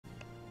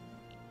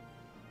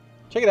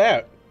Check it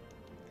out.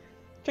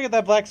 Check out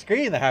that black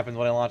screen that happens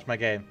when I launch my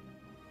game.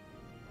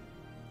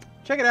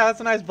 Check it out.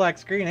 That's a nice black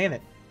screen, ain't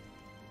it?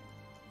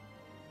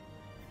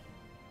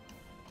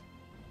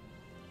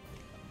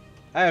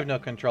 I have no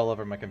control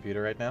over my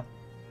computer right now.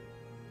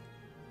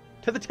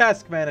 To the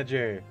task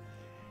manager.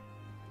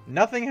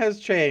 Nothing has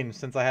changed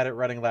since I had it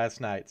running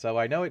last night, so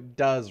I know it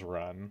does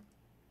run.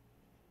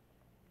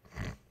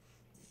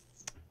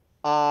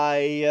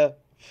 I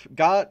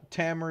got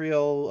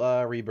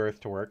Tamriel Rebirth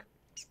to work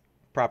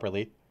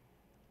properly.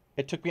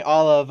 It took me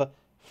all of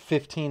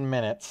 15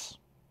 minutes.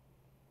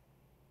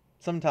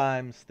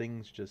 Sometimes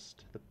things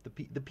just...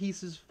 The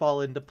pieces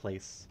fall into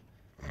place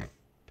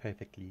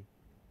perfectly.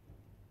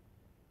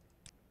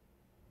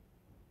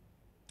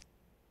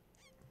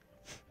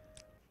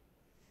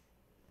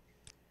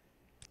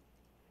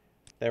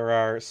 There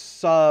are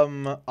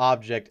some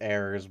object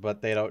errors,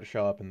 but they don't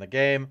show up in the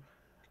game.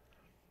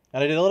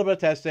 And I did a little bit of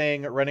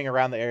testing, running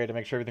around the area to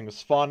make sure everything was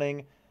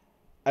spawning.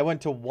 I went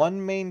to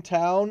one main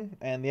town,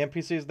 and the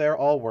NPCs there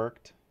all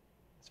worked,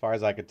 as far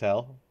as I could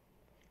tell.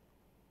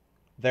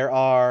 There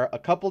are a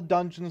couple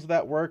dungeons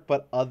that work,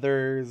 but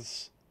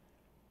others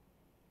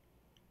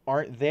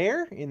aren't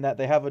there, in that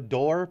they have a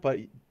door, but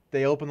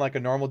they open like a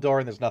normal door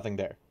and there's nothing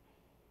there.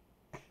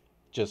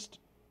 Just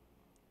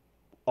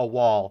a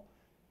wall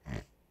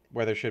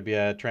where there should be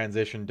a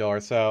transition door.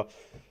 So,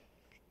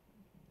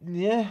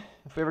 yeah,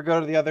 if we ever go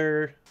to the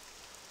other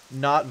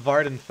not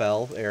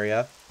Vardenfell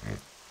area,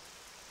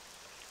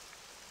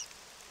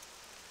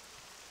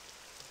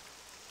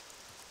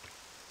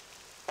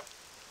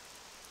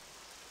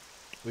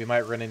 we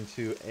might run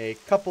into a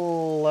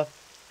couple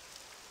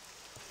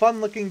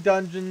fun-looking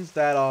dungeons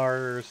that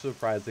are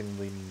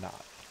surprisingly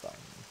not fun.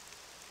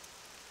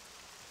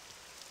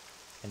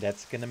 And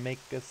that's gonna make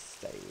us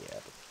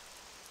sad.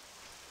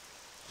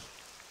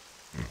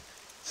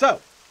 So,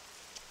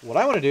 what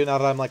I want to do now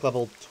that I'm like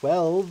level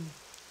 12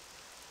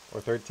 or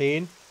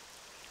 13,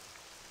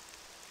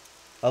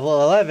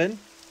 level 11,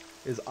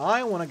 is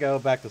I want to go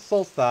back to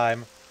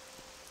Solstheim.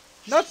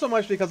 Not so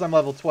much because I'm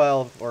level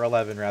 12, or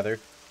 11 rather.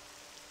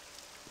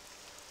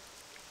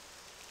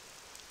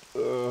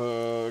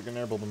 An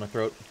air bubble in my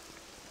throat.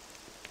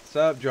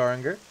 Sup,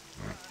 Joringer?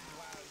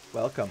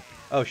 Welcome.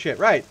 Oh shit,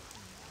 right.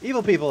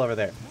 Evil people over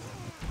there.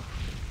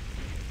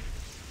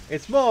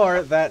 It's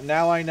more that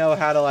now I know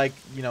how to, like,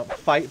 you know,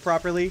 fight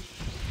properly.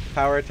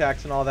 Power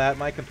attacks and all that.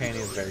 My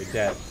companion is very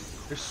dead.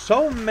 There's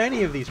so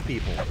many of these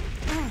people.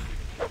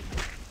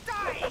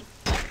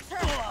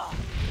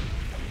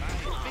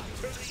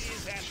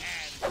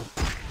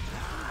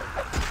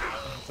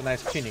 It's a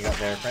nice chin you got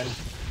there, friend.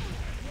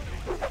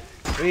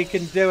 We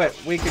can do it.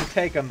 We can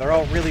take them. They're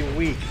all really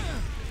weak.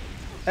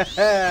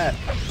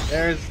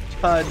 There's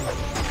tons.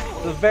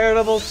 The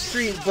veritable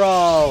street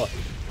brawl.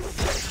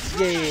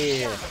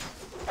 Yeah.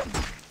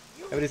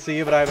 Happy to see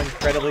you, but I'm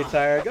incredibly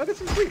tired. Go get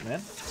some sleep,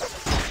 man.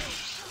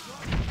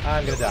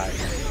 I'm gonna die.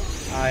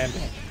 I am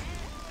dead.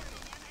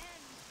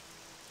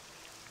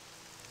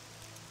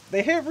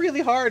 They hit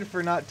really hard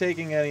for not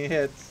taking any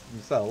hits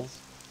themselves.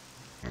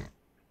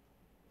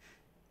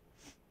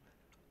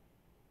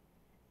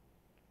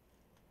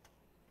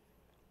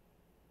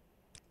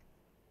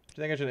 I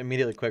think I should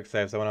immediately quick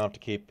save so I don't have to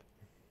keep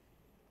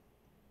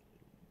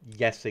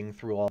guessing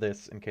through all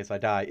this in case I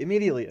die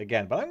immediately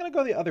again. But I'm gonna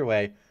go the other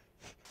way.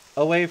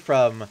 Away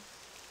from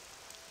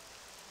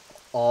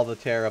all the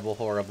terrible,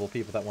 horrible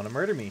people that want to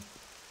murder me.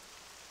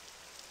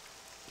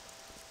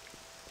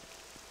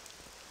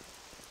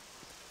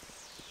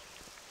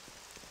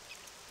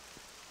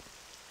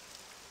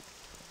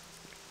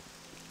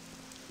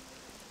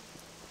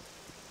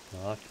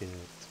 Fuck it.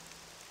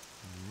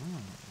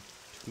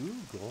 2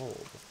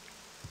 gold.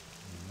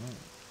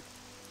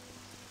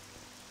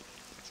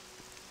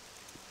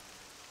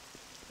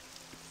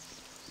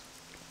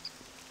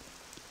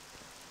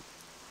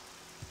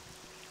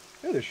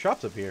 Oh, there's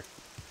shops up here.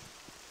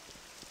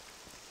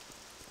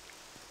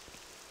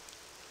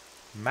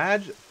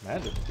 Magic,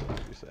 what did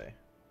you say?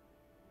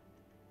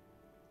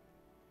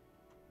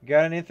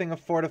 Got anything of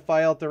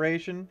Fortify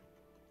Alteration?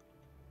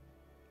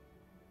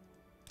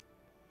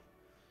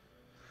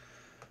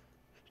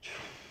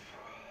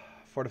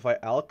 Fortify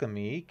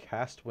Alchemy,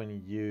 cast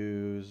when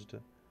used.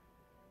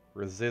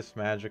 Resist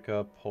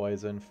Magicka,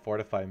 Poison,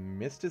 Fortify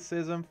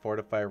Mysticism,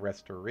 Fortify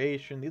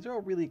Restoration. These are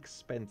all really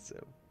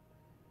expensive.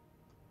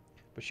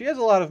 But she has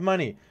a lot of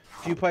money.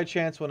 Do you by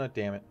chance want to...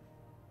 Damn it.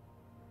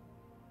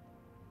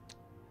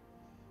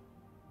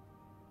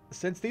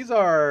 Since these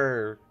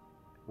are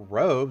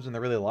robes and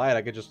they're really light,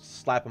 I could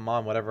just slap them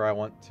on whatever I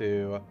want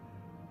to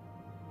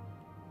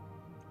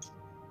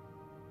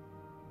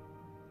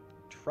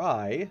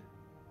try.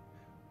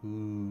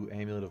 Ooh,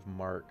 Amulet of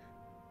Mark.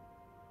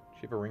 Does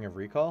she have a Ring of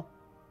Recall?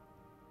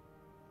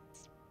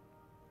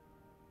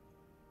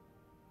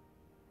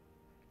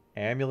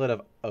 Amulet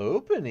of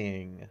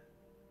Opening.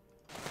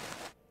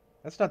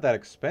 That's not that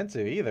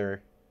expensive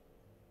either.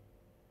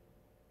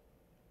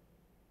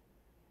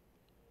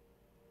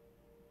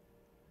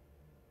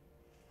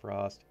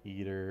 Frost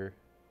Eater.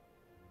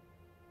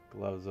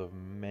 Gloves of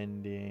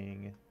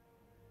Mending.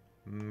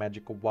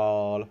 Magical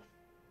wall.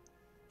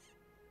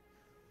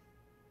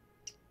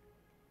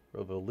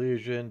 Robe of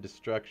illusion,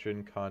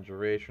 destruction,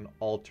 conjuration,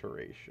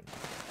 alteration.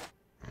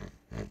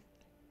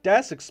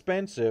 That's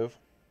expensive.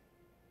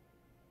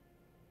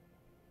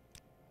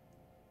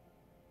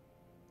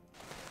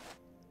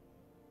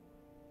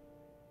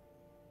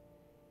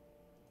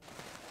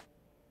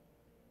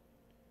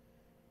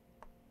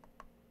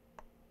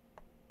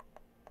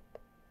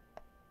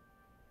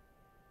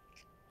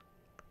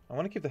 I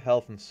want to keep the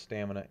health and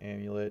stamina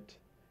amulet.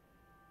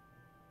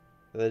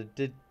 I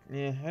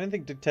didn't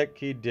think detect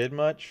key did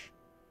much,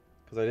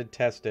 because I did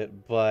test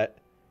it, but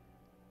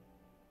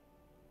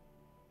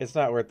it's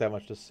not worth that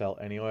much to sell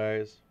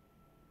anyways.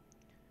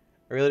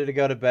 I really need to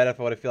go to bed if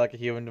I want to feel like a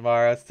human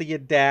tomorrow. See you,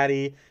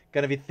 Daddy.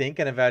 Gonna be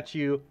thinking about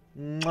you.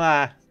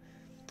 Mwah.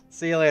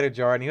 See you later,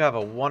 Jordan. You have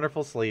a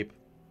wonderful sleep.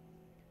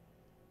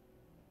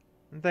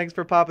 And thanks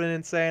for popping in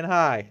and saying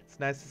hi. It's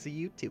nice to see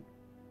you too.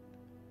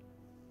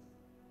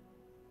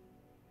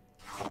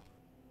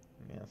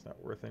 Yeah, it's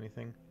not worth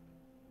anything.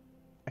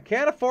 I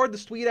can't afford the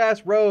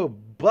sweet-ass robe,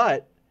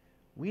 but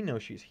we know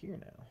she's here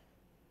now.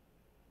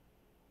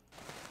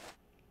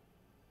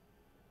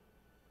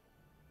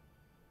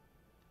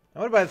 I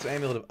want to buy this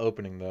amulet of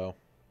opening, though.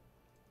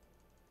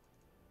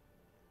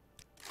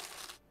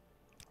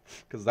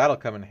 Because that'll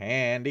come in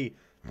handy.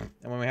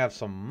 And when we have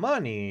some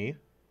money,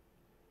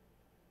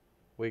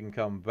 we can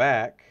come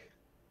back.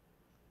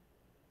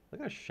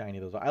 Look how shiny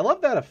those are. I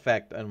love that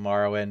effect on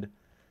Morrowind.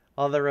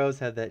 All the rows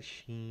have that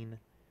sheen,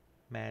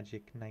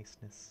 magic,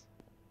 niceness.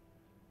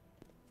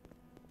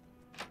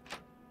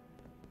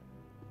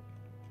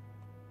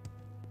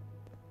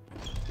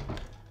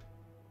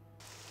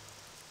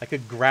 I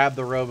could grab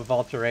the robe of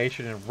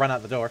alteration and run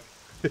out the door.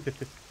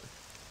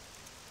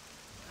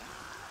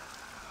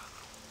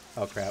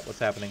 Oh crap, what's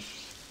happening?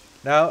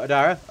 No,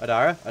 Adara,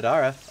 Adara,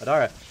 Adara,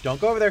 Adara. Don't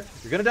go over there.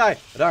 You're gonna die.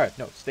 Adara,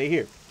 no, stay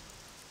here.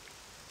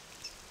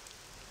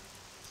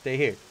 Stay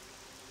here.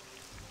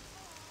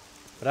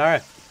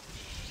 Adara.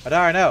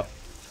 Adara, no.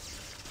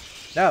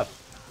 No.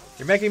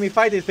 You're making me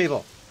fight these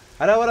people.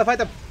 I don't want to fight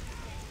them.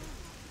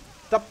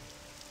 Stop.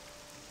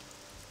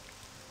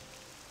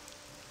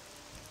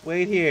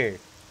 Wait here.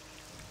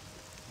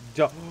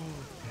 Don't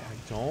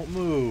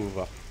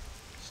move.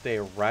 Stay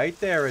right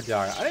there,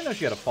 Adara. I didn't know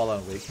she had a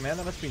fall-on wake command.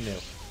 That must be new.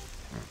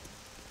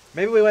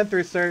 Maybe we went through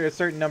a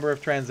certain number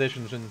of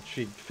transitions and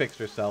she fixed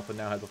herself and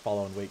now has a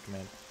fall-on wake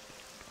command.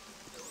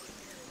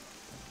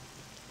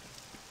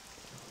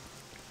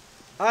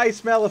 I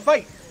smell a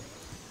fight!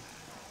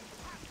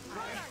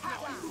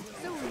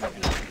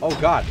 Oh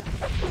god.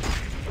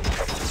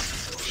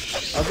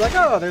 I was like,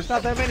 oh, there's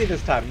not that many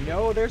this time.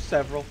 No, there's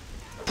several.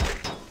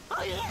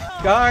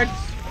 Guards!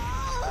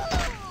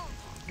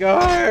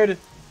 Guard!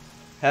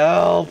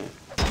 Help!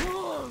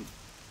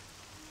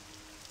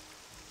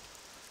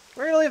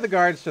 We're gonna leave the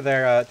guards to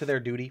their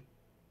duty.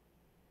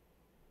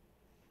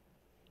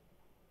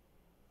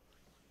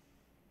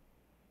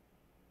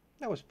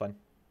 That was fun.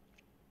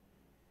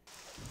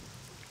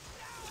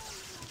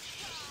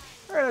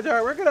 All right,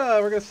 Adara,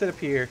 we're gonna sit up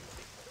here.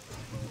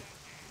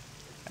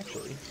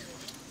 Actually,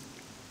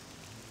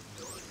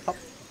 hop.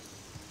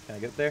 Can I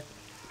get up there?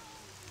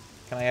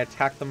 Can I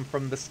attack them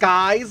from the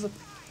skies?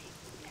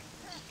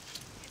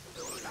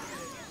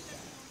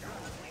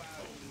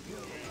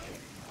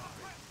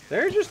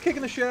 They're just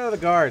kicking the shit out of the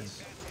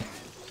guards.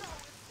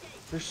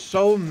 There's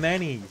so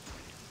many.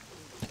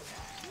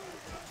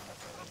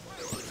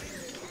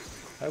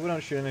 We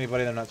don't shoot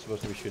anybody they're not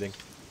supposed to be shooting.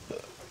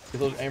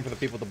 People just aim for the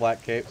people with the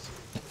black capes.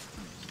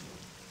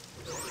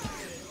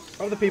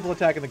 Or the people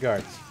attacking the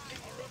guards.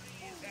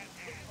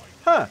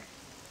 Huh.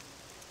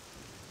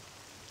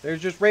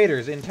 There's just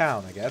raiders in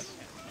town, I guess.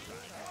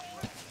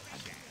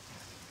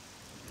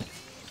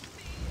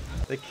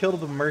 They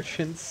killed the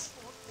merchants.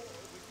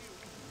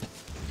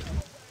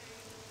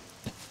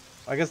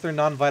 I guess they're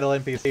non-vital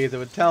NPCs. It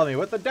would tell me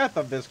with the death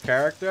of this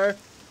character.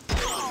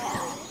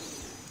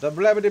 The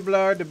blabbity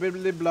blar, the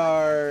bibbly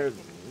blar,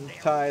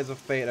 ties of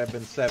fate have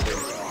been severed.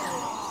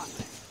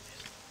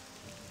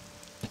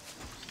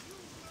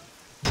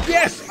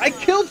 Yes! I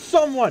killed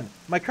someone!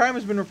 My crime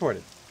has been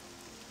reported.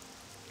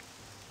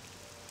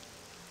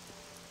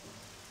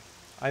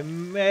 I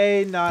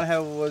may not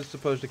have was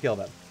supposed to kill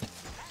them.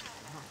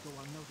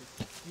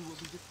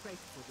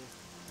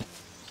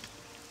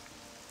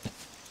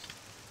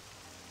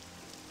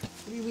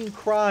 What do you mean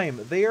crime?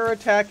 They are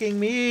attacking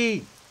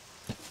me!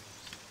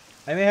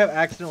 I may have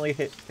accidentally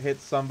hit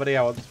somebody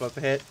I wasn't supposed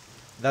to hit,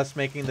 thus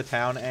making the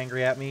town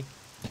angry at me.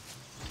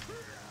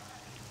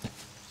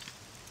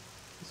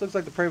 This looks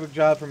like the perfect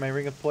job for my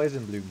ring of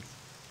poison blooms.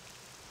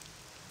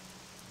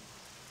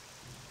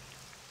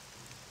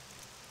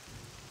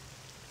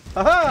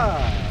 Haha!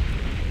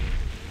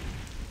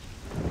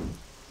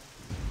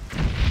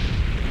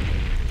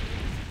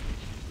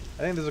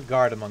 I think there's a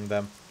guard among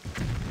them.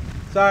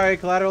 Sorry,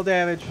 collateral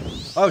damage.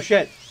 Oh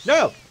shit!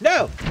 No!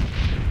 No!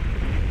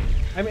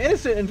 I'm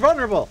innocent and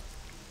vulnerable!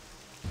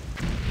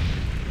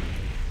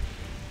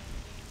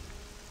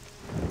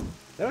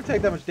 They don't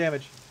take that much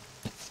damage.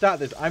 stop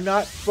this. I'm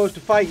not supposed to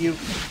fight you.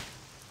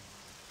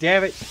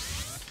 Damn it.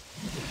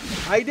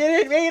 I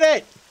didn't mean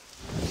it!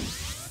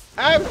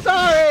 I'm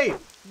sorry!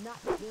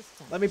 Not this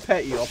time. Let me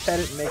pet you. I'll pet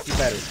it and make you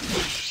better.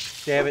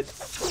 Damn it.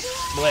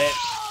 Split.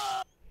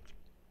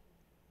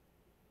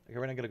 Okay,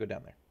 we're not gonna go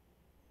down there.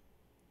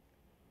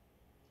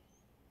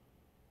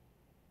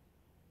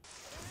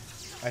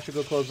 I should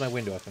go close my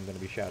window if I'm gonna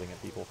be shouting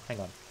at people. Hang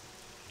on.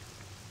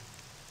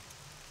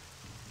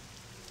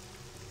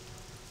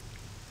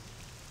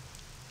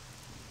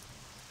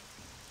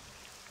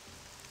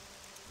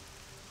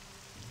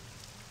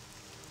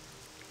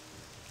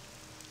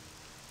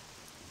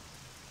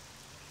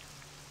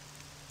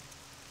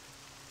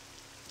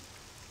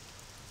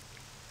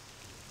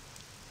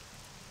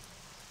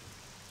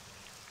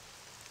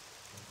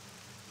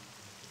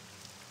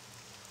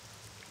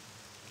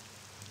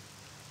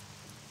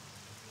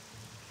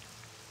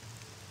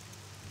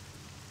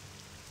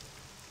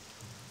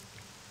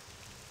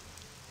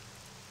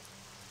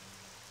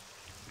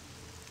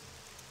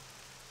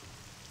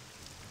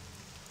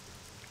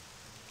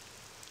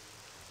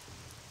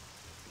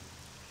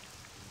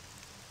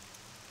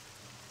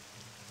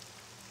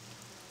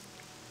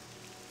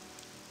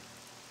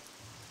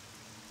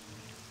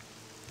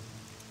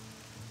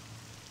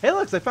 Hey,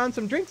 look! I found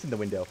some drinks in the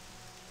window.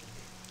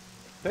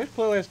 There's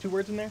plural has 2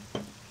 words in there.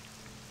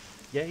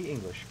 Yay,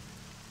 English.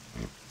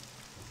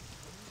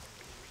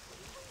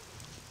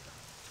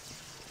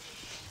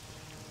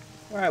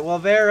 Alright, well,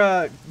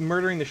 they're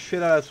murdering the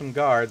shit out of some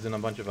guards and a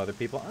bunch of other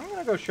people. I'm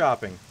gonna go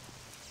shopping.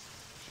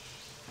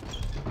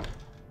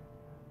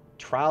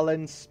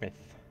 Trallin Smith.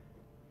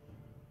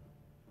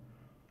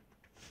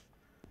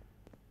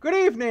 Good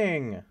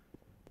evening!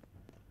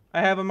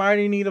 I have a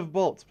mighty need of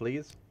bolts,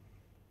 please.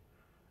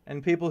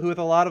 And people who with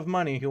a lot of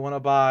money who want to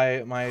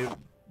buy my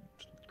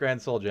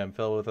Grand Soul Gem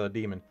filled with a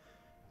demon.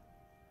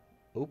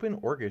 Open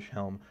Orcish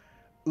Helm.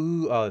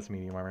 Ooh, oh, that's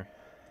medium armor.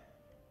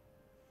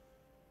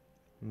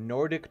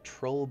 Nordic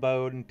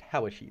Trollbone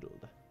Tower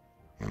Shield.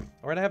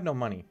 Alright, I have no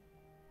money.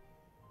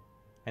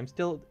 I'm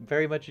still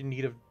very much in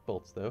need of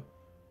bolts, though.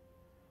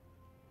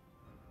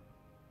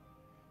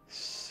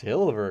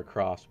 Silver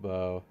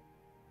crossbow.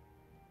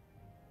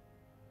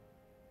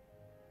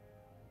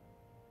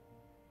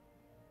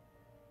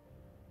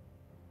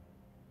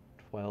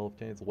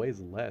 It weighs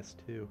less,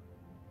 too.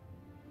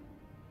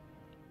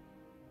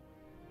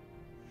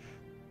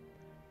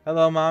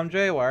 Hello, Mom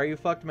J. Why are you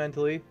fucked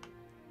mentally?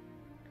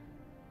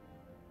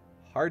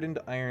 Hardened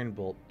iron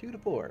bolt. 2 to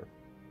 4.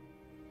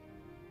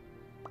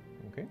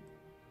 Okay.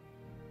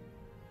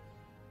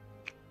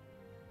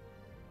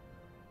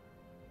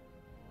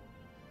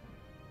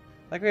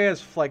 Like, he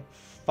has, like,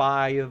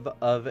 5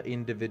 of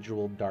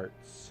individual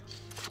darts.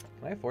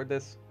 Can I afford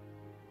this?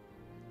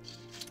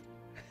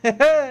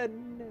 No.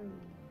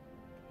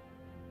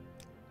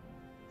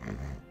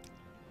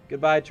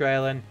 Goodbye,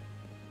 Traylon.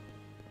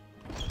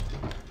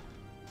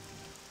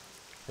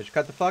 I should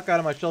cut the fuck out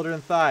of my shoulder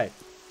and thigh.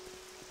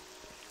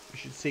 You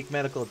should seek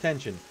medical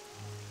attention.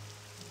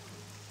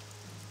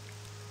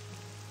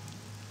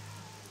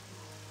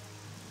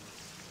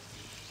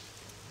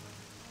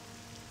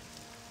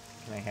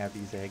 Can I have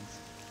these eggs?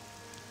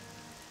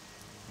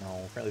 No,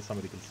 apparently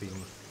somebody can see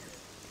me.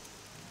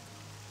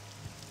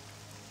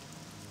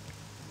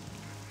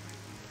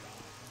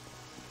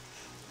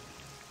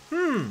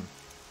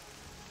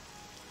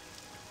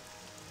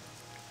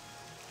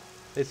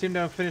 They seem to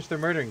have finished their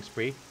murdering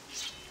spree.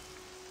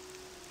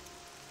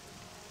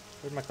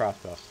 Where's my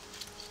crossbow?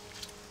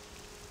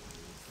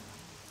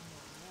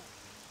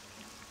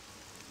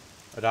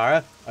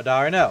 Adara?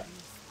 Adara, no.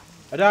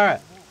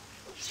 Adara!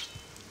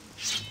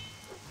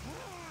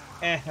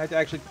 I have to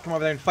actually come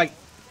over there and fight.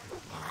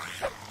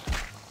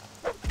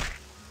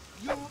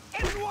 You're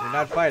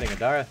not fighting,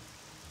 Adara.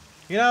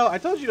 You know, I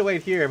told you to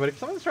wait here, but if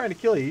someone's trying to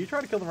kill you, you try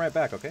to kill them right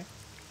back, okay?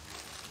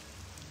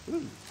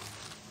 Ooh.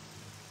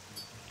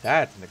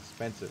 That's an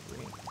expensive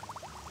ring.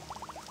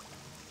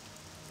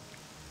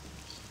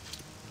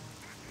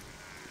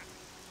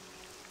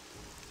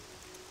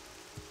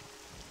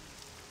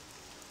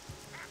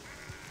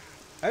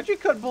 How'd you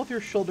cut both your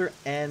shoulder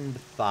and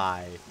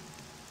thigh?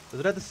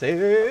 Was it at the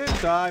same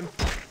time?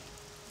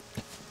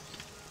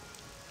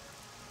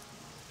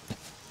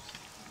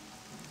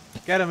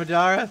 Get him,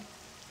 Adara!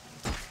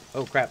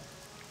 Oh, crap.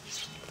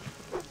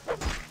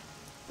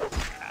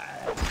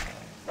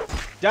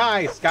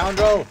 Die,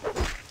 scoundrel!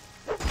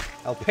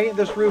 I'll paint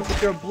this roof with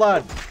your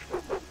blood.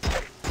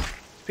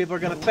 People are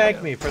gonna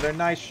thank me for their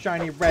nice,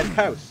 shiny red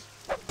house.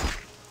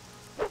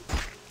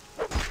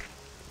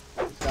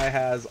 This guy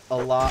has a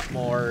lot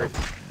more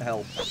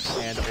health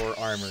and or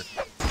armor.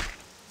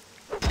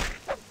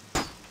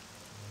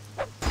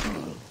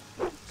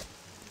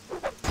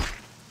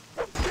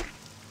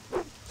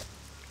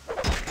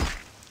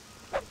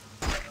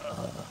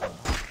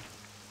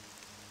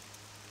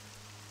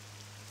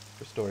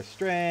 Restore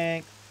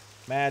strength,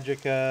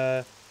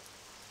 magicka.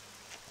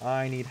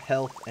 I need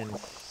health and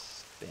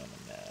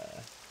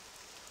stamina.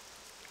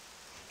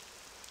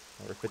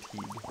 Or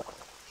fatigue.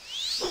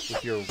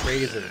 With your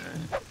razor.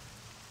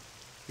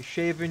 You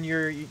shaving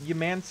you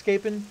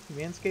manscaping? You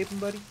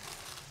manscaping, buddy?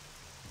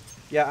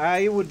 Yeah,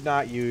 I would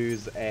not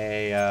use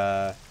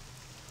a,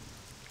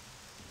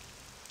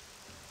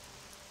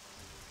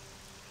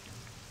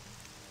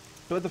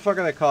 what the fuck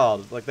are they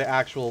called? Like the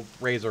actual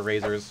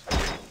razors.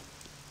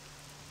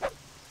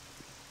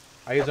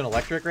 I use an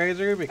electric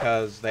razor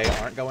because they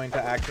aren't going to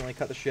accidentally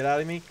cut the shit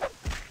out of me.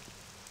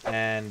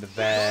 And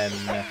then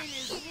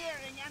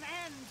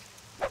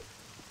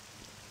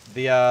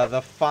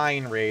the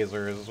fine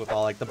razors with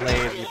all like the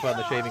blades you put on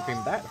the shaving cream,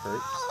 that hurt.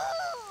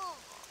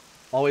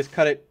 Always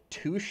cut it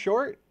too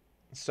short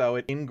so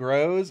it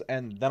ingrows,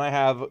 and then I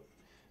have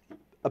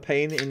a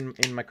pain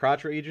in my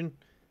crotch region.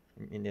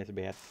 And that's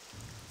bad.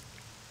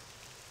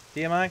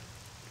 TMI?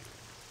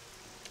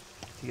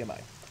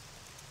 TMI.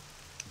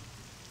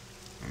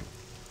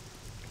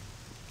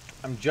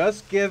 I'm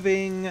just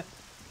giving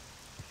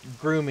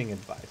grooming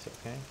advice,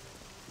 okay?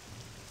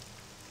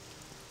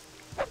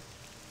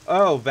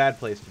 Oh, bad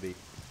place to be.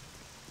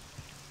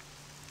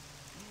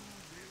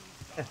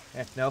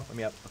 No, let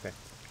me up. Okay.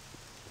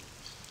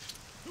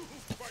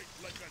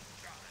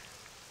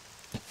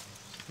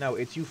 No,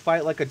 it's you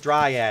fight like a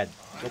dryad.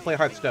 Go play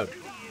Hearthstone.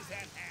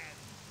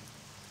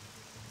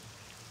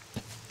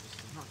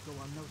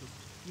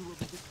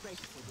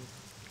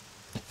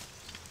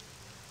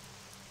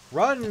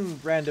 Run,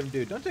 random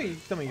dude. Don't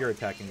tell me you're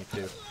attacking me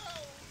too.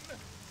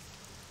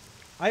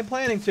 I'm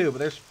planning to, but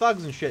there's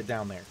thugs and shit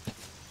down there.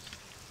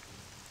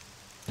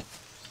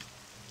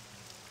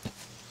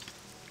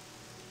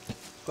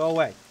 Go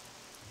away.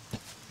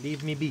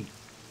 Leave me be.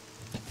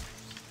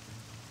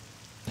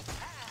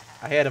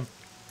 I hit him.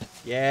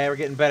 Yeah, we're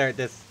getting better at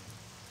this.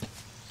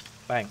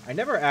 Bang. I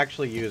never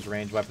actually used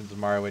ranged weapons in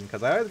Morrowind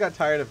because I always got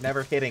tired of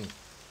never hitting.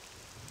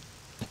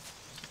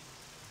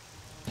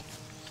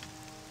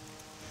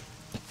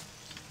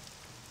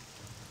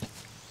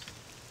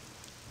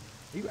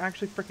 Are you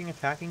actually freaking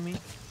attacking me?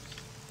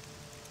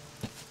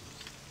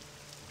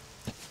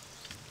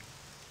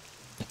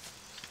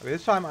 Okay,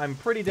 this time I'm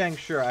pretty dang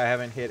sure I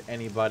haven't hit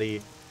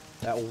anybody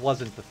that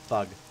wasn't the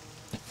thug.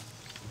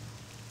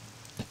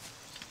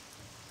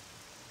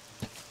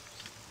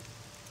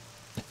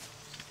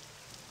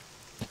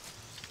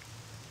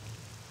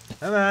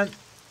 Come on.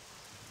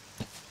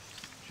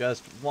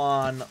 Just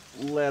one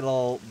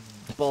little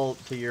bolt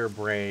to your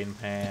brain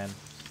pan.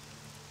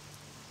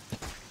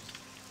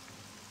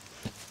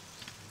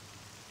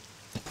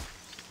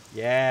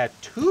 Yeah,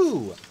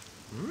 2!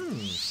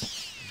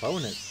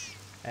 Bonus.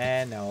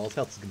 And now all his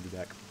health is going to be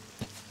back.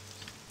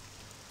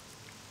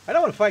 I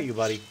don't want to fight you,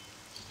 buddy.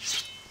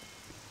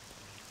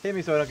 Hit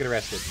me so I don't get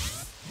arrested.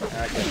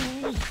 Alright,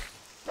 good.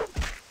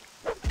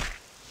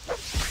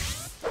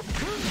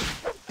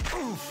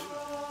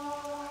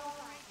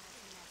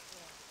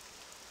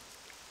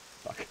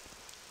 Fuck.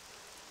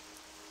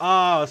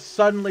 Oh,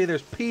 suddenly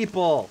there's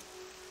people!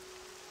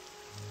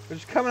 They're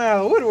just coming out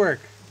of the woodwork!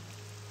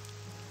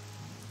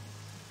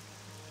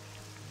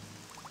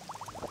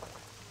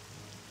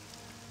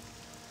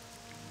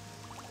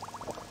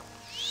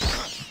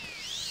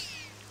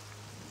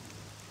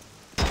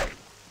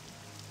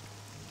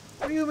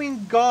 What do you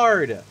mean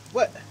guard?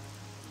 What?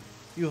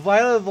 You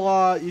violated the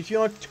law. You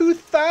know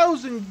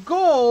 2,000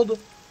 gold.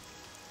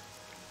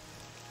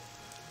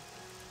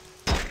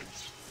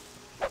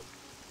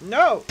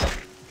 No.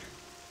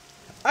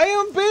 I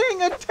am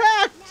being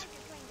attacked.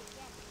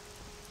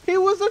 He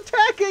was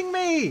attacking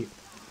me.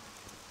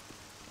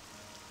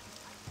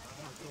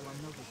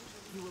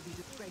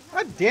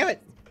 God damn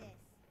it.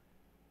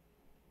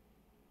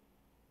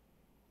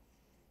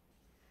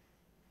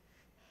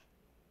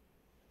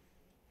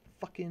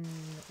 Fucking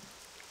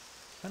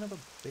son of a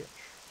bitch.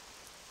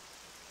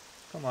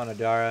 Come on,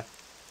 Adara.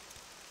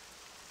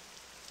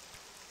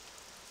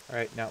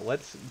 Alright, now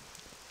let's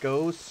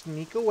go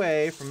sneak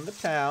away from the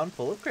town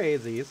full of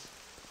crazies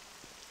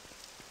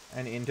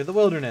and into the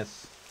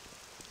wilderness.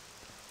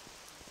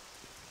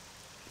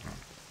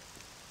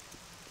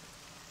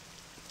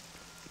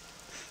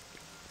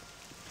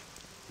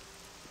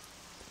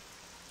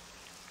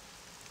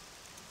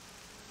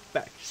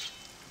 Back.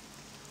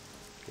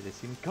 Okay, they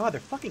seem... God, they're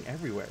fucking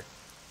everywhere.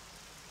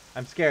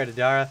 I'm scared,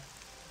 Adara.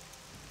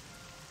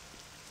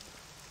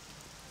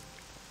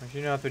 Don't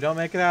you know, if we don't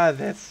make it out of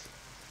this,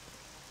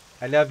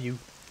 I love you.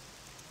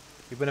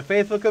 You've been a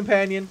faithful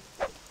companion,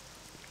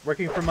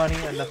 working for money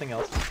and nothing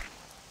else.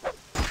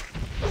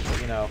 But,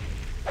 you know.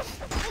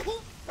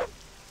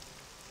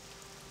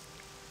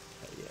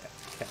 Yeah,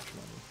 cash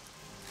money.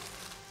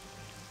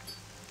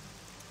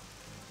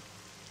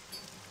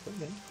 Put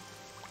it in.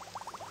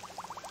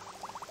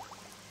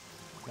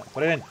 No,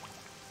 put it in.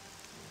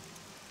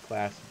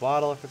 Glass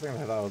bottle. For a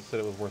second I thought it said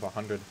it was worth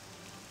 100.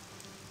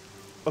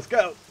 Let's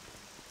go!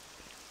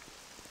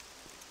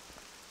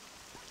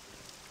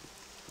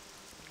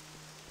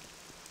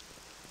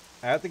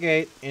 Out the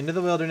gate, into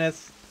the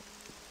wilderness.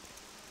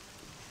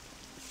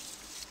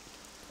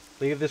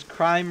 Leave this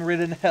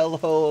crime-ridden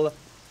hellhole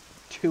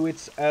to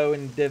its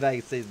own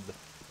devices.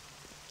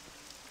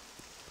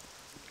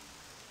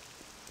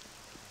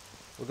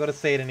 We'll go to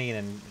Satan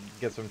and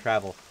get some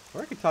travel.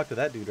 Or I could talk to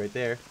that dude right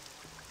there.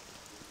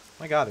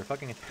 My god, they're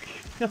fucking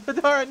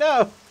attacking. Dora,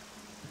 no!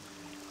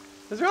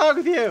 What's wrong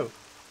with you?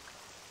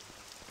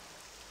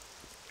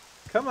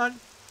 Come on.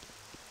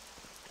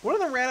 One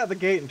of them ran out the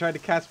gate and tried to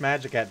cast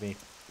magic at me.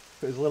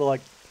 It was a little,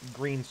 like,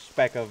 green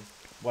speck of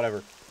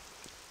whatever.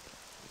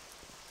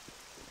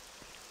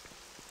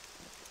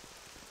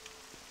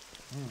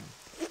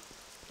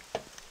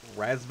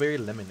 Raspberry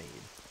lemonade.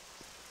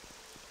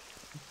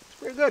 It's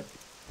pretty good.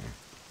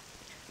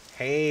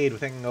 Hey, do you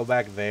think I can go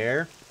back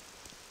there?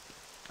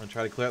 And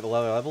try to clear out the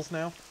lower levels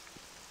now?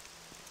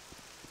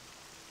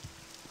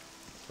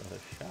 That's worth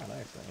a shot,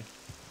 actually.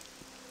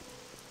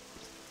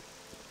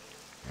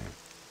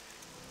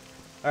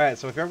 Alright,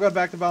 so if you're ever going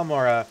back to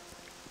Balmora,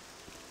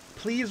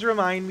 please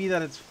remind me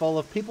that it's full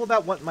of people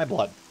that want my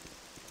blood.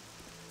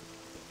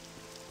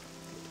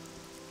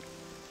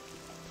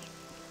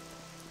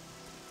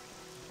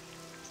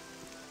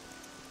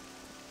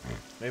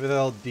 Maybe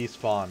they'll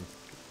despawn.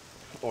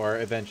 Or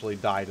eventually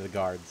die to the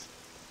guards.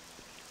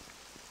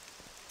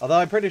 Although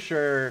I'm pretty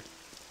sure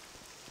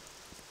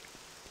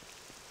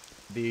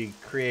the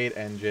create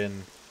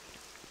engine...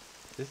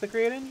 Is this the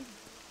create engine?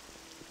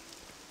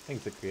 I think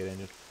it's the create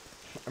engine.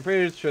 I'm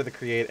pretty sure the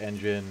create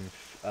engine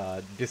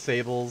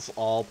disables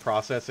all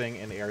processing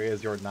in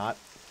areas you're not,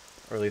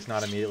 or at least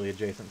not immediately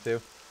adjacent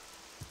to.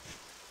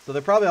 So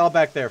they're probably all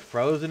back there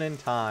frozen in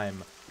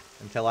time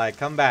until I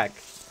come back,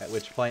 at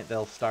which point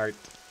they'll start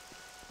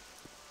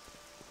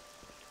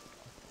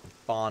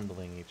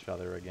fondling each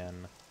other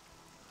again.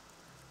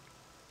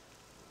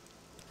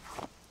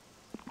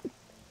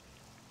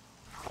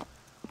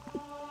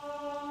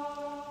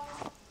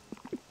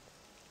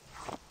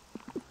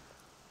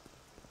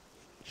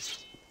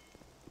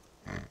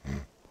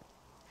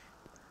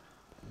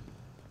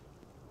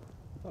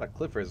 A lot of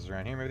cliff races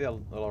around here. Maybe they'll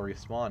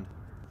respawn.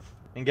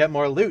 And get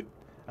more loot.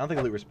 I don't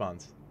think loot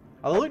respawns.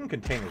 Oh, the loot in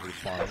containers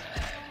respawns.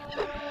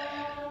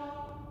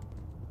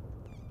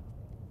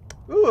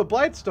 Ooh, a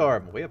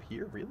Blightstorm! Way up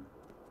here? Really?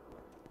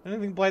 I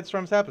didn't think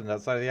Blightstorms happened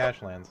outside of the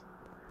Ashlands.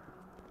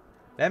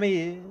 Let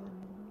me in.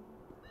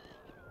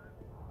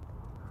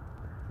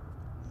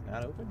 It's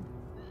not open.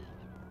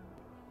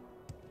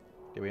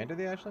 Did we enter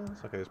the Ashlands?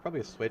 Okay, there's probably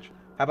a switch.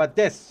 How about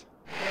this?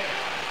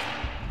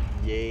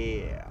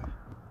 Yeah.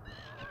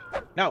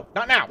 No,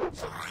 not now!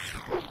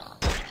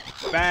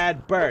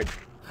 Bad bird.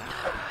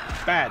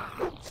 Bad.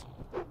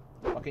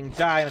 Fucking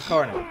die in a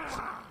corner.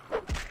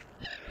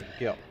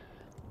 Kill.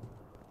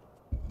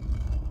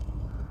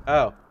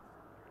 Oh.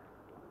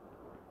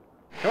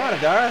 Come on,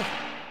 Adara.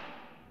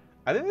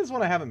 I think this is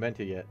one I haven't been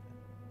to yet.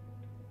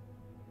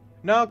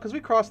 No, because we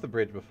crossed the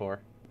bridge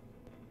before.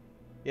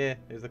 Yeah,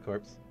 there's the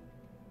corpse.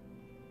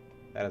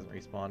 That hasn't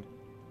respawned.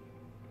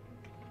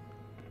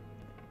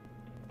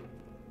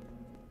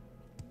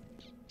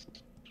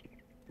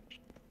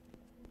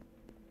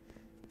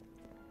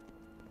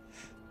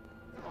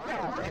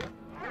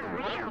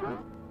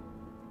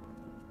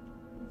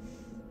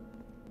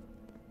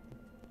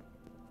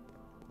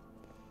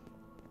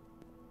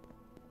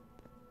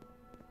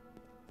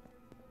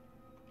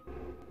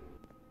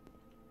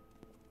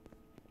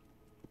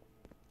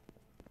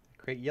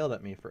 Crate yelled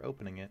at me for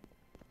opening it.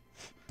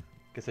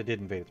 Guess I did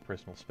invade its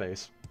personal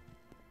space.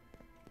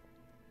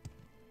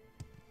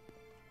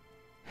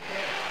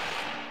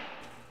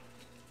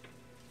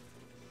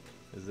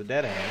 This is a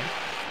dead end.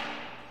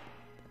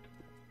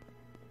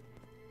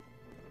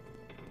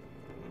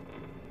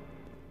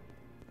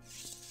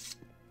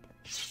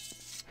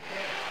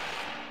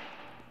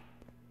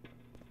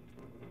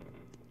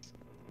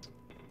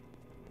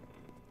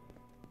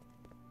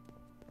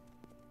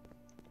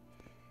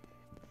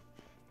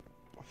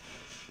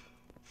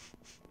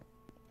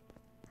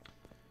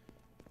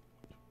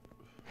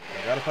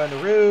 Gotta find the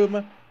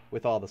room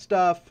with all the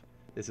stuff.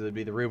 This would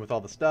be the room with all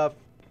the stuff.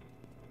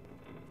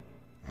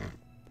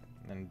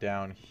 And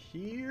down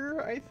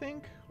here, I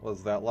think,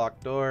 was that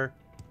locked door.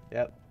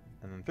 Yep.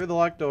 And then through the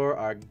locked door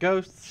are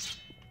ghosts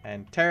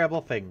and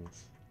terrible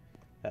things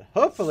that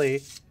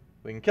hopefully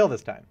we can kill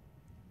this time.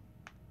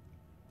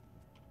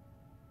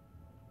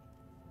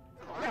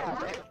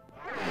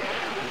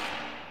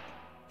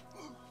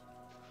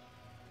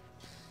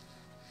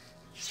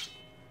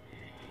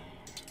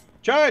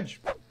 Charge!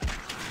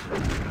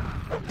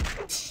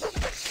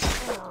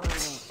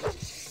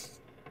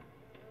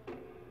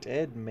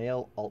 Dead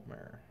male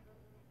Altmer.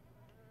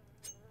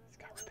 He's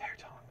got repair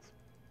tongs.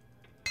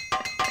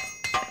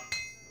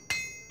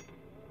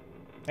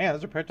 Man,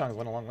 those repair tongs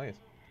went a long ways.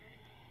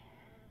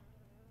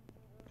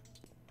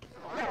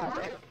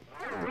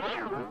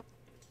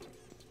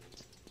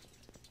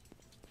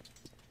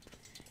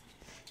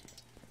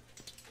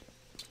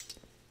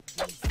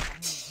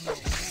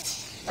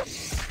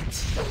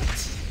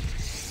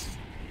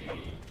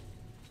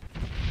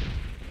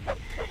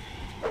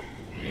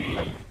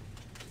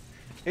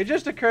 It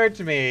just occurred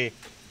to me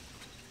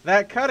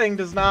that cutting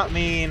does not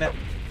mean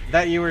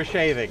that you were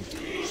shaving.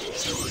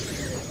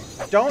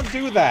 Don't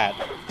do that.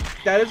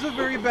 That is a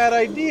very bad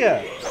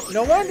idea.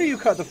 No wonder you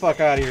cut the fuck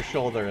out of your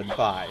shoulder and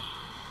thigh.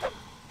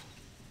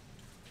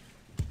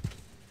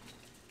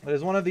 That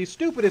is one of the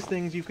stupidest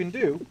things you can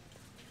do.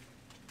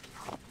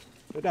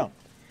 But don't.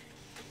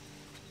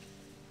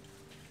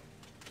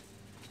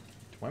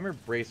 Dwemer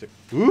Bracer.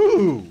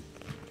 Ooh!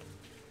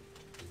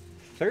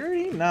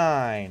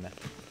 39.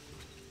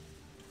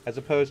 As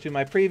opposed to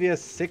my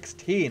previous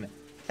 16.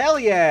 Hell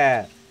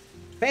yeah!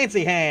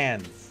 Fancy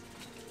hands!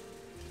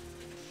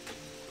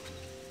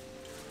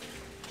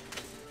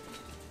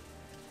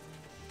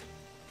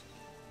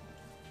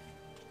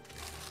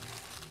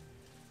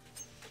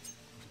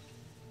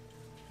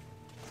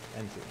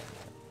 Fancy hands.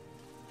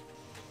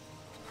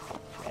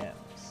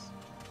 Gems.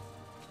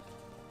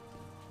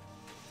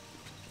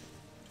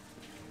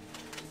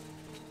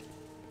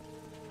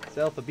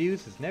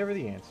 Self-abuse is never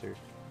the answer.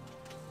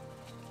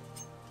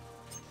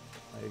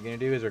 All you're gonna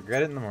do is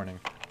regret it in the morning.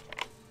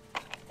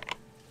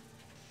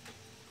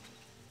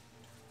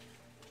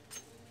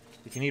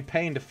 If you need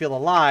pain to feel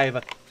alive,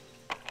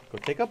 go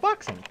take up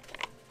boxing.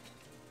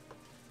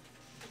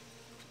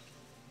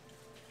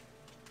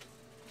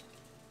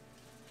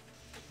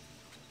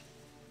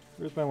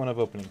 Where's my one-up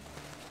opening?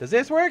 Does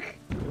this work?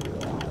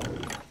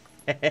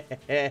 Dang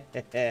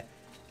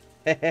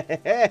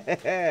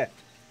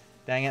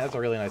it, that's a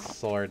really nice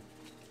sword.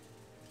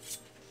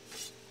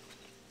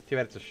 Too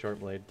bad it's a short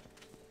blade.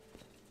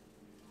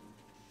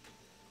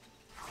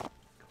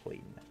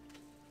 Clean.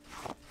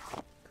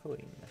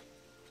 Clean.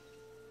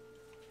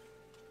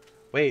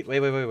 Wait. Now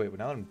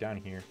that I'm down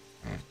here.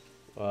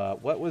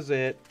 What was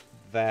it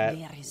that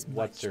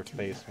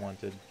What's-Her-Face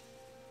wanted?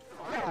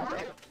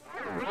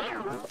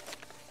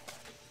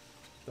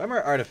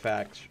 Dwemer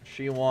artifacts.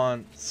 She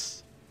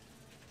wants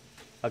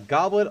a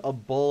goblet, a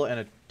bowl, and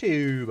a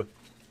tube.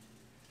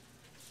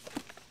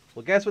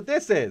 Well, guess what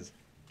this is?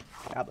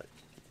 Goblet.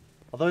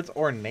 Although it's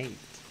ornate.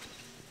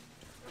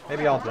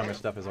 Maybe all Dwemer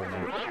stuff is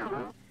ornate.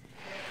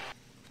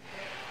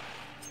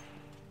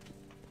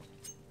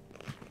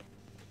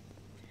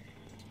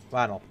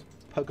 Fine, I'll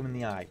poke him in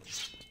the eye.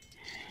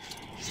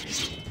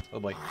 Oh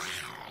boy.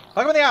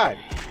 Poke him in the eye!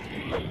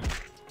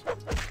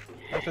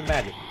 That's with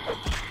magic.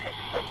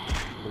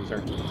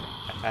 Loser.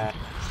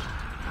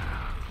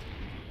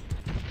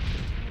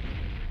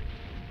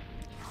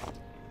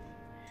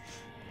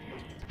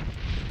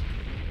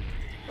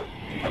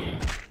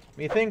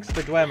 Methinks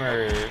the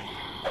Dwemer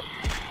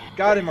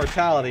got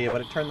immortality,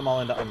 but it turned them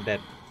all into undead.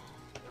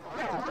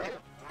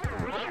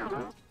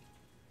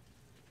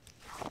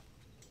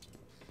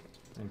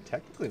 And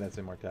technically that's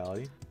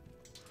immortality.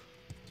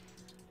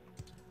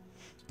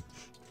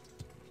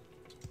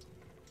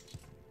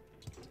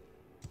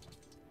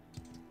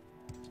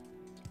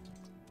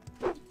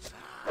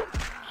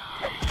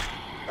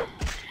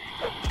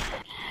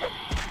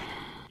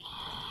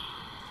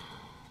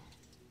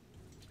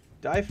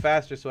 Die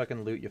faster so I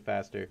can loot you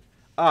faster.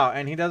 Oh,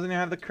 and he doesn't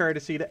have the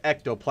courtesy to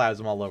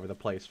ectoplasm all over the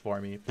place for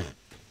me.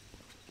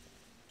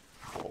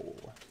 Oh.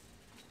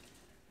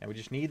 And we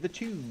just need the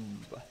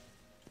tube.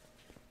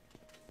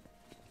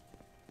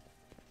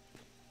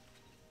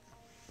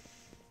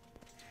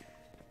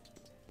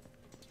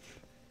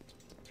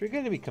 If you're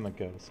going to become a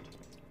ghost,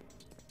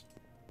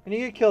 and you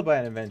get killed by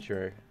an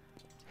adventurer,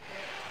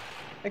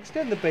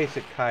 extend the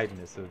basic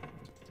kindness of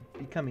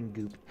becoming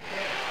goop.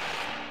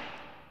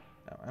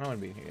 No, I don't want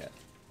to be in here yet.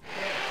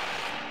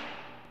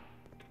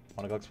 I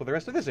want to go explore the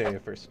rest of this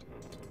area first.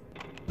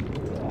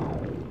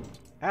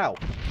 Ow!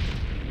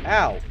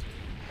 Ow!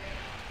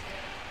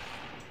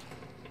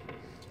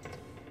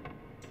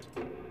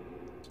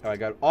 Oh, I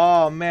got...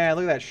 Oh, man,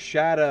 look at that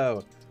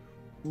shadow!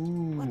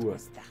 Ooh. What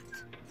was that?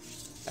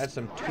 That's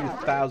some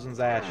 2000s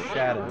ass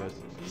shadows.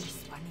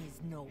 This one is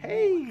no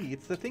Hey, more.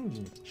 it's the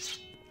thingy.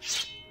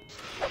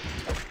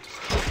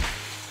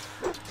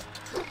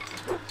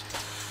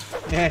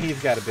 Yeah,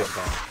 he's got a big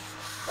bag.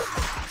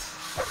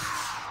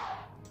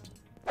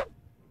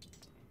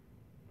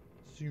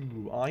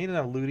 Oh, he didn't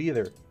have loot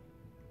either.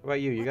 What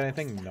about you? You got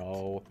anything?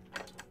 No.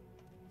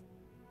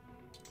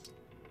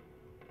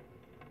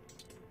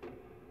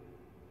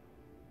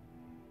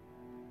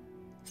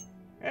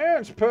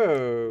 And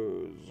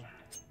suppose.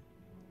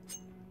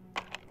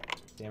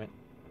 Damn it.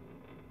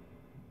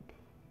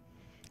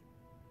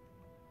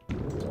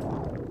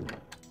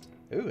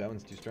 Ooh, that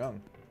one's too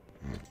strong.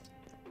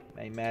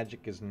 My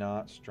magic is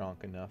not strong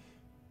enough.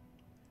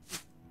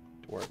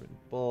 Dwarven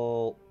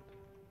Bolt.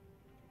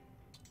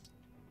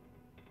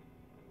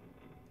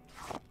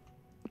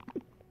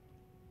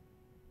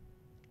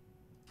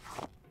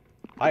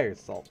 Fire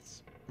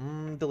salts.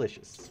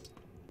 Delicious.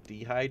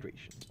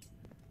 Dehydration.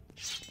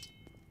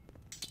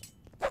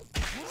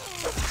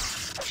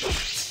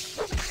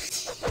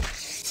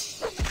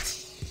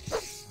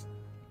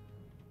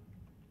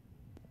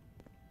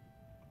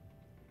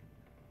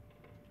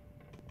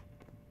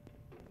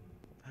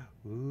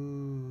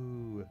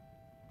 Ooh.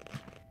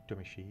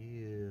 Dummy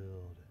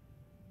shield.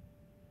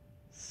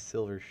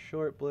 Silver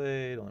short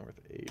blade, only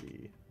worth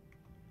 80.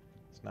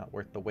 It's not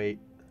worth the weight.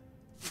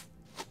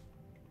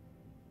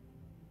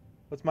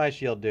 What's my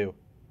shield do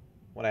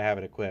when I have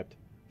it equipped?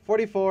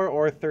 44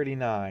 or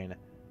 39.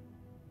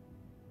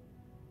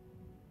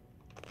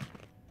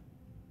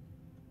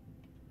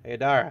 Hey,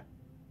 Adara.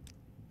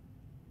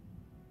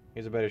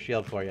 Here's a better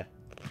shield for you.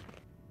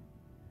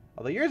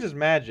 Although yours is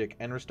magic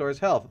and restores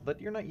health, but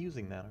you're not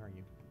using that, are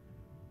you?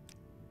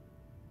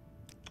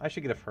 I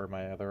should give her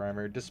my other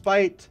armor,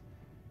 despite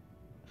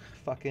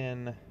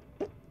fucking...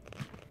 You're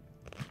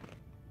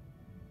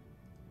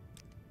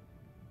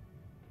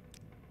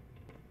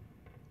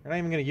not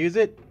even gonna use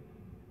it?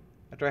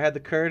 After I had the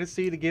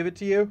courtesy to give it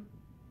to you?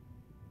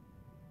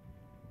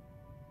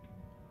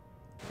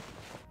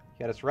 You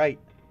got us right.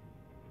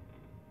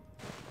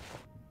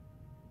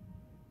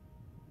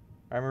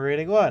 Armor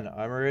rating 1,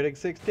 armor rating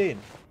 16.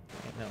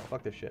 No,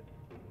 fuck this shit.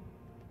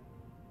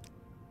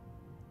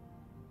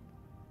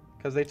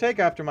 Because they take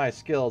after my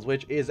skills,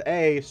 which is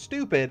A,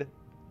 stupid.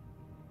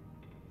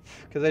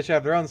 Because they should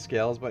have their own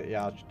skills, but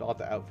yeah, I'll have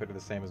to outfit her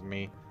the same as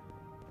me.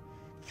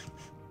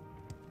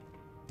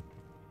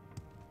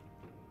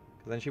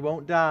 Because then she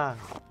won't die.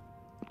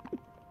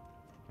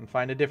 And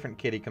find a different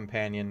kitty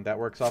companion that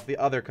works off the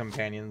other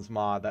companion's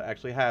mod that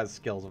actually has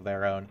skills of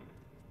their own.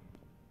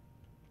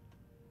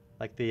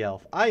 Like the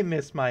elf. I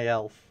miss my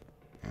elf.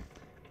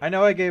 I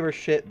know I gave her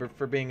shit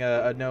for being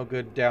a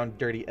no-good, down,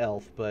 dirty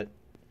elf, but...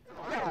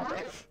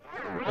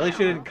 At least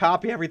she didn't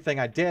copy everything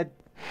I did.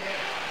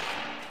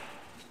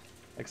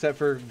 Except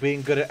for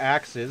being good at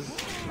axes.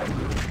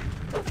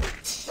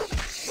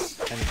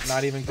 And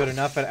not even good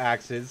enough at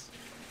axes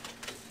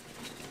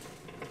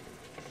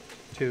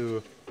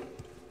to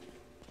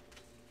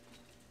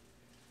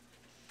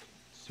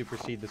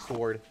supersede the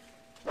sword.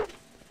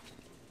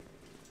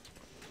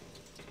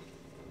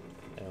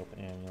 Elf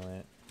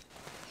amulet.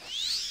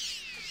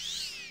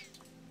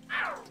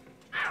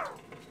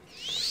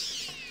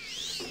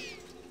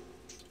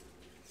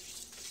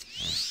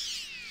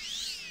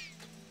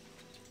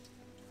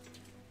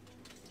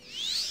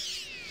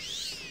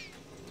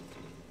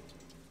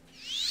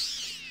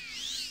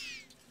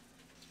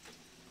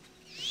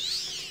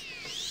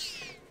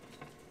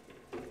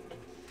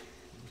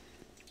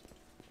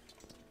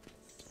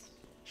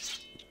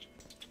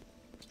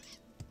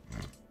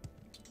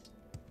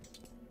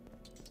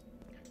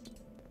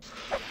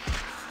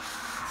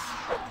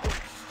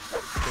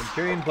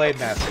 Centurion Blade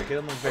Master. It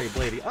doesn't look very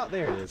bladey. Oh,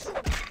 there it is.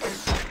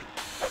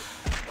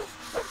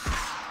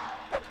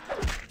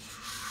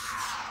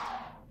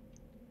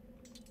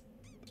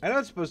 I know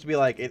it's supposed to be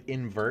like it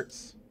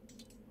inverts.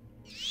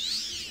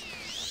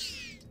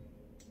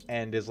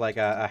 And is like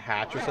a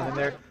hatch or something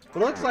there.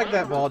 But it looks like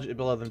that wall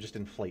below them just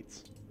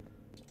inflates.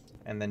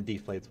 And then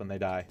deflates when they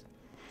die.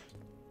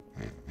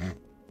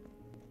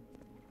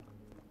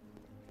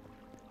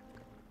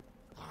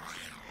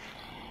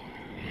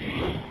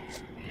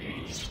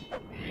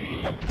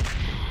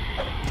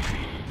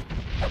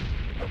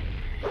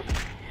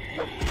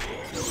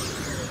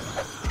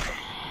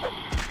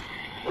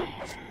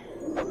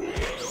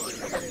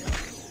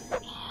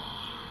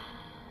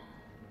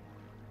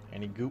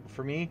 Any goop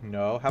for me?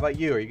 No. How about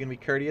you? Are you gonna be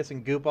courteous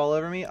and goop all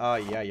over me? Oh,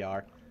 yeah, you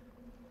are.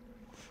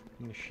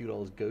 You're gonna shoot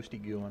all this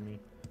ghosty goo on me.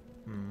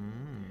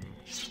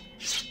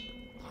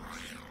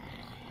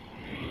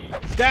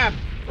 Stab!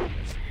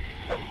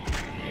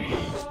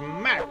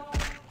 Smack!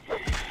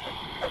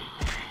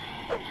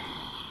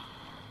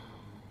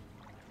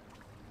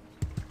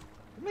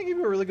 Didn't I give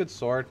you a really good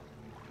sword?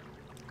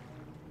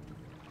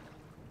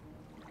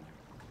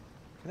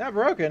 Not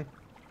broken.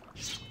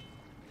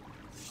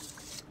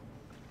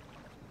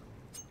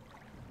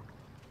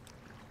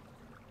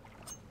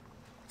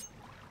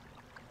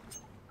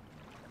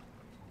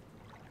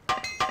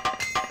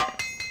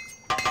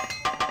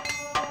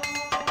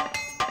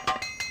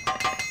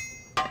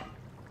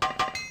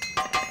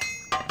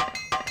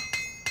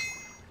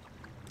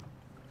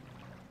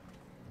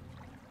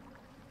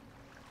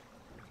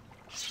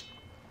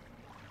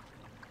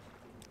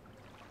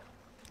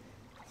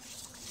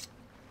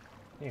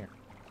 Here,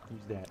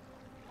 use that.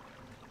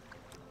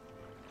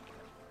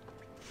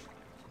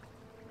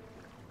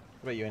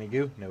 What about you, any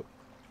goo? Nope.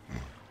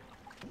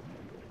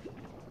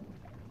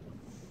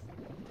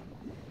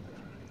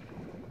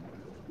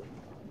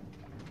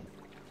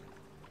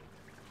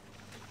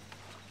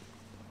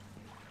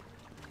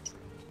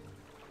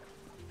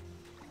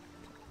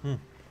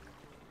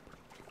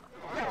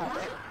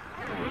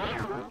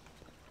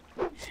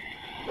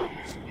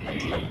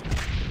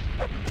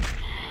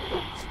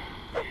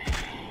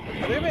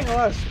 There being a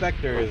lot of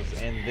specters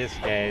in this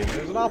game,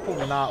 there's an awful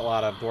not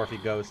lot of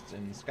dwarfy ghosts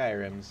in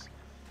Skyrim's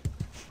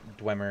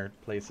Dwemer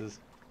places.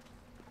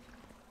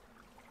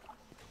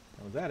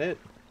 Was that it?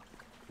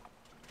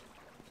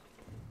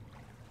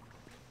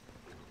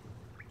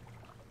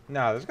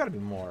 No, there's gotta be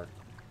more.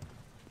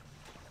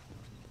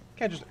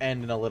 Can't just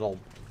end in a little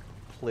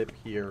clip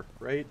here,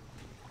 right?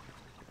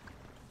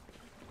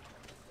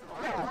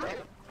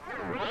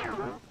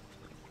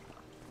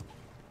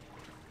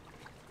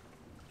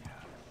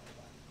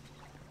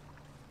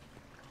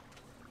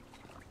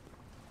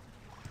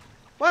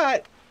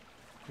 What?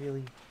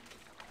 Really?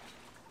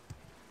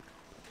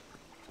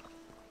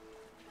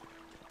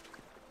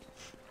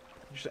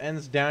 Just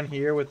ends down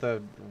here with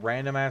a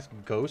random ass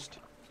ghost.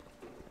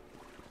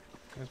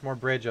 There's more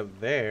bridge up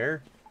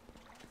there.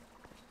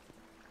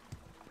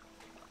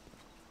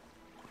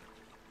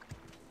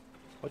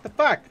 What the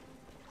fuck?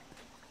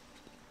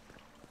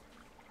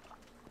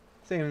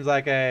 Seems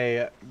like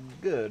a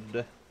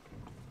good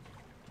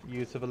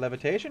use of a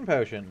levitation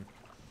potion.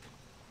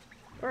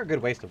 Or a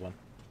good waste of one.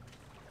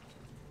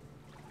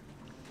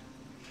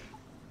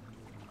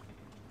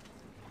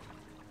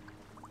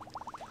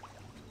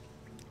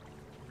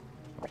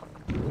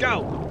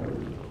 Go!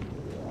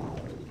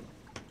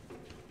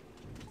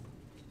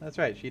 That's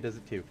right, she does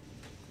it too.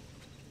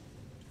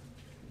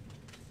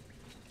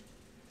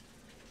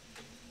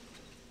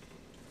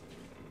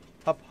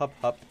 Hop, hop,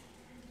 hop.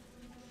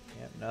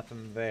 Yep,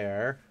 nothing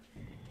there.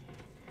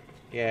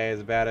 Yeah, is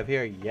about up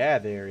here? Yeah,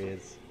 there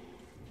is.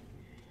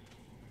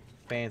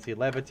 Fancy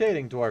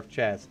levitating dwarf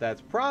chest. That's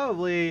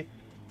probably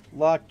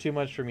locked too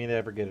much for me to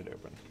ever get it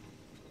open.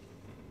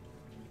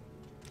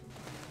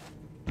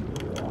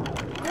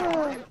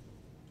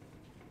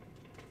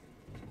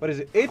 What is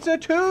it? It's a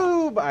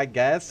tube! I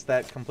guess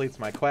that completes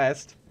my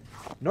quest.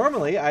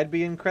 Normally, I'd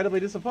be incredibly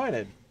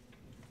disappointed.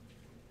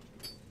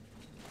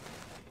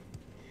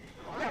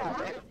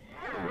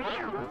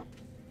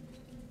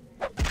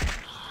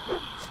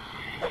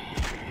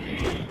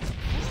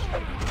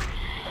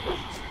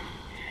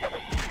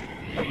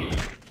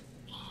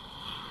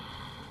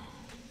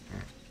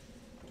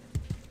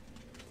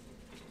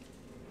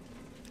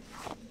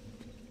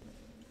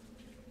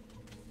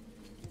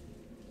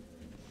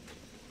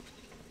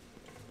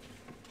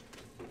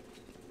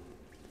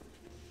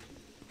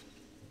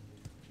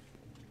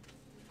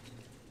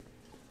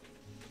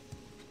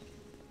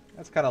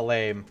 That's kind of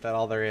lame that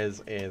all there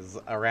is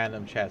a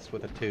random chest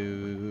with a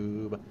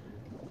tube.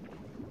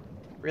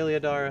 Really,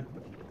 Adara?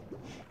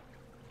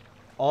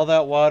 All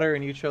that water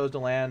and you chose to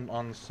land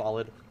on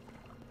solid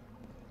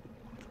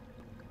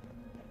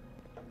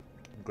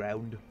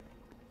ground.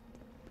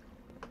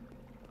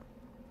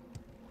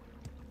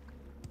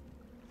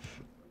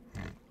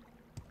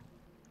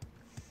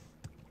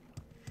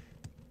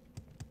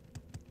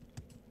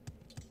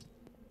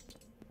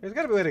 There's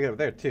gotta be a way to get up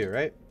there too,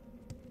 right?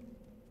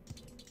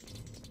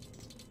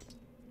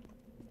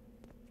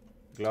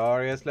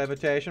 Glorious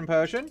levitation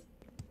potion?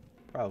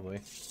 Probably.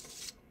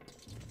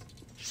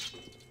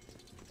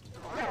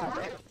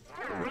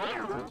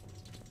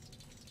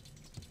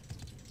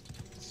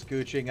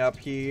 Scooching up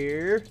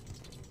here.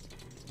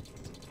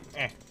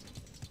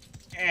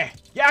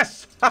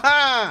 Yes!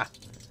 Haha!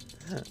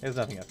 There's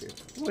nothing up here.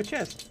 Ooh, a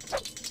chest.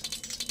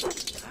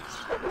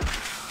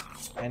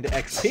 And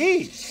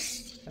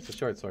XP! That's a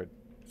short sword.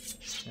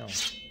 No,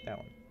 that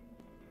one.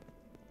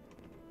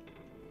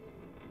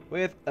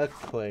 With a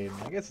claim.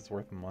 I guess it's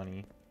worth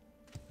money.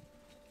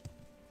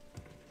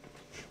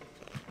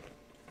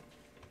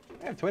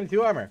 I have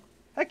 22 armor.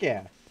 Heck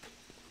yeah.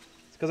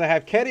 It's because I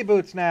have kitty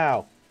boots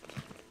now.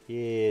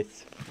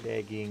 Yes.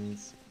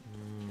 Leggings.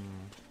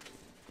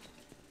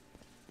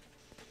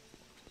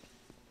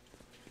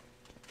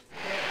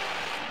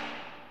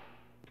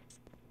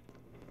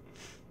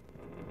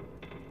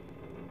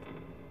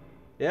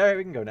 Yeah, alright,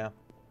 we can go now.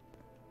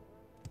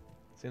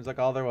 Seems like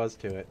all there was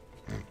to it.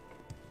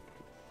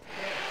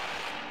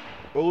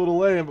 A little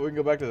lame, but we can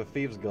go back to the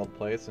Thieves Guild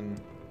place and...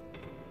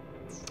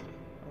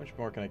 How much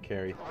more can I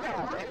carry?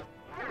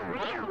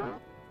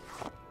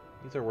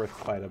 These are worth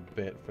quite a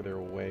bit for their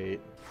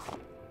weight.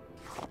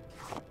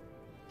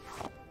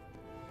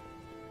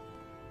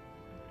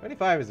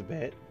 25 is a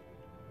bit.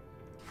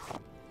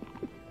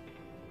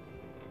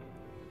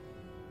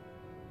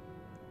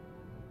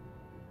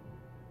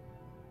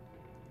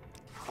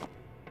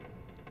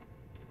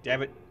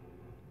 Damn it.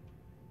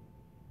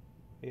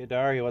 Hey,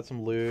 Adara, you want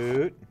some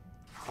loot?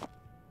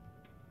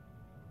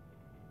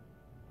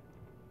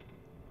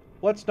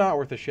 What's not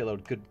worth a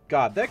shitload? Good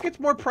God, that gets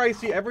more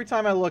pricey every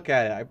time I look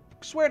at it. I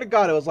swear to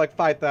God, it was like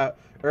 5,000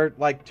 or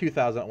like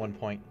 2,000 at one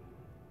point.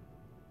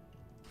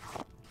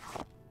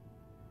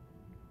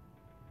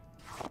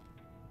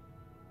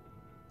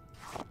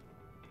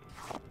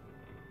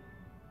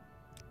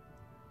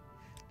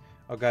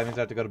 Oh God, it means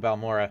I have to go to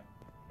Balmora.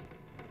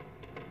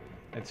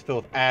 It's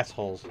filled with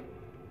assholes.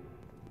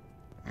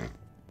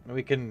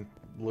 We can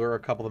lure a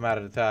couple of them out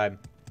at a time.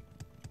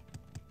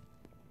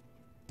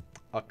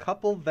 A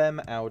couple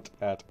them out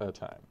at a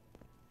time.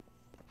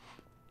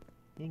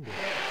 English.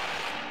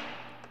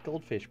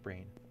 Goldfish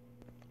brain.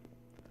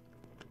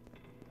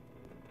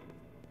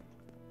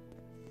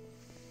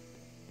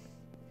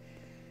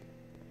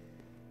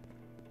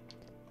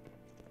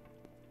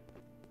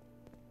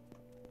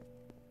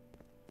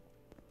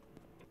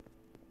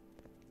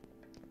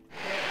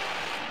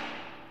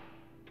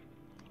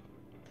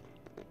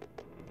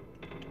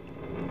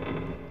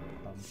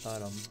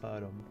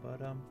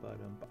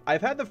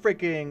 I've had the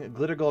freaking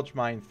Glitter Gulch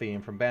Mine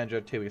theme from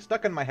Banjo-Tooie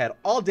stuck in my head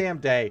all damn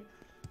day.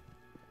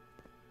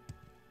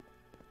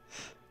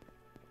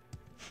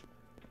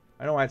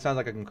 I know why it sounds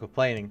like I'm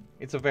complaining.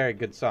 It's a very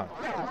good song.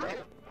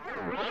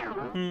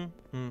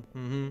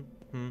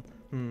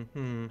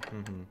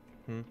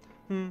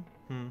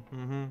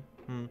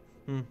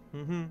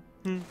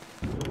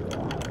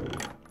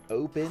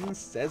 Open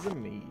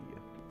sesame.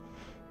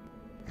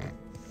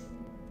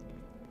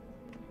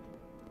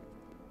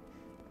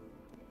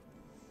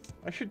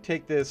 I should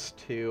take this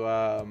to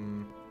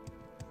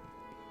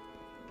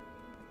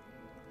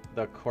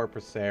the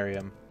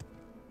Corpusarium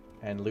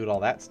and loot all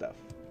that stuff.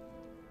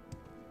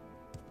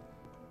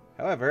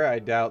 However, I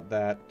doubt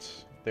that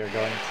they're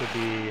going to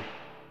be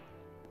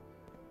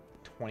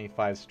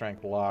 25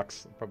 strength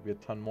locks. Probably a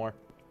ton more.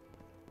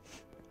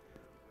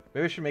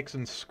 Maybe I should make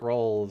some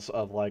scrolls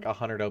of like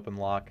 100 open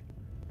lock.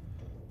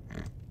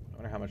 I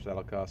wonder how much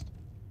that'll cost.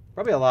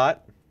 Probably a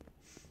lot.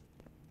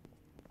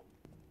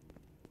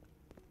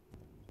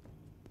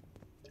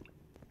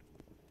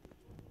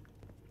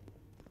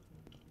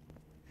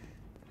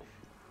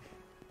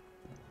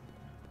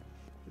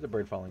 There's a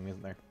bird following me,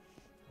 isn't there?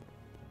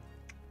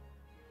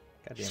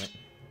 God damn it.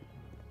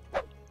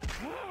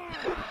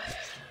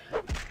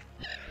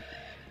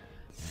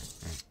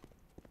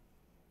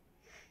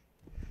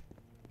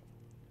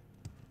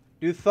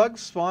 Do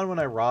thugs spawn when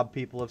I rob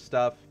people of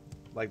stuff,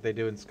 like they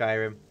do in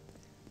Skyrim?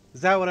 Is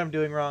that what I'm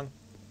doing wrong?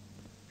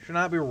 Should I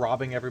not be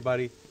robbing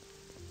everybody?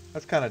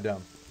 That's kind of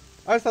dumb.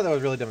 I always thought that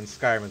was really dumb in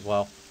Skyrim as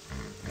well.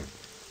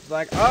 It's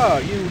like, oh,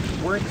 you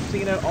weren't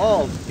seen at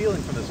all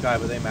stealing from this guy,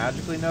 but they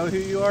magically know who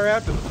you are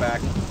after the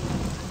fact.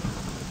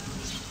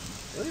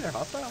 Really? They're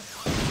hostile?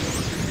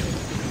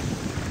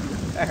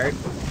 That hurt.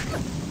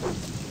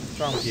 What's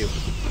wrong with you?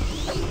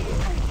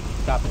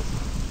 Stop this.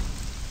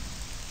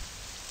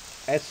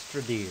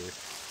 Estradir.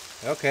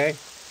 Okay.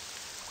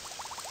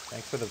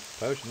 Thanks for the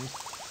potions.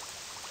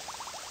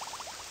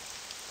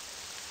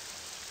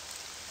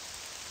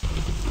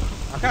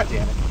 Oh, god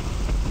damn it.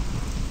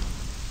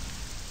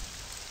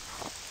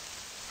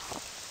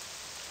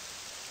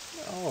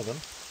 Not all of them.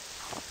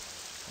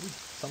 I need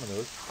some of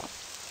those.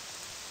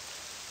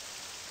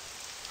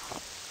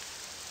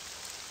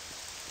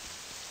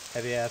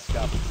 Heavy ass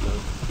goblins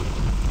though.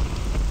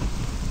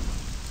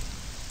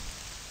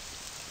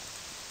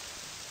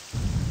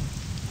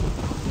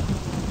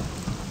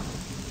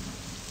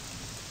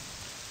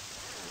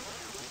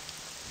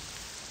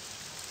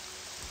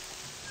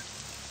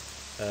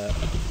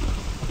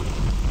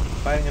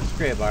 Fighting a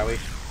scrib, are we?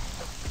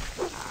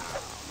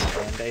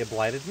 And a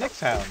blighted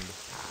Nixhound.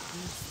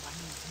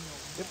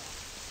 Yep.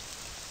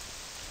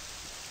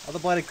 All the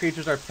blighted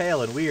creatures are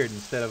pale and weird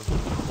instead of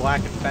black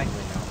and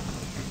fangly now.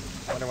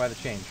 I wonder why the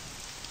change.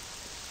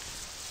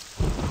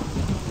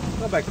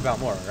 Go back to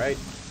Balmora, right?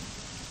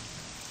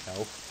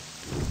 No.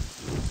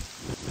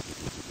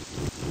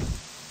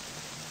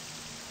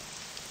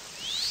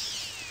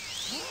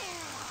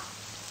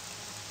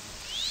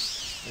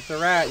 It's a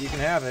rat, you can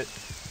have it.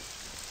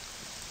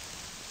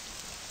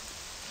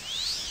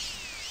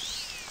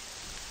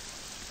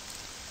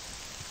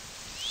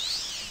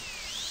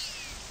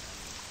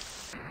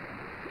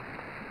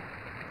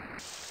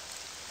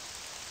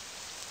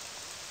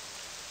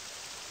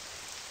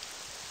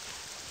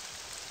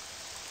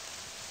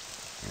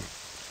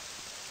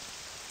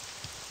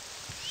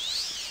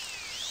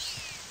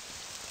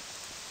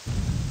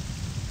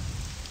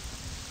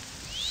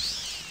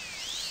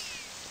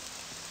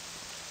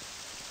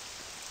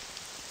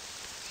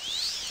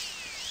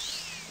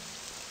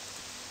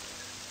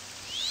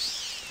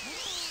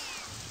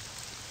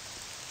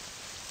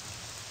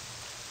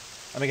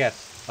 Let me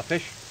guess. A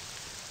fish?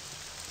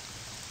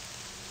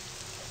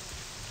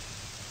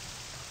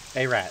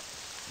 A rat.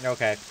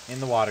 Okay. In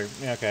the water.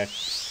 Okay.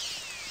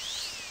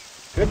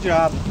 Good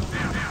job.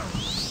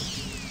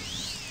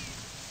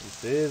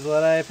 This is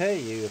what I pay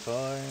you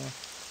for,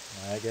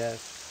 I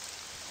guess.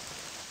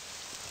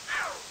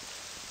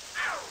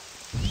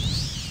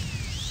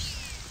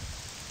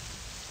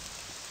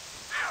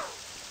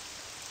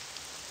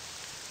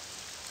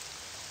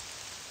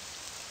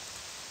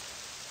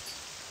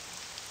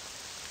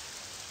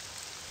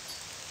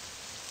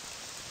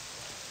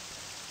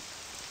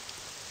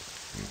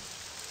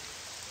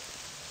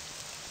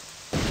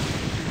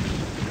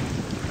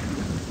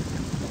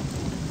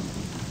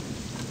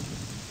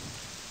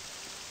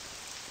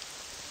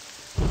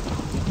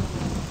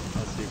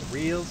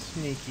 Real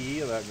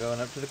sneaky about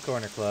going up to the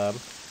corner club.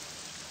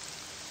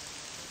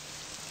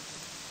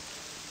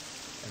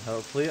 And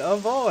hopefully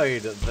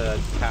avoid the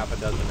half a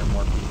dozen or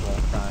more people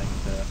trying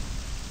to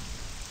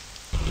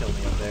kill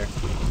me up there.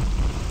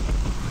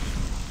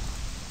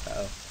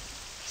 Uh-oh.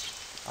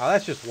 Oh,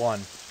 that's just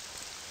one.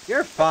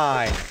 You're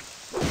fine.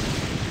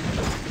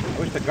 I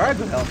wish the guards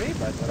would help me,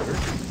 but whatever.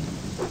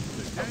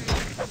 Today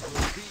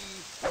will be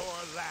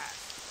your last.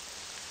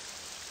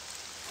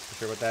 You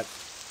sure about that?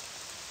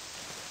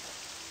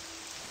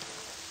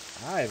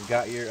 I've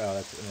got your... Oh,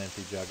 that's an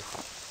empty jug.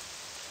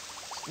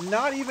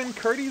 Not even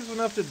courteous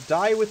enough to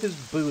die with his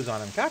booze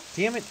on him. God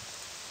damn it.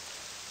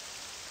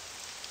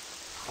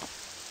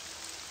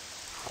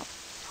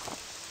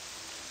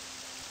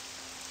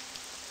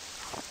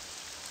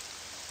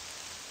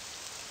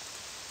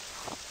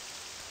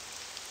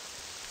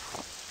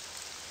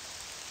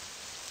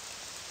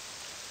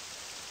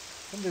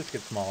 When does this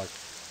get smaller?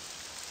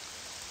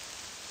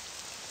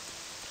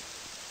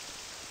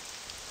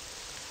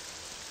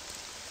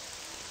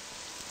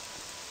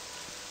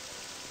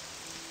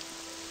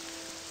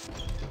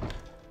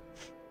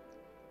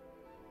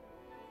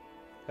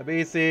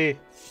 Abisi!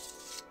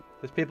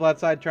 There's people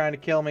outside trying to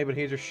kill me, but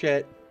here's your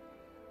shit.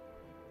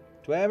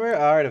 Dwemer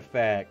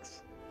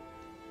artifacts.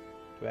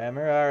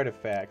 Dwemer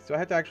artifacts. Do I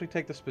have to actually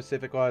take the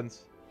specific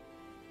ones?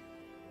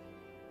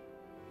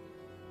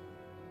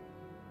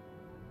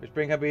 Just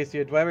bring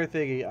Habisia, Dwemer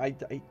thingy.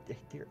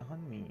 They're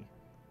on me.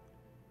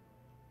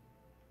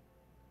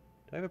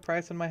 Do I have a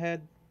price in my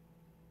head?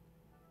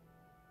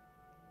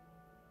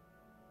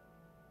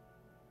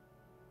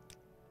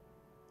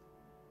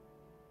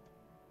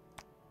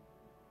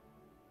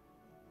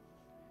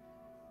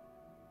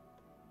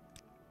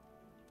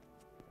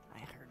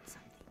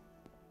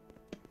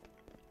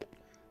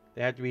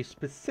 They have to be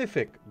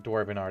specific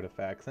dwarven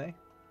artifacts, eh?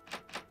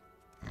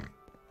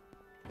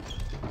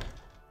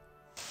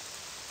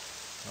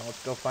 Well,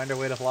 let's go find our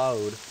way to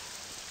load.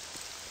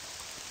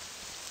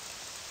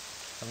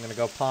 I'm gonna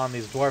go pawn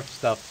these dwarf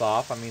stuffs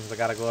off. That means I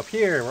gotta go up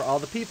here where all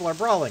the people are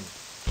brawling.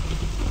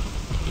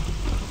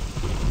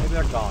 Maybe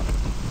they're gone.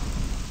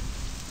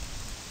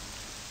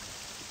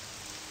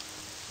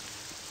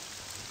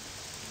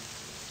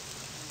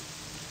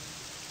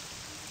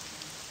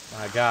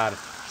 My god.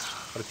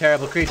 What a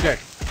terrible creature.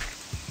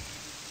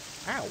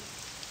 Ow.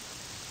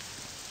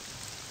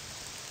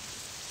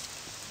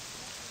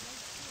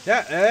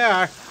 Yeah, there they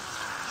are.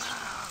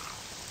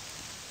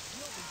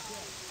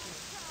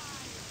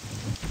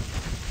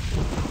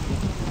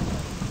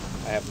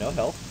 I have no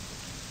health.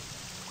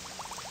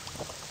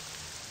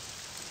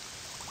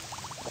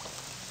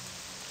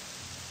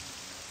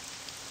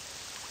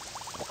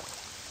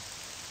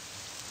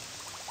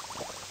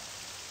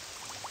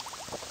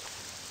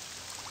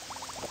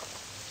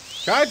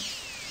 Charge!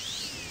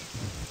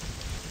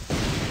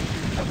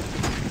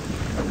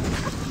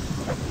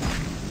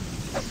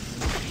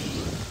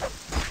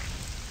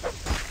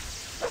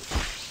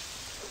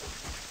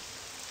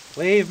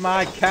 Leave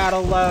my cat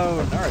alone!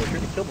 Alright, I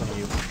should have killed one of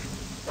you.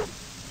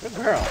 Good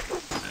girl.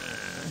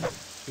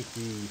 I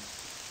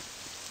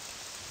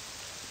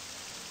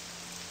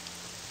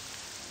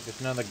guess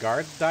none of the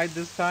guards died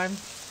this time?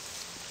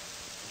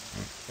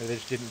 Or they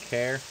just didn't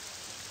care?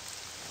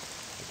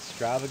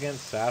 Extravagant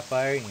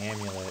Sapphire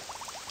Amulet.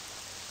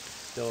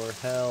 Restore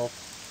health.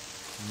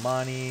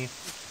 Money.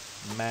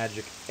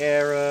 Magic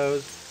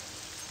arrows.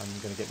 I'm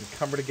gonna get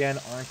encumbered again,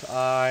 aren't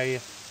I?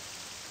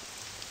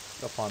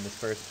 Go pawn this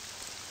first.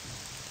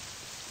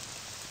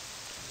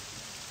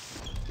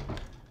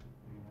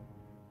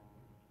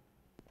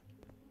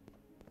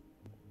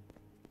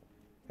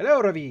 Hello,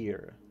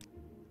 Revere.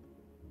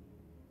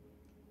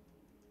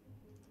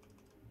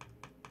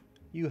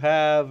 You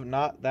have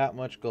not that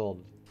much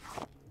gold.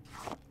 Do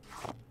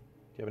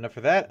you have enough for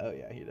that? Oh,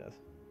 yeah, he does.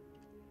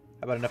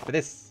 How about enough for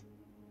this?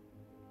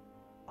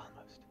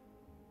 Almost.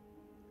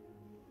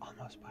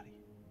 Almost, buddy.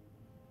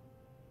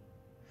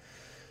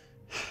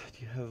 Do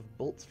you have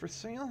bolts for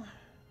sale?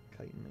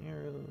 Kite and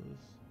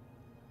arrows.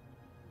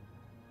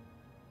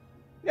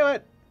 You know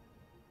what?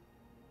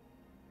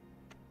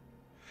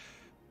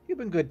 You've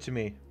been good to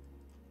me.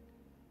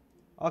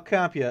 I'll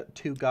comp you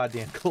 2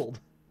 goddamn gold.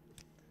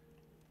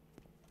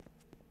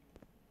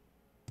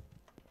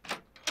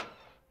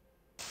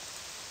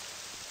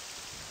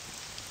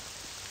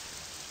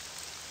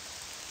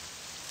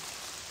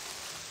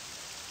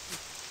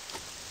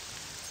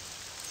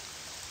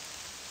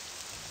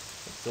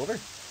 Silver?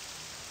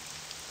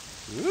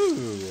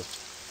 Ooh.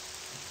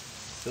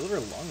 Silver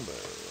longbow.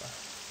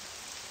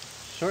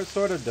 Short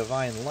sword of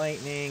divine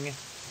lightning.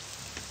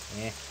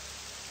 Eh.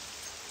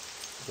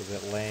 A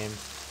bit lame.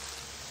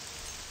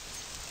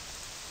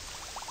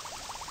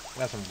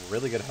 Got some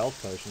really good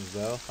health potions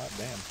though. Hot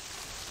damn.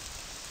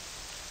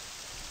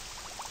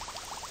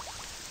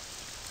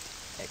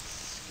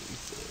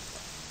 Exclusive.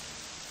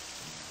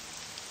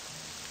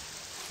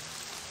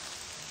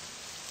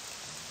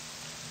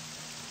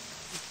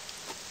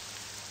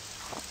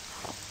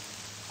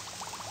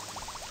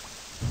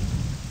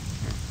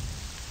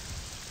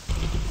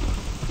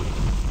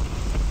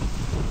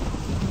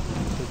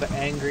 This is the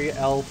angry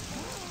elf.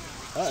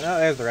 Oh, no,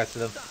 there's the rest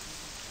of them.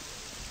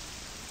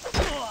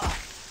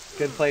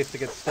 Good place to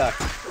get stuck.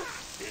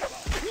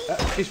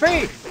 She's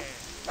free!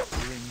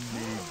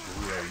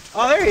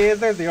 Oh, there he is.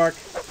 There's the orc.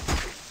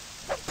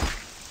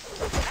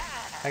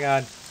 Hang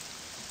on.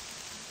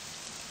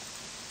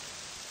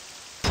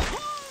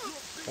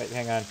 Wait,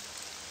 hang on.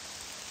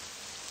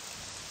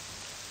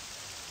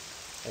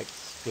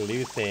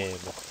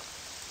 Exclusive.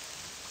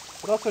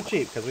 But also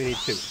cheap, because we need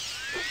 2.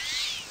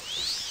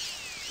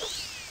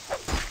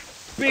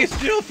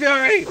 Bestial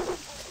Fury!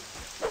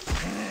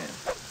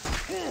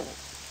 Yeah.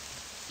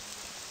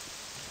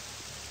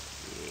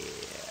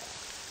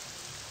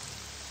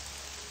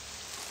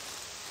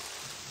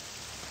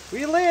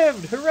 We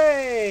lived!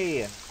 Hooray!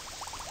 Yeah,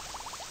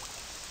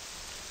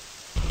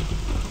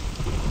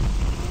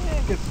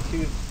 I guess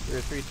 2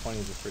 or 320s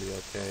is a pretty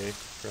okay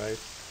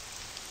price.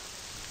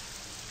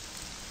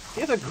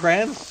 He has a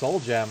grand soul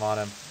gem on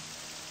him.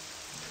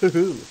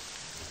 Hoo-hoo.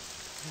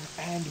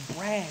 And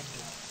bread.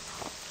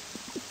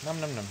 Nom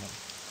nom nom nom.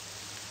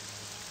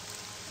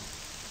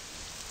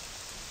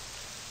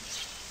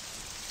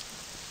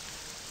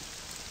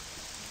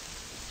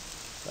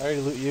 Did I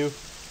already loot you?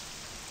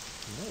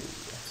 No.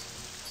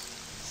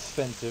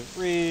 Expensive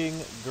ring,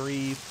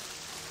 grief,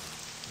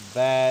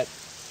 that,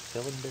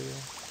 cylinder.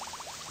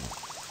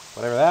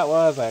 Whatever that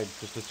was, I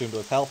just assumed it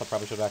was health. I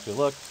probably should have actually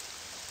looked.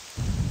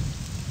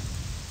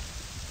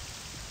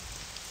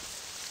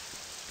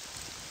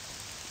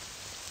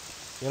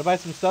 You gonna buy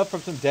some stuff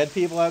from some dead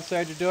people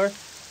outside your door? This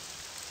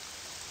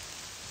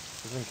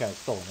has been kind of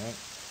stolen, right?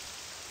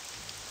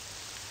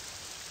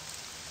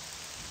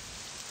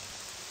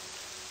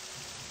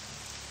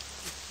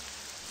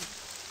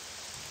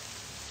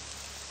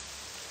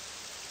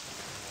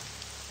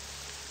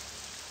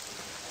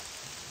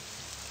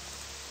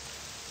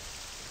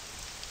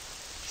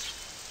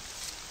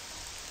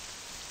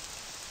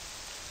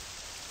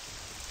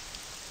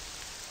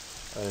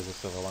 Oh, there's a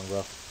silver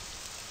longbow.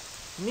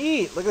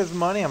 Neat! Look at this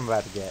money I'm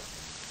about to get.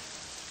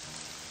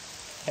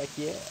 Heck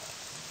yeah.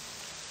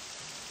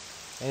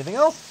 Anything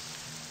else?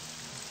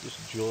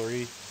 Just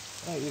jewelry.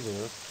 Oh, use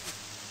those.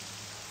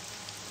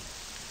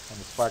 And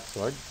the spark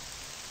sword.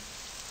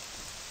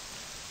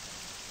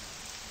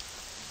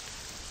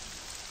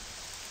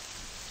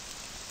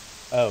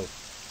 Oh.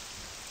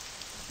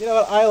 You know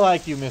what? I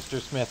like you,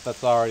 Mr. Smith.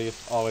 That's already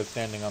always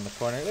standing on the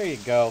corner. There you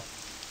go.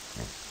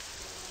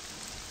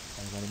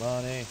 Money,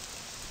 money, money.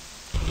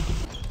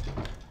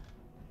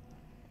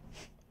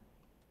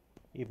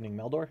 Evening,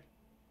 Meldor.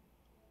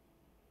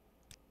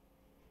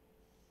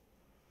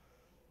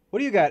 What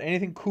do you got?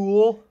 Anything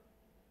cool?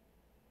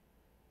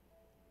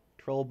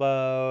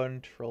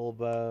 Trollbone,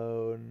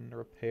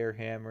 repair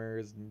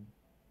hammers, and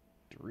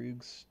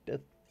droog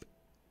stuff.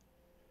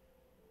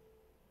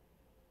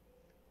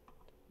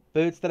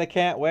 Boots that I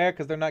can't wear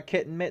because they're not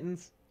kitten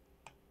mittens.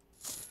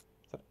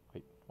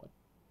 Wait, what?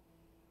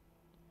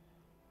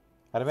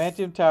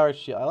 Adamantium tower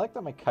shield. I like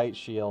that my kite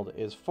shield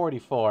is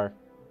 44.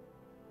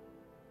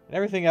 And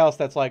everything else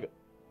that's like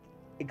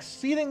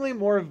exceedingly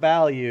more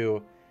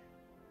value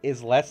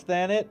is less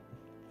than it.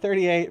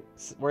 38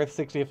 worth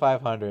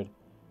 6,500.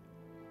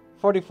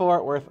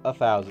 44 worth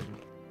 1,000.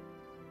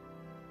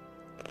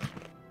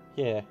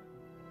 Yeah.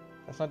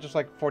 That's not just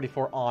like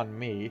 44 on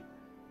me.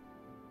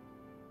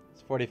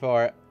 It's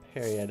 44,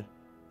 period.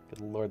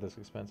 Good lord, that's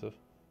expensive.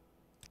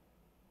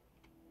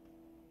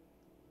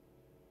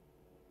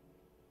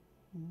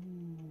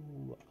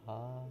 Ooh,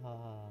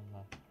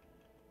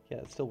 yeah,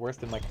 it's still worse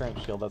than my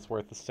current shield. That's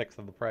worth the 1/6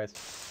 of the price.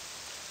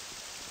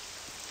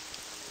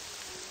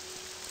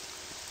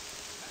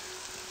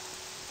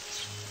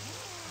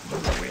 You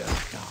will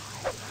die.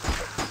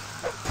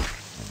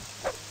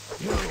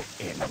 You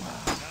animal.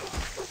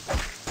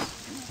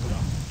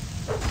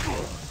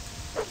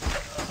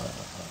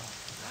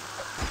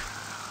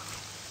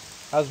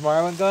 How's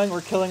Morrowind going?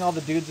 We're killing all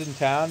the dudes in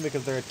town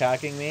because they're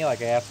attacking me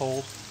like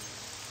assholes.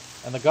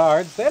 And the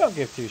guards, they don't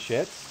give two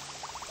shits.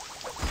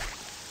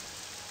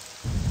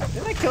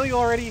 Didn't I kill you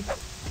already?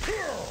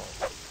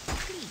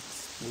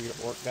 Weird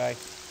orc guy. Is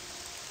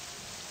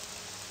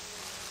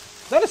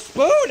that a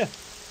spoon?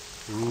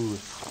 Ooh,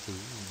 spoon.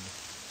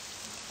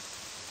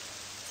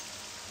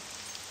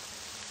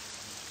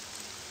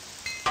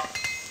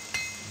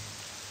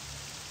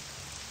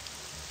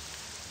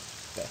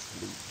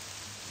 Best loot.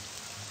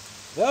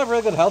 They have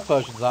really good health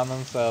potions on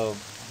them, so...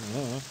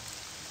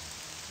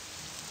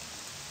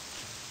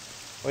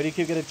 Why do you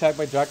keep getting attacked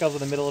by dark elves in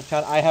the middle of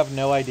town? I have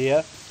no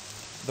idea.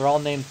 They're all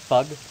named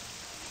Thug.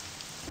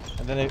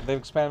 And then they've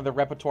expanded their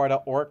repertoire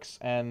to orcs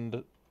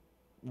and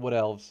wood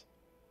elves.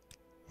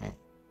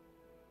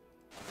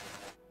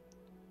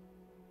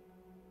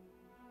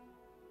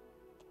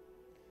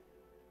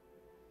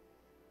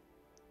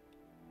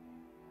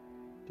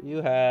 Do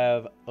you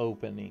have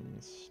opening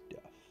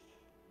stuff?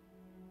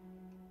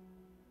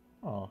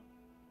 Oh.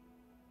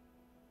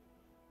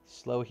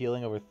 Slow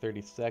healing over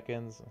 30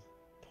 seconds.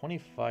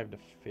 25 to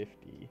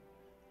 50.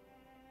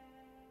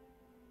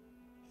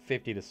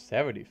 50 to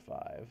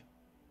 75.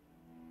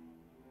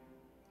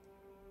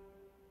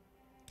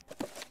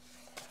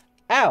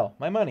 Ow!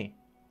 My money.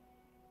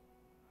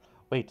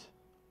 Wait.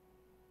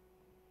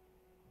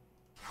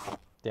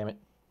 Damn it.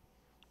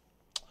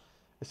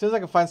 As soon as I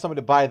can find someone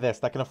to buy this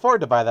that can afford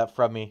to buy that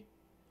from me.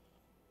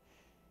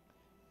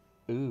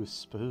 Ooh,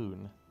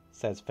 spoon,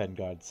 says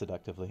Fengard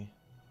seductively.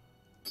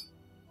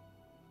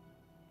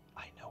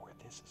 I know where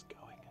this is going.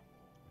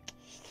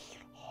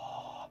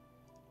 Oh.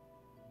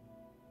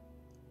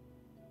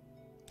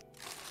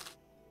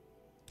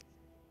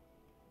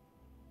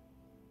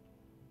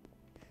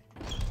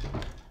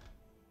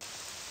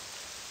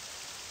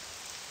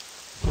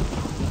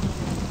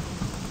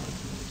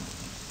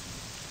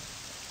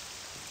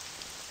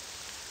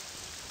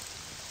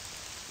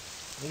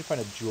 I need to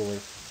find a jeweler.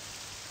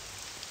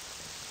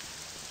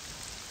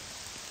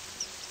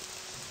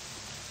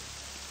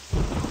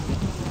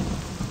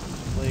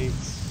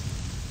 Plates.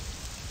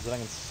 Then I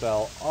can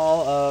sell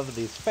all of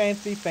these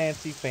fancy,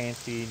 fancy,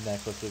 fancy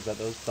necklaces that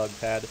those thugs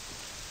had.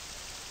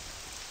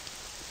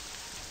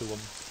 To them.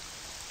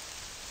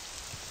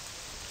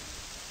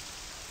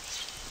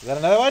 Is that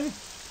another one?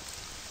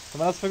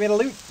 Someone else for me to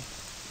loot?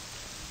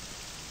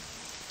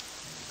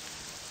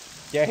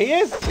 Yeah, he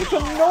is! It's a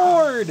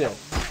Nord!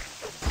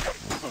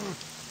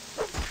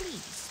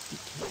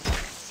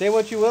 Say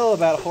what you will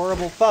about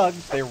horrible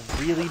thugs, they're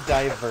really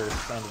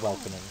diverse and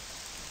welcoming.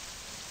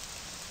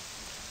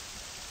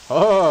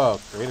 Oh,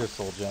 Greater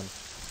Soul Gem.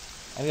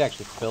 I need to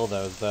actually fill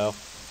those, though.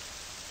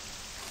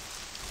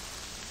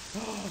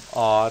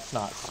 Aw, it's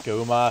not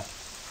skooma.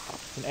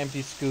 It's an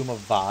empty skooma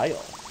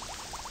vial.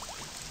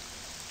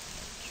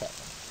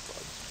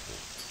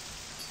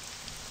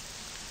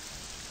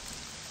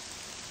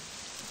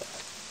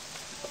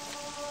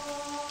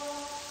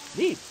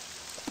 Neat.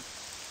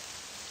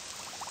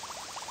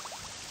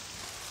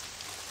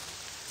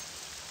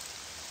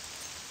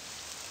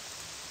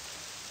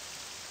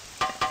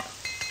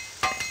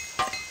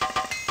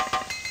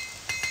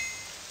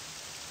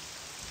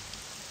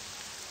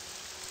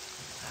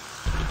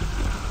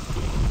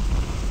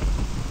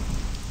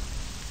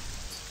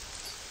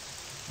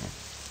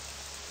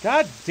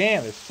 God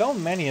damn, there's so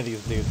many of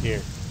these dudes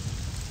here.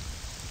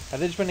 Have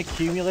they just been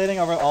accumulating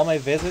over all my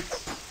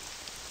visits?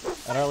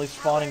 And are only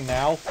spawning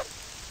now?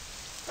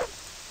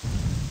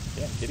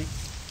 Damn, kitty.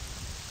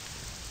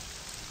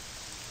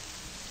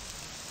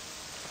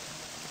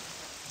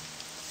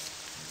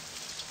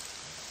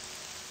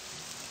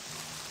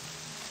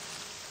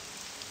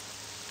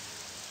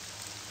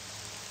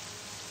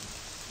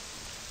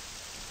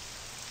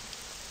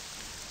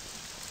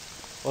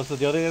 What's the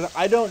deal?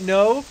 I don't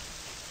know.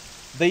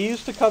 They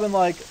used to come in,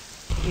 like,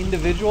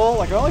 individual.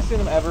 Like, I've only seen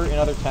them ever in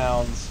other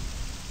towns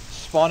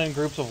spawn in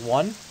groups of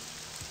 1.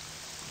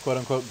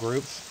 Quote-unquote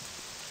groups.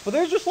 But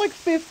there's just, like,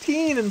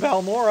 15 in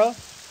Balmora.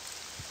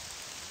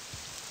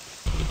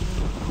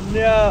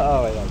 No.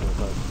 Oh, wait, that was really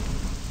close.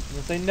 I'm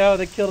gonna say, no,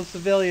 they killed a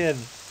civilian.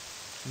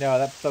 No,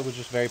 that thug was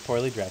just very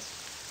poorly dressed.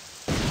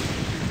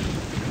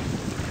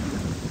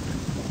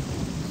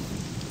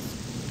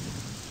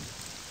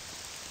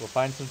 We'll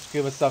find some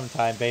scuba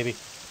sometime, baby.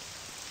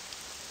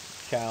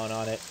 Count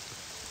on it.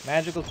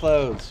 Magical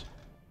clothes.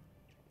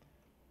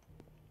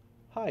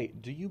 Hi,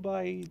 do you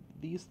buy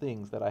these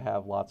things that I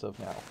have lots of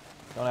now?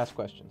 Don't ask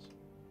questions.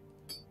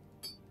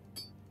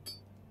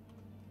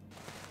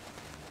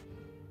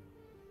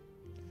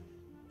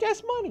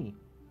 Guess money.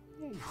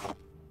 Yay. How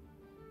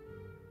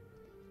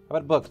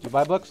about books? Do you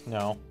buy books?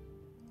 No.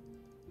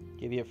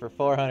 Give you it for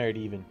 400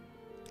 even.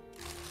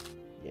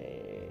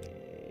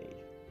 Yay.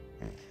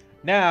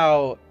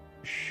 Now,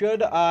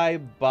 should I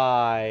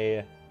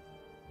buy...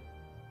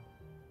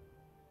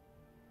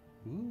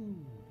 Ooh.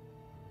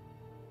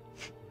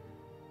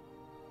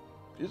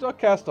 These are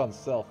cast on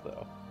self,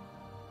 though.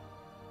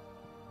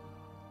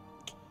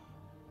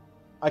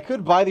 I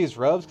could buy these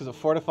robes because it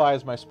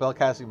fortifies my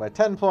spellcasting by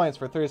 10 points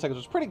for 30 seconds,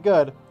 which is pretty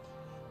good.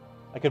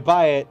 I could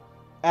buy it,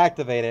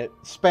 activate it,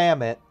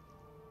 spam it.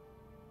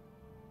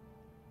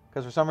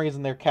 Because for some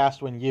reason they're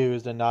cast when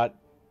used and not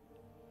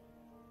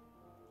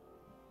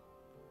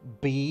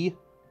B.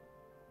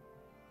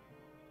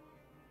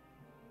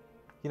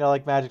 You know,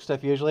 like magic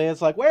stuff usually.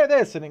 It's like, wear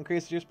this and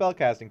increases your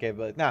spellcasting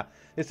capability. Nah,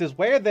 this is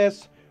wear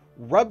this,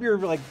 rub your,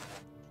 like,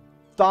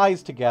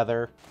 thighs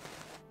together,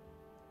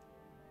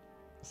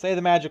 say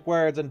the magic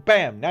words, and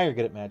bam, now you're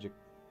good at magic.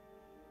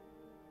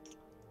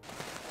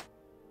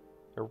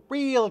 They're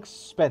real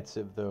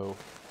expensive, though.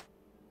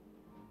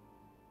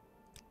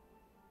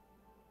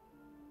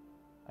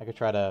 I could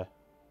try to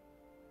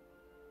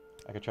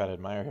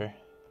admire her.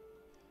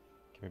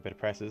 Give me a bit of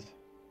prices.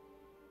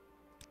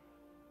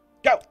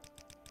 Go!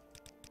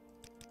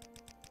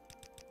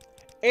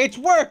 It's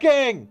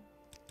working!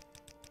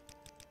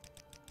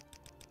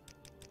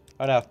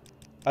 Oh no.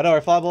 Oh no, we're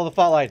flying below the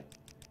fault line.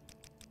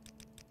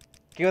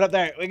 Keep it up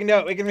there. We can do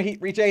it. We can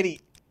reach 80.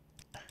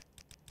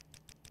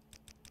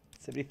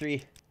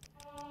 73.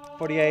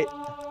 48.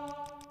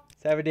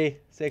 70.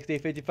 60.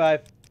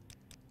 55.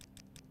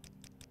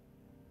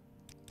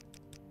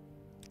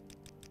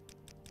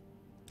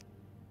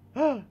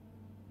 I'm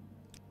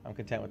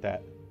content with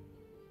that.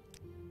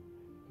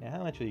 Now,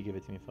 how much will you give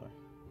it to me for?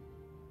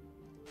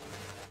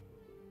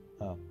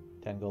 Oh,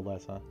 10 gold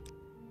less, huh?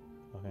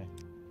 Okay.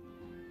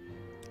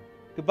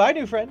 Goodbye,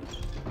 new friend.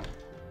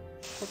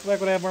 I'll come back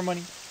when I have more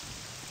money.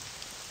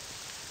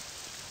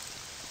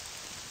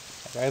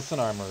 That guy's an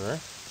armorer.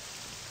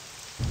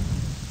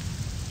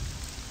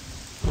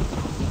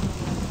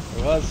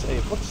 There was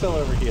a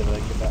bookseller over here that I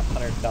can get that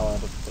 $100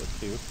 book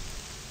to.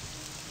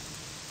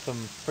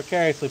 Some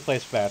precariously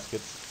placed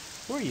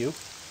baskets. Who are you?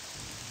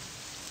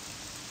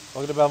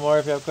 Welcome to Balmora.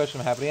 If you have a question,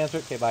 I'm happy to answer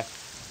it. Okay, bye.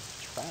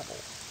 Travel.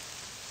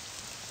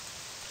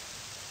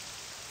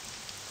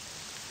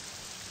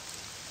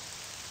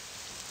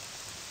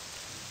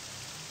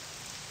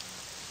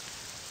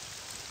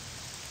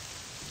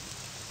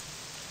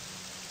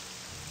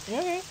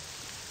 Okay.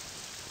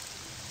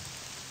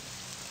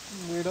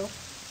 Weirdo.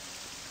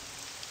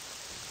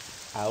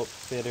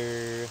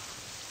 Outfitter.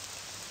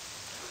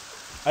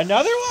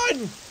 Another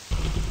one!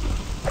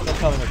 Don't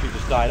tell me that she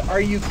just died. Are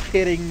you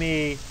kidding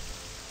me?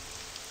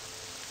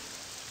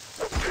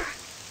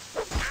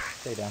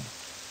 Stay down.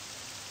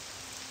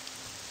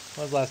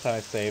 When was the last time I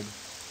saved?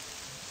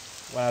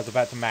 When I was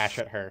about to mash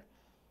at her.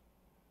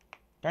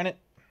 Darn it.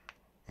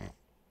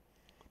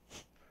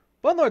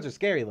 Bone lords are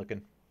scary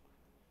looking.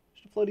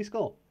 Just a floaty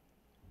skull.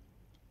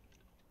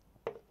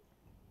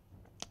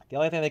 The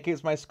only thing that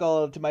keeps my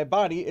skull to my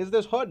body is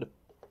this hood.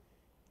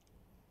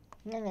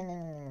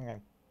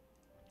 That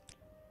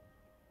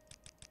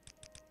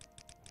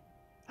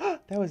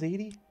was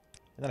 80? And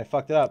then I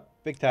fucked it up.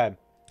 Big time.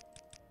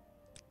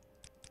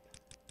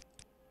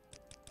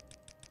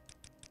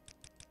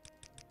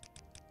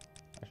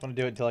 I just want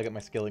to do it until I get my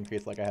skill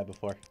increase like I had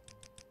before.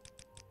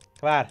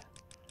 Come on.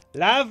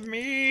 Love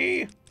me!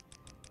 Yes.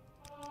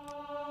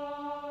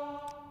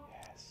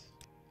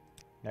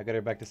 Now get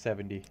her back to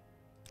 70.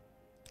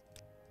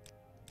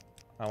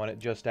 I want it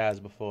just as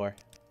before.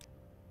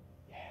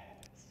 Yes.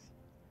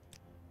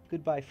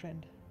 Goodbye,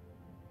 friend.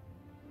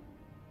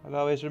 I'll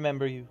always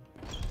remember you.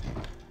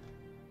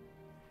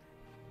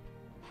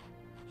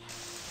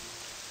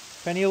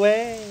 Penny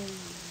away!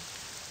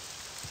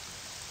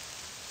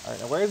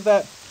 Alright, now where's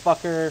that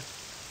fucker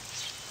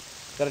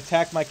that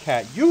attacked my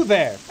cat? You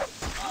there!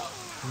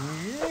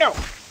 No!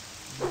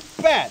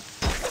 Bad!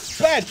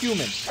 Bad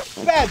humans!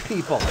 Bad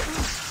people!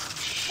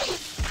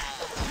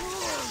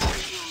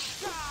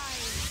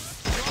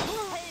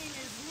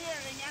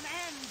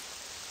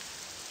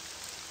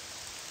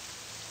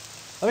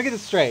 Let me get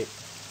this straight.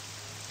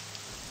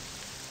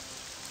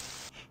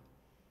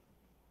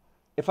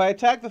 If I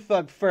attack the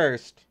thug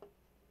first,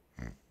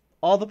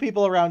 all the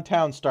people around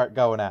town start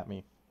going at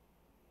me.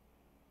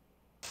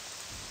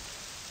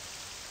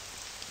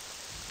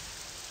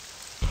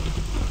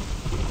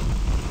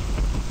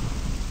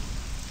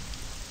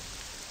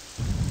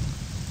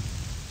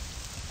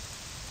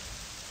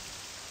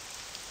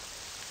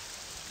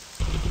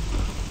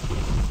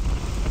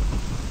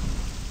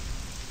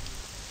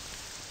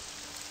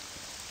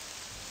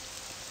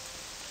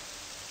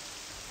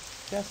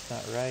 That's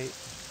not right.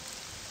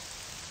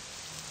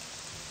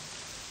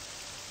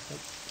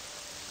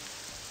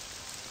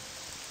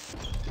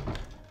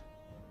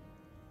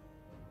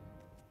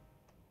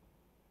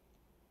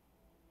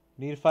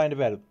 Need to find a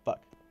bed. Fuck.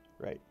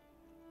 Right.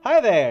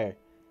 Hi there!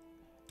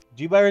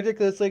 Do you buy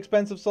ridiculously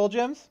expensive soul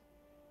gems?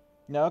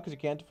 No, because you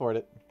can't afford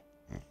it.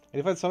 And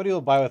you find somebody who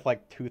will buy with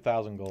like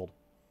 2,000 gold.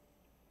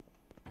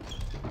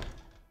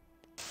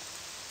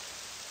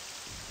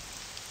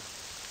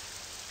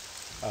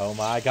 Oh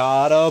my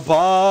god, a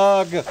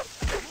bug! He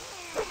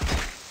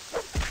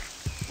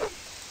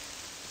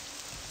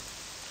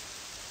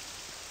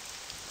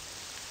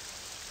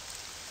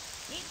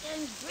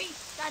can greet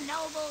the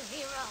noble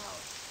hero.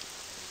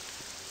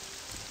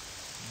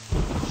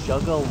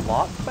 Juggle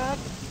lockback?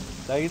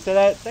 Is that how you say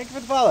that? Thank you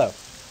for the follow.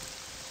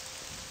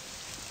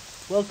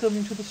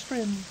 Welcome to the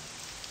stream.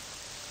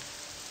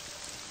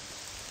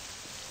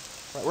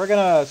 Right, we're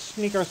gonna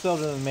sneak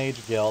ourselves into the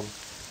Mage Guild.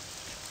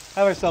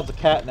 Have ourselves a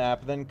cat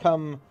nap, then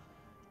come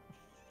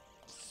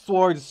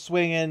swords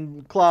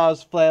swinging,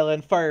 claws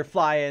flailing, fire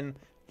flying,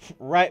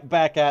 right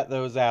back at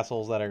those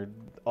assholes that are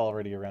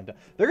already around.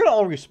 They're gonna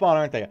all respawn,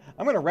 aren't they?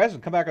 I'm gonna rest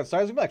and come back outside.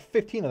 There's gonna be like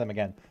 15 of them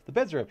again. The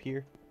beds are up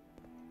here.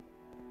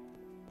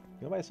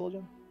 You wanna buy a soul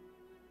gem?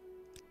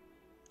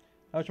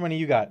 How much money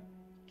you got?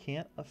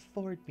 Can't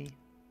afford me.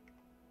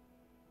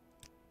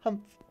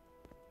 Humph.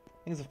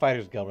 I think it's the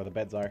Fighters Guild where the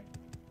beds are.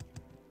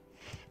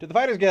 To the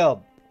Fighters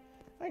Guild!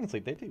 I can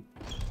sleep there too.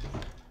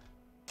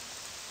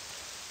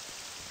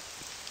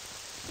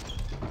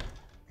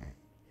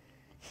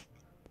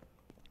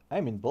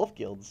 I'm in both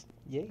guilds.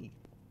 Yay.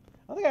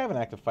 I don't think I have an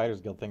active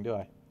Fighters Guild thing, do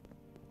I?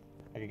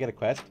 I could get a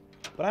quest,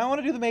 but I want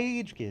to do the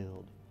Mage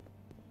Guild.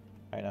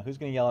 Alright, now who's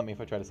going to yell at me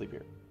if I try to sleep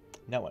here?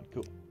 No one.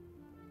 Cool.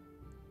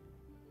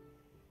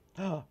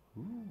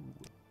 Ooh.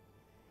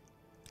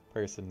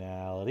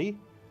 Personality.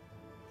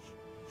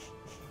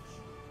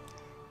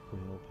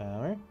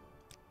 Willpower.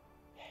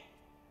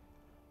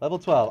 Level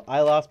 12.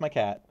 I lost my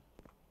cat.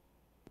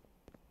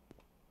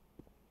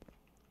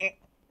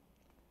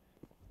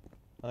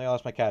 I think I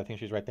lost my cat. I think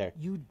she's right there.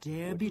 You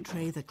dare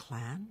betray the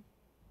clan?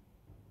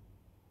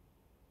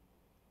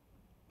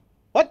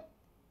 What?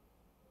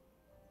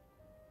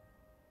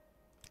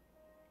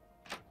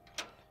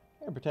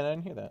 I pretend I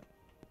didn't hear that.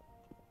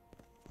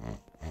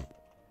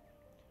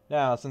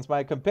 Now, since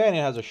my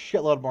companion has a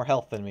shitload more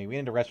health than me, we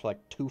need to rest for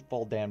like 2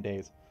 full damn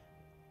days.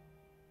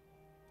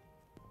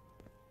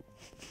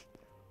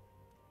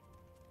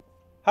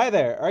 Hi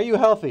there, are you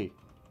healthy?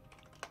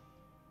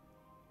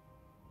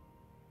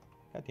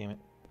 God damn it.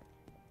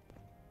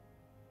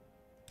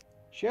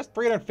 She has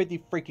 350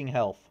 freaking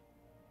health.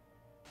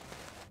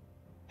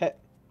 Heh.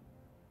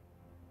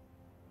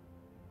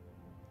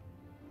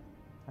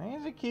 Why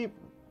does it keep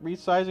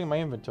resizing my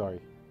inventory?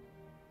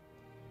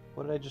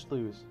 What did I just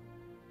lose?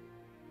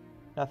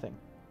 Nothing.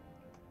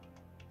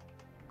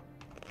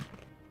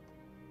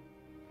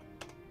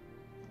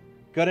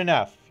 Good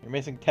enough. You're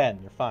missing 10.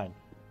 You're fine.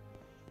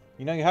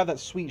 You know, you have that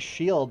sweet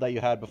shield that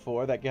you had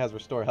before that has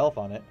restore health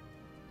on it.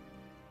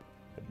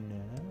 But no,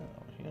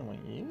 she doesn't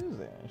want to use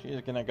it. She's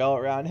just gonna go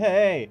around,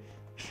 hey,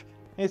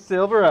 hey,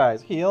 Silver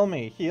Eyes, heal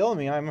me,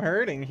 I'm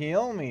hurting,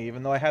 heal me,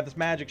 even though I have this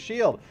magic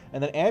shield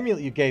and that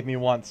amulet you gave me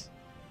once.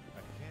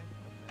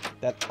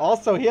 that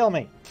also heal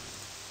me.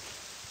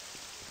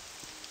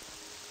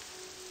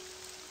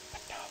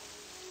 But no.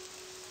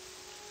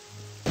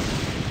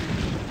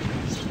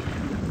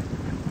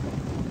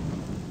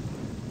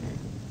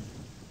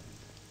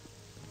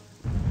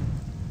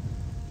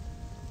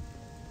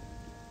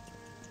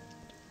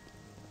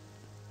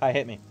 Hi,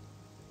 hit me.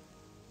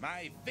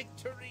 My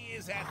victory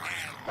is at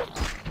hand.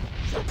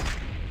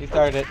 He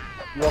started it.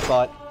 You all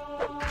saw it.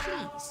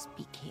 Please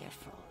be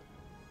careful.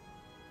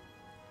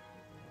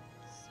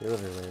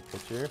 Silverware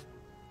picture.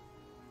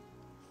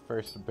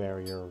 First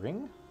barrier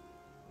ring.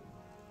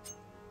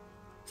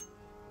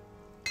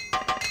 Do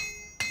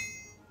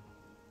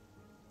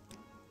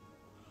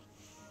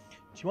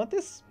you want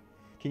this?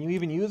 Can you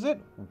even use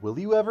it? Will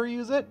you ever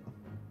use it?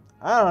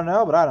 I don't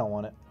know, but I don't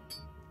want it.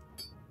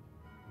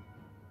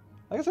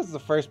 I guess that's the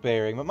first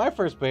barrier ring, but my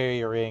first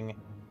barrier ring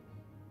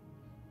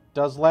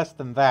does less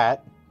than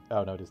that.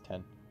 Oh, no, it is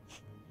 10.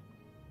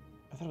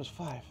 I thought it was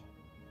 5.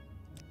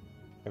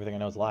 Everything I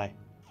know is a lie.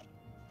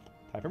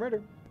 Time for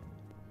murder.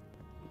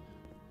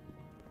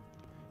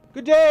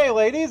 Good day,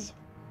 ladies!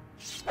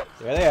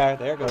 There they are.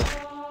 There it goes.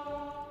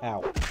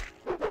 Ow.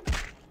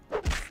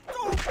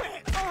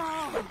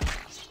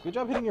 Good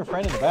job hitting your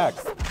friend in the back.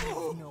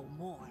 No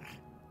more.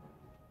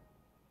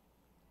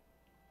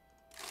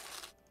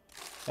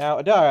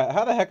 Now, Adara,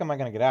 how the heck am I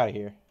going to get out of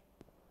here?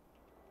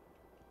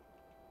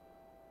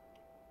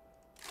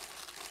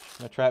 She's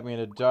going to trap me in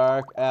a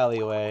dark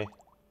alleyway.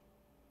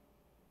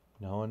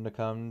 No one to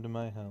come to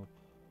my help.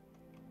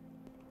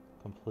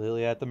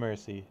 Completely at the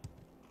mercy.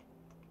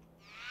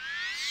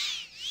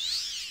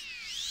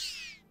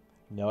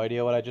 No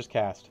idea what I just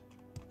cast.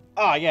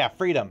 Oh, yeah,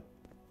 freedom.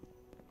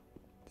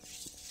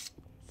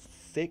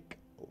 Thick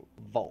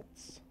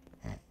vaults.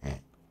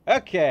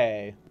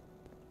 Okay.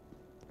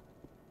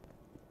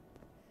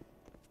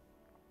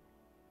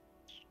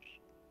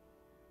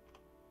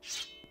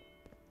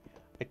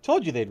 I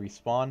told you they'd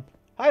respawn.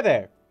 Hi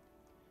there.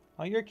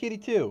 Oh, you're a kitty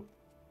too.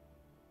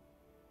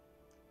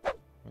 Let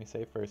me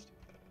save first.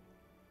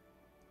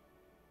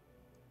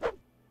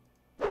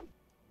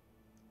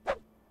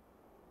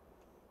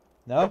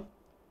 No?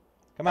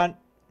 Come on.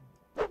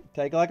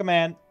 Take it like a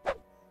man.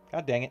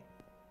 God dang it.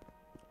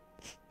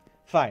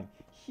 Fine.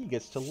 He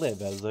gets to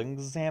live as an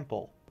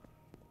example.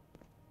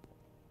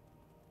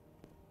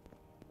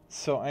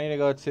 So I need to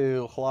go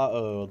to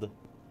Hlaod.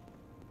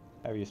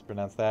 However you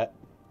pronounce that.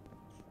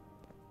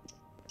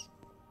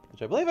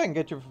 Which I believe I can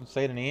get you from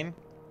Satanin.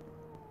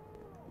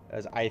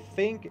 As I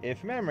think,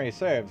 if memory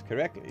serves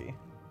correctly,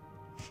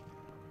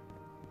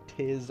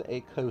 'tis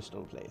a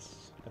coastal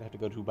place that I have to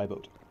go to by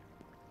boat.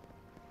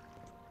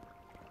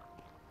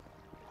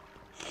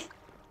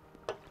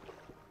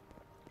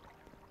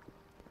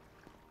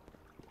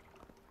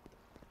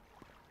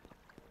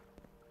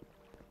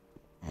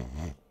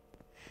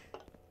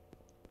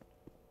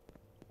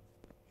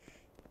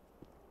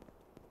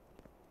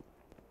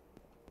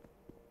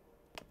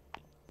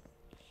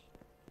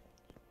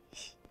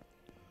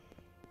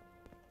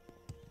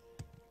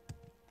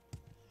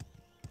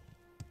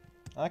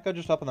 I go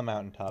just up on the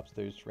mountaintops.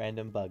 There's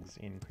random bugs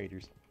in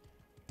craters.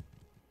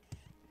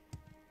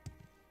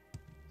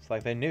 It's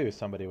like they knew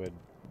somebody would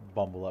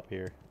bumble up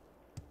here.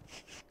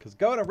 Because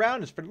going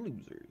around is for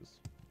losers.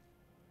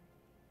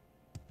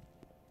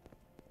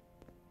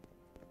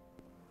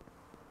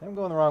 I'm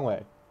going the wrong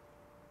way.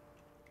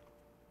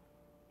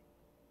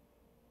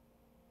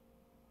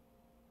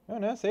 Oh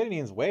no,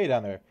 Satanine's way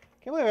down there.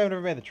 Can't believe I've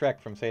never made the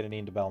trek from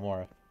Satanine to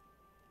Balmora.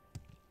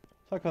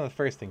 It's like one of the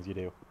first things you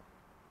do.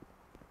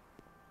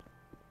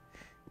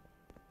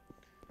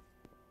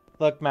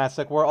 Look,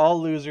 Masek, we're all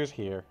losers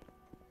here.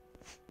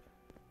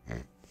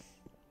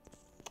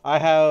 I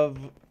have...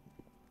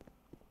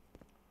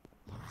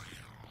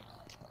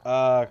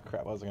 crap,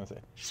 what was I gonna say?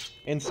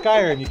 In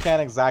Skyrim, you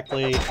can't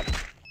exactly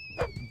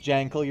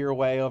jankle your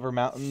way over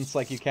mountains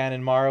like you can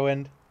in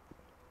Morrowind.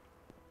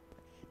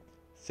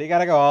 So you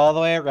gotta go all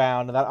the way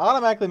around, and that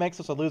automatically makes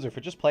us a loser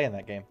for just playing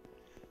that game.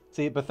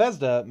 See,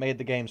 Bethesda made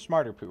the game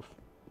smarty-proof.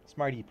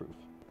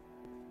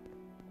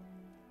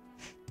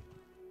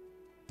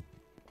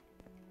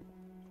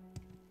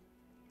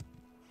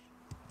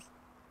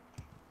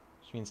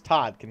 Which means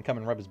Todd can come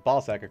and rub his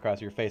ballsack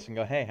across your face and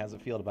go, hey, how's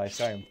it feel to buy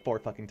Skyrim 4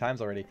 fucking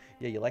times already?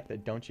 Yeah, you like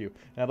that, don't you?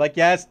 And I'm like,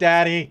 yes,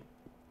 Daddy!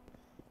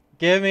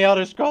 Give me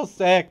Elder Scrolls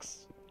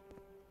 6!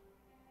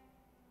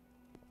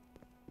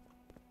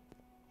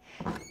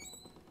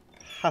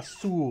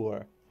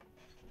 Hasur.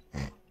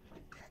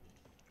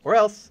 Or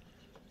else,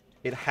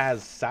 it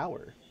has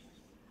sour.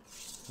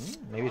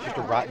 Maybe it's just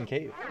a rotten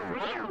cave.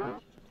 I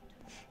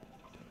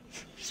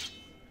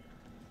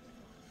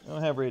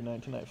don't have raid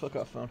night tonight. Fuck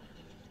off, phone.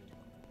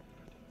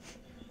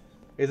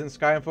 Isn't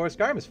Skyrim 4?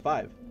 Skyrim is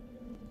 5.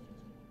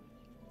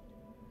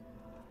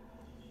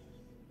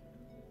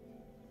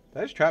 Did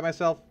I just trap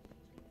myself?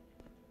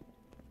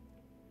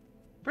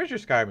 Pretty sure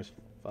Skyrim is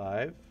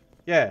 5.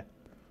 Yeah.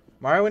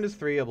 Morrowind is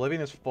 3,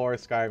 Oblivion is 4,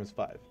 Skyrim is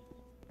 5.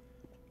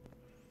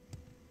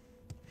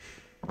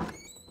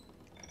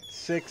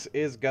 6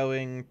 is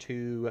going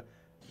to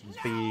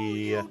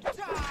be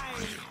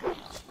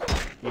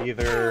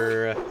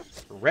either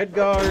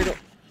Redguard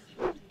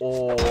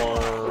or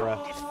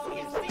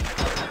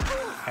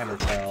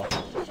Hammerfell.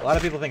 A lot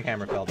of people think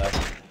Hammerfell does.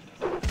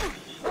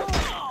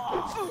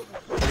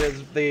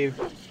 Because the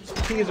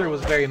teaser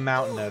was very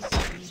mountainous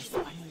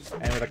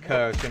and with a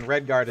coast, and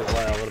Redguard is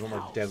a little bit more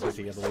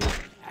deserty, I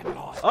believe.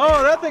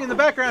 Oh, that thing in the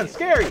background is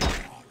scary!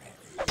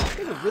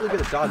 This is really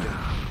good at dodging.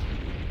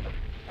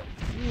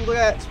 Ooh, look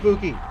at that,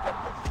 spooky.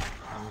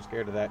 I'm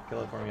scared of that.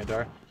 Kill it for me,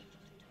 Adar.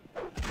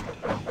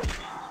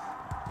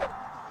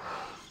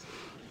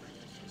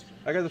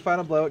 I got the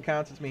final blow. It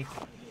counts. It's me.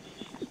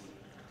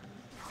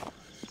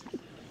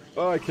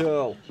 Oh, I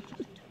kill.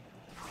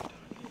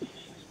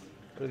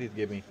 What do these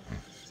give me?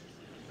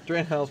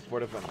 Drain health,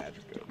 fortify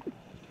magic code.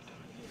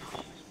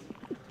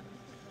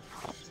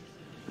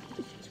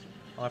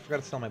 Oh, I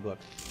forgot to sell my book.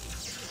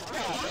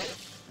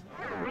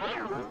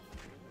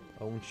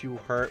 Don't you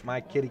hurt my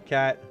kitty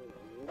cat.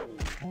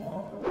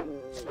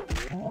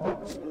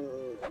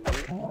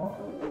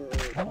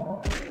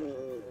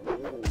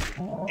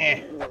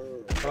 Eh.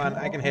 Come on,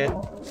 I can hit.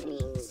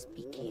 Please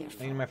be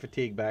careful. I need my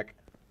fatigue back.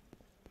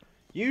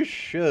 You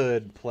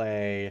should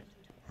play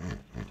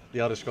the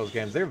Elder Scrolls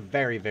games. They're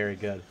very, very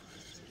good.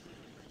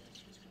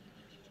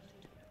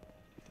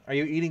 Are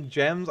you eating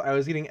gems? I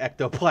was eating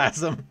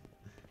ectoplasm.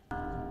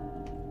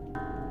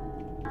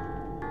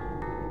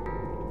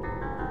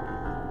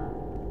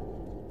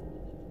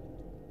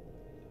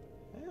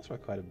 That's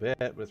worth quite a bit,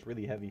 but it's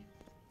really heavy.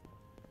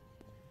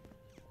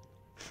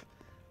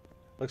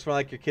 Looks more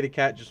like your kitty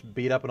cat just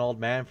beat up an old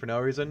man for no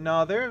reason.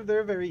 No, they're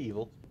very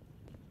evil.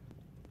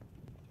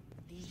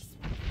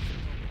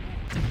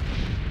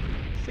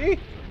 See?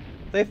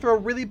 They throw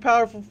really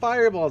powerful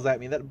fireballs at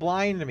me that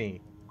blind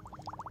me.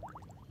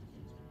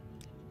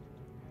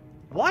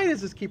 Why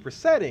does this keep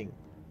resetting?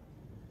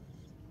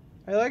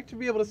 I like to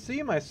be able to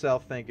see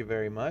myself, thank you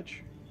very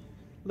much.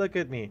 Look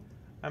at me.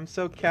 I'm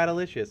so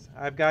catalicious.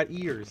 I've got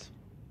ears.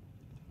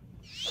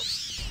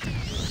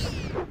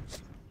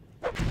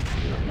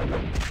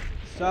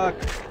 Suck.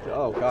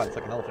 Oh god, it's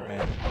like an elephant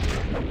man.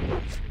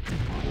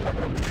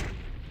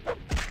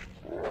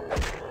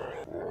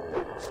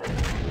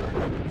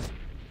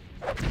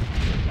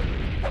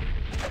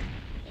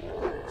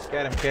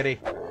 Get him, kitty.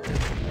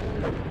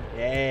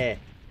 Yeah.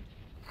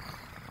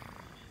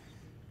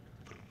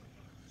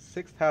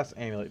 6th house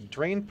amulet.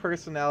 Drain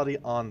personality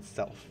on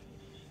self.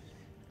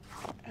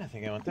 I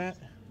think I want that.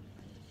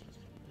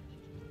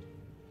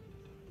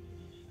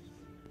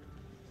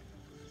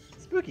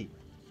 Spooky.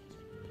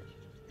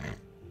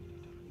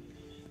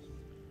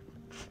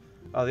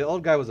 Oh, the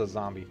old guy was a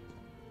zombie.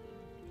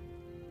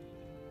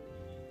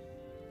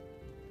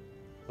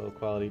 Low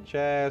quality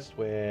chest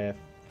with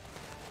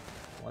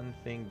one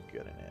thing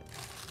good in it.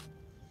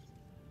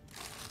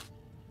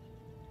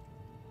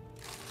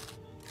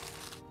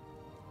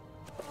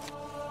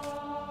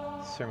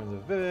 Sermons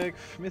of Vivek.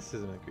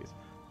 Mysticism increase.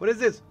 What is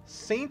this?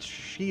 Saint's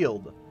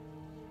Shield.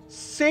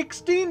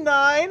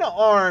 69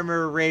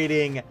 armor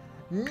rating.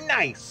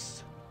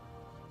 Nice.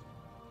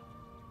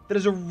 That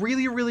is a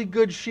really, really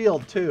good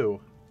shield, too.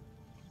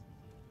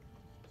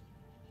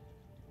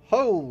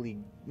 Holy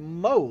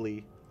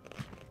moly.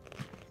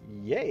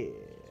 Yeah.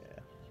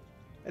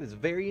 That is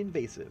very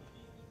invasive.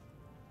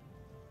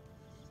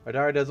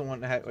 Adar doesn't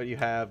want what you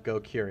have. Go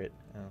cure it.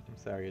 Oh, I'm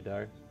sorry,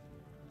 Adar.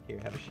 Here,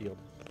 have a shield.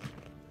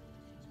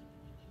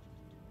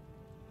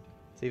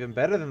 It's even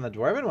better than the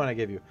dwarven one I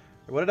gave you.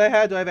 What did I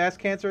have? Do I have ass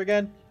cancer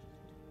again?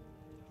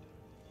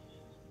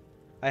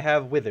 I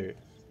have wither.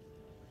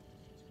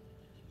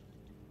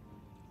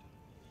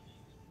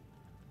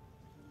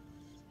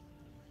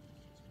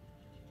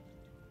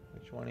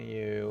 Which one of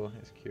you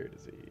is cure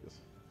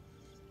disease?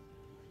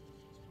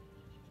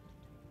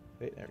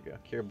 Wait, there we go.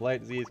 Cure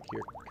blight disease,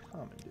 cure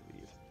common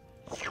disease.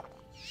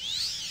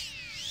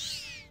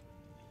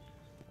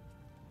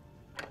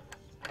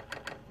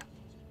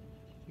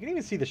 You can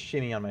even see the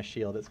shimmy on my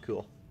shield. It's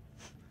cool.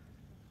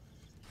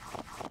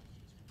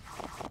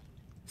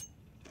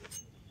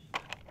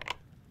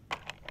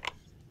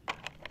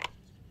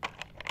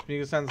 This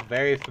music sounds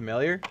very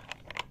familiar.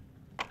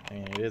 I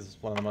mean, it is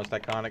one of the most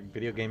iconic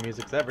video game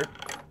musics ever.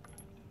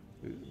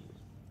 Ooh.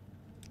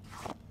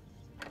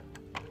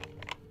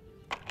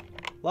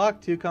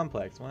 Lock too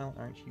complex. Well,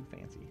 aren't you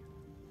fancy?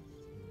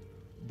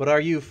 But are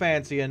you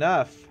fancy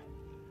enough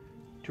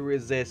to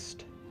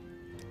resist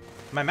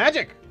my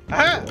magic?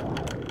 Aha!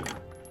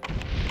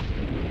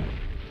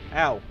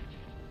 Ow.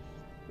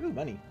 Ooh,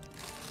 money.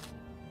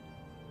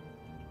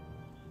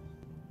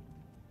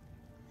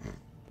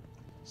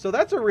 So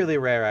that's a really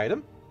rare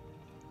item.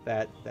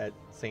 That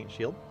Saint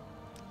Shield.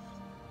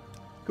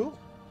 Cool.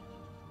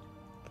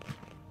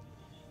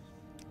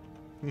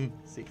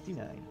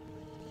 69.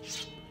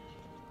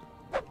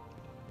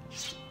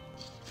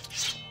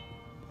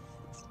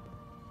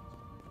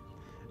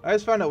 I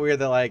always found it weird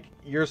that, like,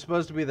 you're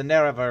supposed to be the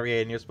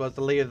Nerevarine, and you're supposed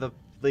to lead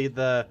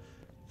the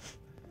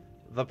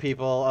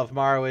people of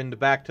Morrowind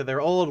back to their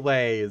old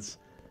ways,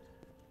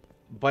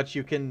 but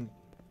you can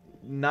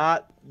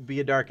not be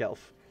a dark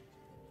elf.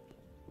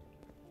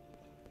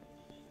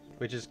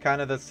 which is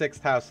kind of the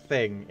sixth house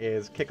thing,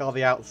 is kick all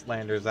the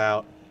Outlanders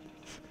out,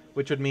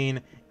 which would mean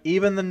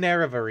even the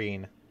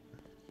Nerevarine.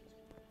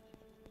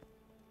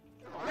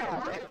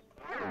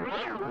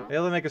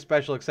 They'll make a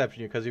special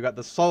exception because you got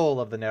the soul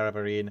of the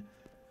Nerevarine,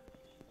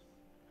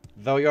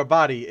 though your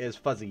body is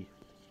fuzzy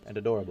and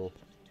adorable.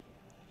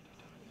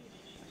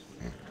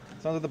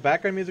 Sounds like the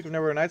background music of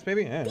Neverwhere Nights,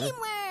 maybe? Yeah.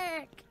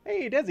 Teamwork!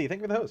 Hey, Desi,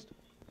 thank you for the host.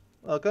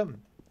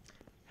 Welcome.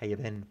 How you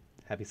been?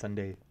 Happy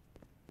Sunday.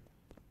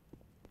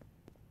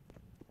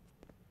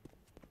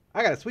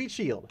 I got a sweet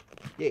shield.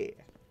 Yeah. It's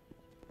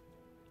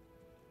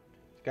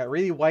got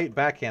really white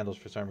back handles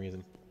for some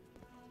reason.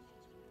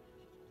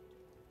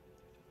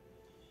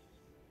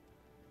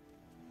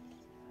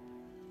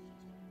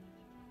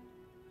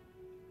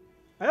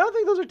 I don't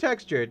think those are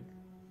textured.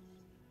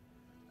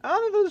 I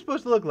don't think those are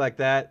supposed to look like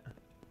that.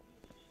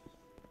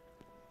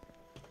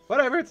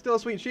 Whatever, it's still a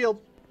sweet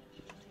shield.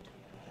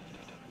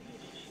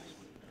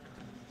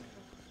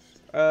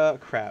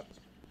 Crap.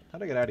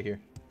 How'd I get out of here?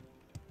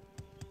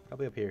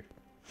 Probably up here.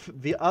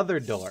 The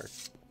other door.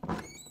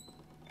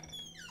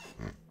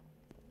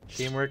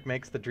 Teamwork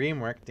makes the dream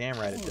work. Damn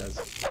right it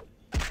does.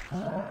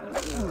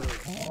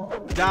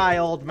 Die,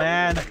 old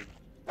man!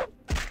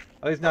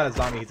 Oh, he's not a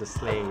zombie, he's a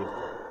slave.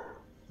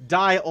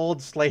 Die,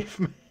 old slave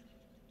man.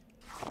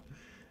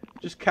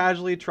 Just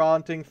casually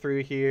trotting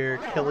through here,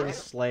 killing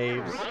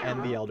slaves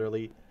and the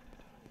elderly.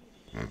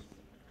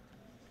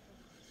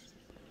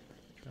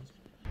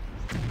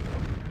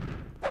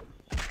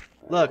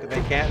 Look,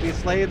 they can't be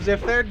slaves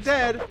if they're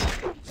dead.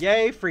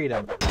 Yay,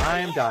 freedom. I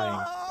am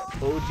dying.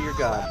 Oh, dear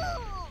God.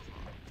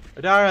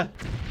 Adara!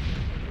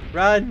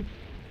 Run!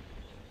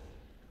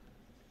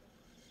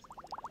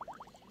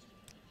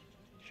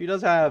 She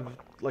does have,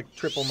 like,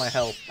 triple my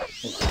health.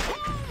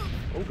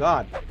 Oh,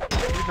 God.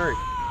 She hurt.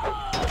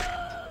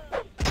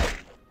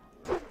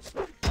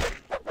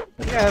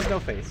 Yeah, has no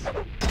face. Do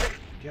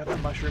you have the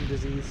mushroom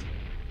disease?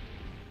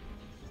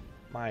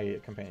 My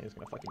companion is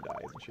gonna fucking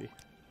die, isn't she?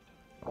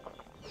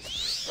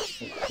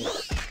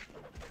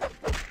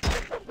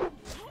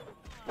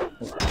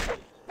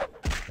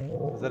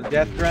 Is that a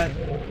death grunt?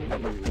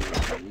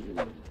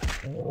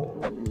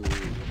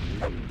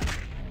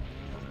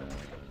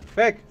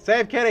 Quick!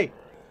 Save Kitty!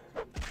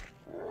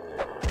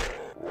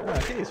 Oh,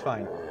 Kitty's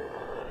fine.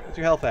 What's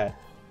your health at?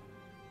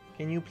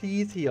 Can you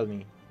please heal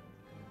me?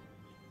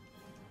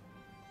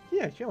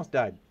 Yeah, she almost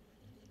died.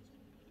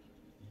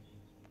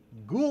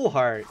 Ghoul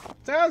heart.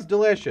 Sounds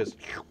delicious.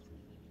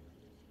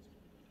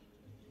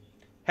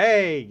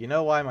 Hey, you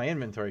know why my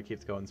inventory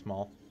keeps going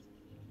small?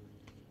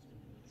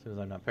 As soon as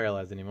I'm not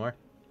paralyzed anymore.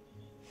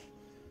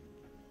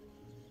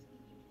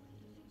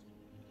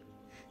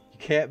 You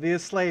can't be a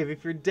slave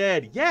if you're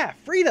dead. Yeah,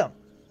 freedom!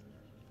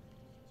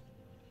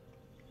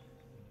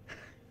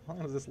 How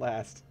long does this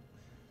last?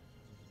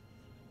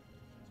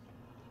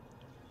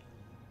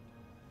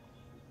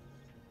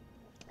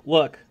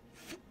 Look.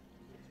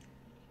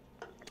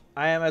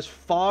 I am as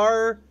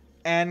far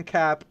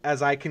ANCAP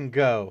as I can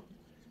go.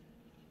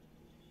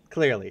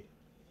 Clearly.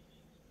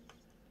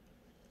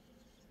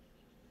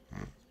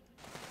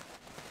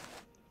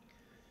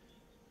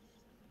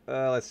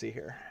 Let's see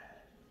here.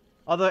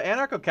 Although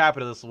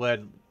anarcho-capitalists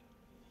would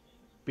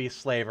be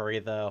slavery,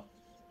 though.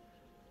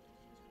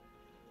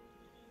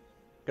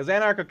 Because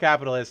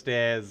anarcho-capitalist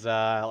is,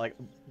 like,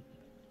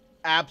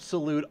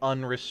 absolute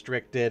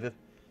unrestricted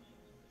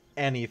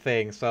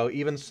anything. So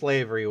even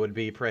slavery would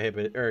be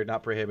prohibited, or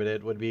not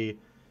prohibited, would be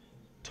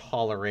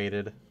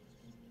tolerated.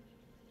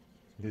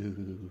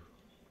 Ooh.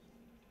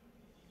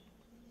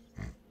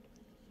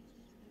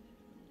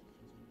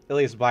 At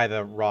least by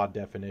the raw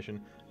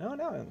definition. No,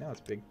 now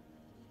it's big.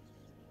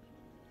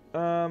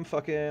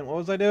 Fucking, what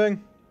was I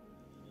doing?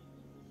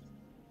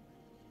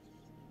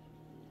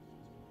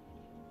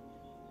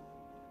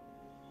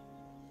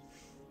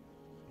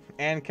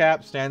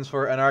 ANCAP stands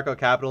for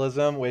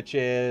anarcho-capitalism, which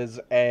is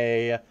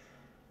a, I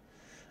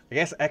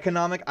guess,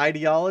 economic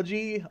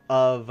ideology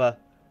of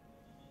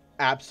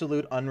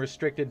absolute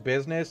unrestricted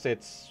business.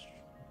 It's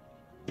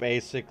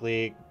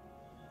basically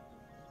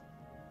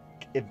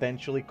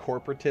eventually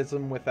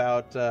corporatism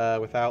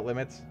without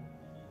limits,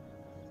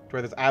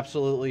 where there's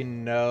absolutely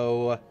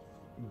no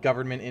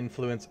government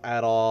influence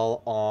at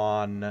all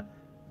on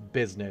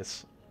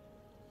business,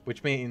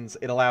 which means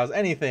it allows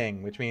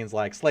anything, which means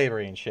like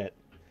slavery and shit.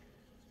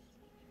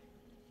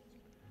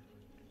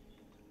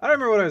 I don't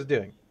remember what I was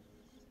doing.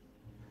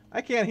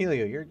 I can't heal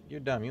you. You're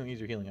dumb. You don't use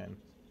your healing item.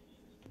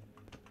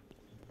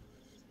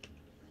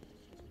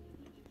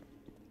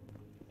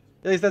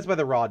 At least that's by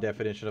the raw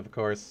definition, of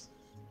course.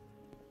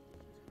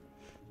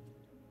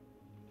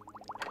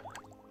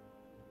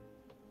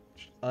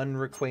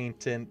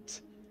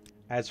 Unrequitant,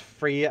 as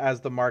free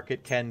as the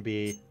market can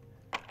be,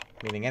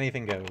 meaning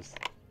anything goes.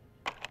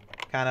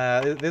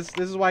 Kinda, this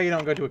is why you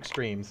don't go to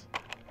extremes.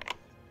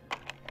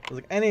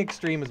 Like, any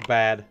extreme is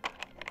bad,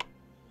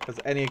 because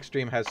any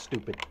extreme has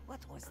stupid. What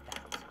was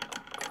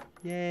that?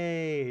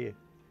 Yay!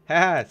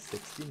 Ha!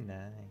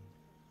 69.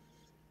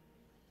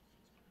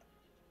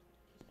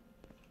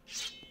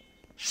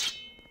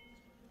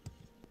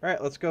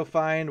 Alright, let's go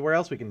find where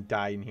else we can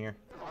die in here.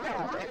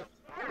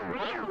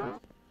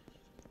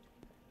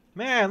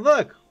 Man,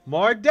 look!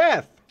 More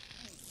death!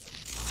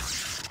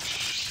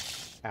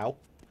 Ow.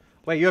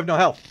 Wait, you have no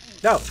health.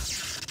 No!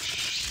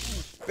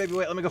 Baby,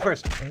 wait, let me go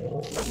first.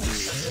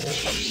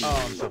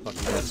 Oh, I'm so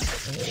fucking dead.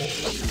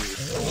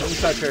 Don't you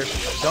touch her.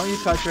 Don't you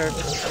touch her.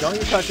 Don't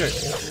you touch her.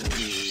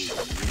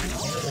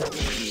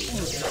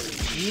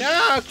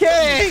 No,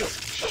 okay!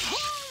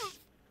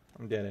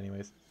 I'm dead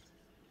anyways.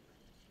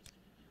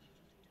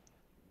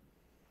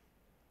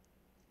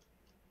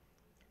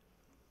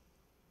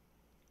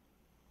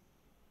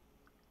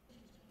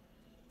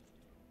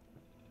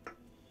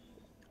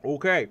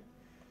 Okay.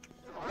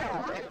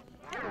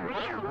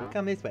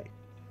 Come this way.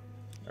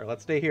 Or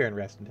let's stay here and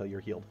rest until you're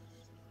healed.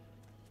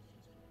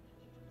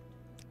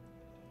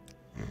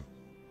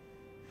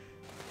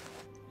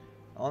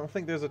 I don't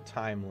think there's a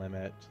time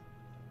limit.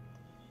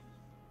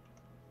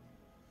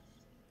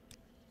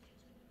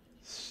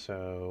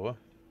 So...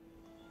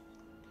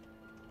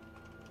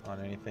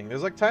 on anything.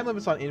 There's like time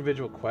limits on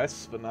individual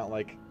quests, but not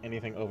like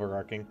anything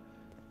overarching.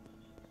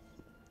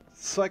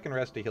 So I can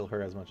rest to heal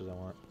her as much as I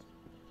want.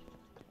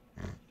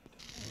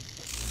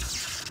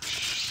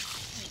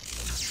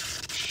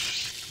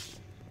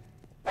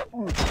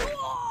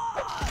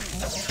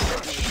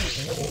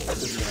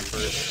 This is gonna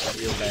hurt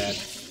real bad.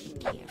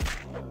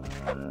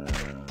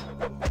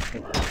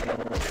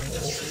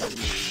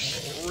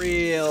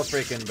 Real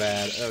freaking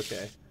bad.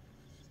 Okay.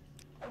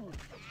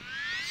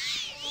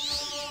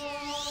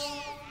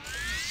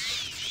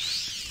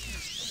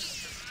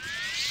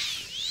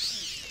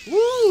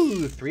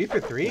 Woo! 3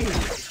 for 3.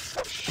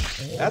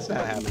 That's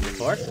not happened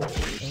before.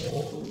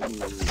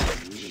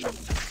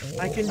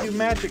 I can do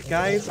magic,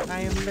 guys. I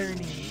am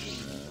learning.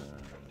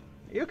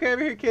 Are you okay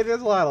over here, kid? There's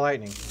a lot of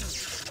lightning.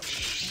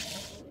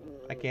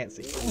 I can't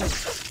see.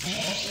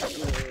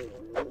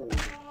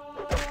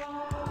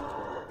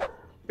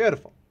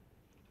 Beautiful.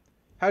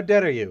 How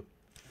dead are you?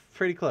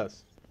 Pretty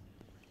close.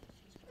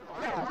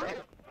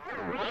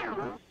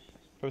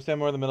 First time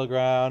more in the middle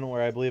ground,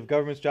 where I believe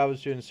government's job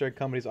is to ensure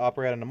companies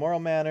operate in a moral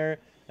manner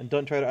and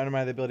don't try to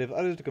undermine the ability of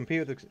others to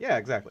compete with... Yeah,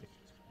 exactly.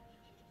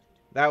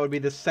 That would be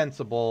the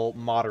sensible,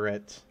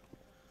 moderate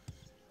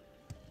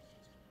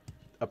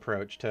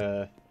approach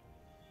to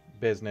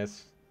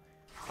business.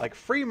 Like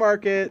free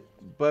market,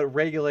 but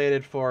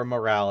regulated for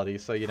morality.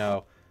 So, you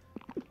know,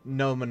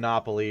 no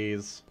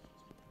monopolies.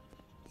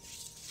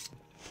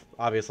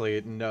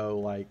 Obviously, no,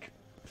 like,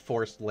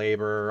 forced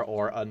labor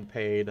or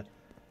unpaid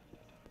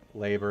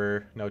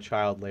labor. No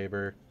child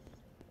labor.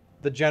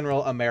 The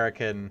general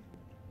American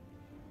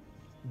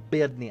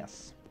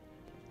business.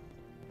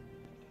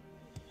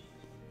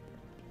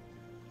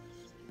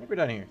 I think we're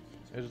done here.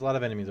 There's a lot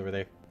of enemies over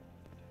there.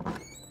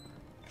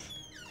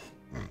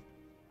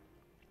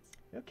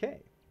 Okay.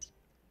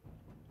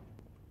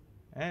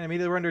 And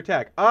immediately we're under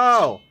attack.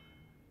 Oh!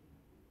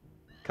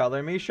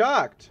 Color me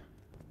shocked.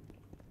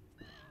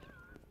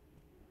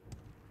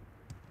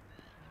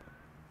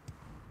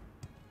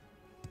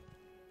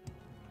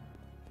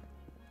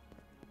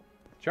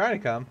 Trying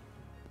to come.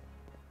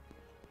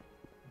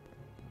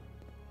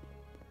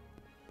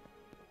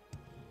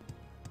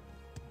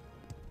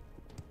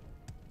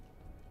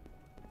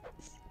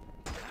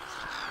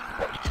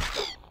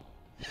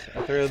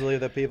 I thoroughly believe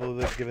that people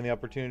who are given the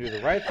opportunity to do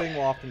the right thing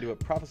will often do what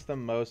profits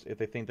them most if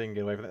they think they can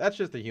get away from it. That's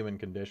just the human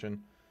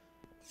condition.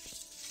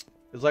 It's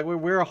like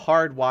we're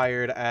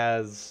hardwired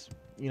as,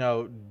 you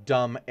know,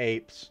 dumb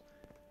apes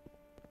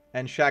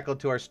and shackled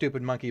to our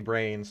stupid monkey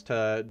brains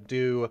to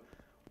do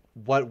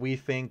what we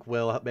think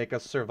will make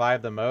us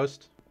survive the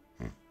most.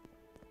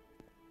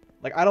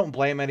 Like, I don't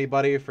blame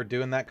anybody for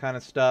doing that kind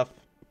of stuff.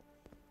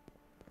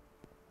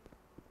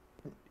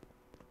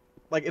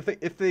 Like,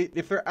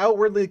 if they're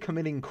outwardly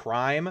committing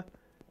crime,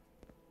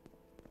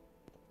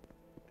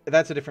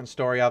 that's a different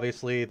story,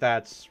 obviously.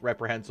 That's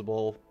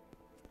reprehensible.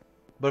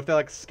 But if they're,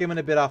 like, skimming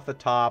a bit off the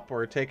top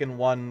or taking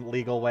one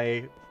legal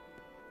way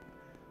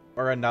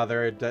or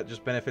another that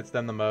just benefits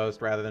them the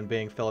most rather than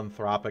being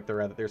philanthropic,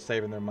 they're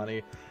saving their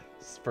money,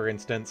 for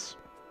instance.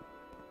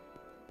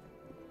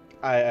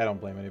 I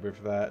don't blame anybody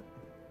for that.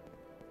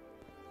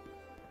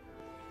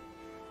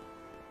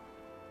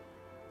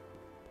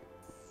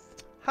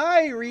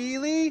 Hi,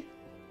 really?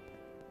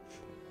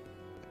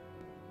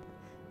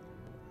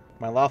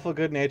 My lawful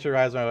good nature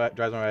drives my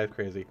wife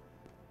crazy.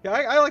 Yeah,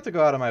 I like to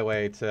go out of my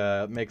way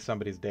to make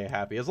somebody's day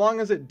happy. As long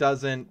as it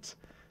doesn't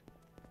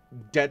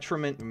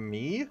detriment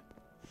me.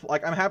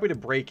 Like, I'm happy to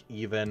break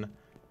even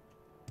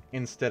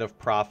instead of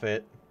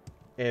profit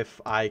if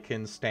I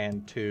can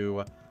stand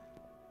to...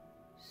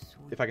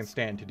 if I can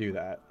stand to do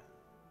that.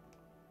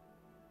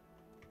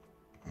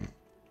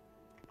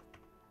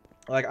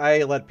 Like,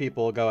 I let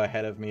people go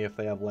ahead of me if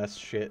they have less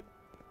shit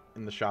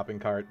in the shopping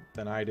cart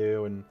than I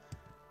do and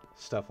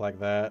stuff like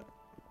that.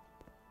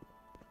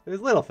 There's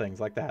little things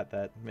like that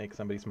that make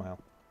somebody smile.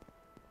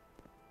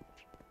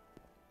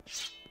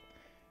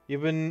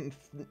 You've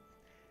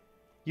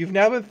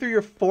now been through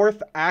your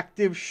 4th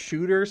active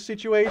shooter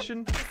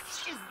situation?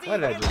 Why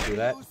did I just do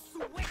that?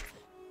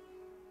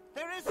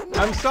 There is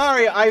I'm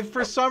sorry, I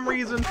for some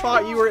reason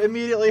thought you were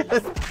immediately...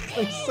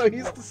 I'm so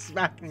used to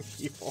smacking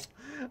people.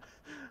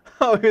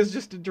 Oh, it was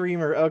just a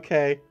dreamer.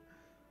 Okay.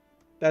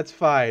 That's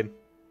fine.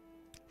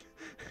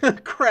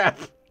 Crap.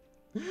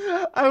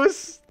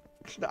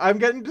 I'm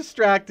getting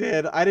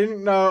distracted. I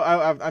didn't know.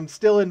 I'm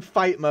still in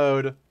fight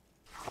mode.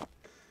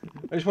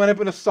 I just went up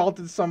and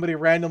assaulted somebody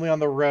randomly on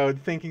the road,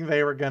 thinking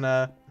they were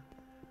gonna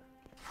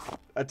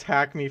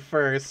attack me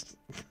first.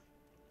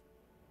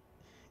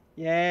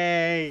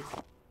 Yay!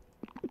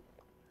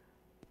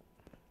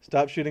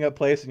 Stop shooting up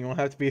place and you won't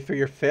have to be through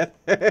your 5th.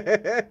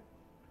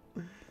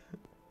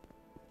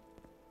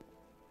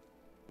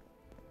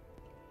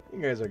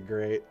 You guys are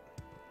great.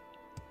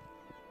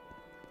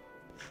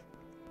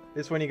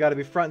 This one you gotta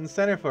be front and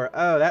center for.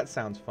 Oh, that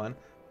sounds fun.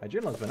 My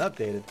journal's been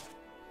updated.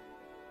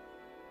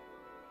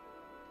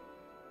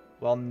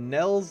 While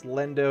Nels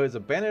Lendo is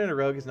abandoned and a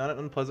rogue, he's not an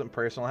unpleasant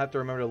person. I'll have to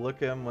remember to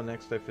look at him when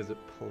next I visit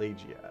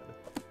Pelagiad.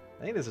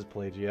 I think this is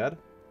Pelagiad.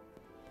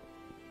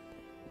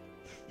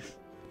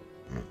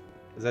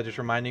 Is that just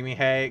reminding me,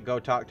 hey, go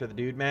talk to the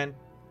dude, man?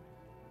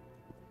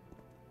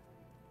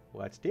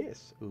 What's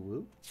this?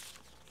 Ooh.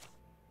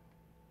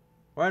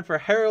 We're on for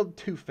Harold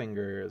Two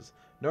Fingers.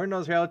 No one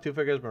knows Harold Two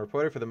Fingers has been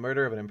reported for the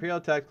murder of an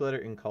Imperial tax collector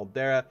in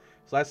Caldera.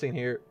 His last seen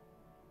here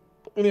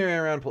in the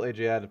area around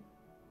Pelagiad.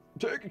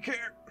 Take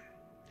care.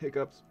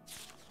 Hiccups.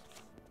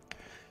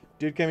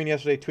 Dude came in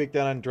yesterday, tweaked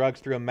out on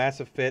drugs, threw a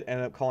massive fit,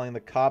 ended up calling the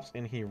cops,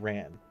 and he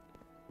ran.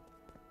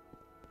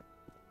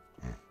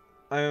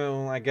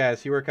 I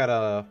guess. You work at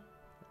a...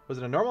 Was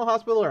it a normal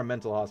hospital or a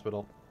mental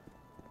hospital?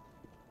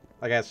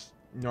 I guess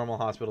normal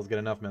hospitals get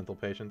enough mental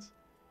patients.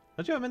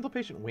 Don't you have a mental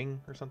patient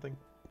wing or something?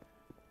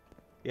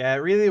 Yeah, it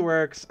really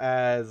works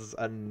as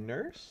a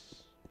nurse?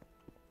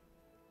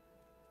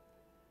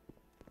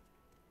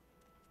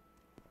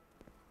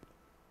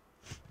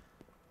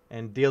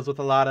 And deals with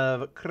a lot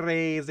of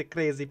crazy,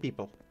 crazy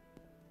people.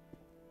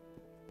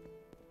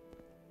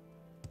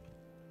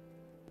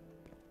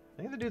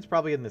 I think the dude's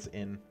probably in this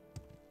inn.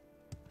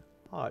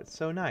 Oh, it's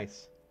so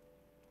nice.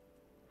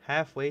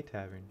 Halfway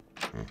Tavern.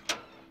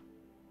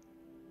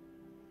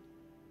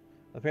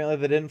 Apparently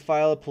they didn't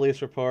file a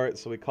police report,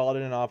 so we called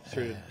in an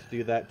officer to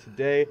do that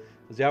today.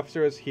 As the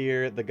officer was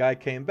here, the guy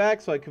came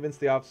back, so I convinced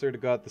the officer to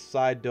go out the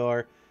side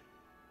door.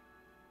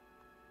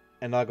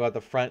 And I'll go out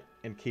the front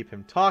and keep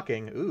him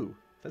talking. Ooh,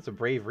 that's a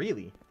brave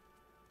really.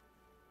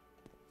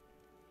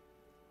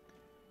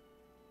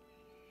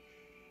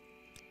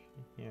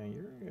 Yeah,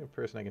 you're a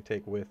person I can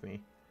take with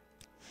me.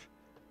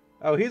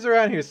 Oh, he's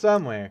around here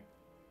somewhere.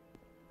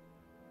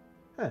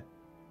 Huh.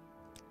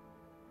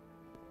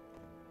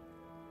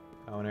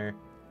 Owner.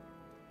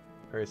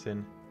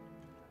 Person.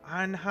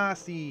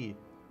 Anhasi.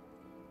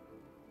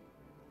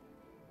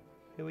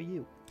 Who are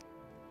you?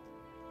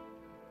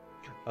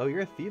 Oh,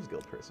 you're a Thieves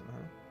Guild person,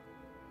 huh?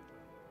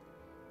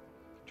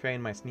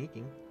 Train my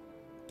sneaking.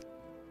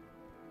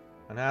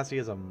 Anhasi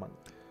is a monk.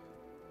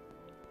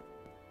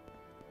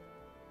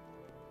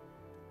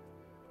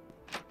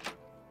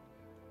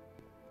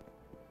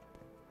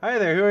 Hi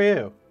there, who are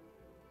you?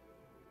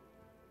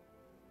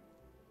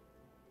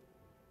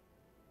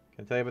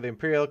 Can I tell you about the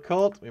Imperial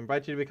Cult? We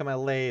invite you to become a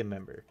lay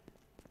member.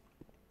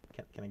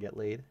 Can I get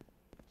laid?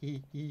 Are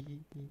you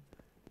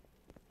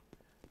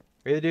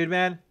the dude,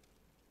 man?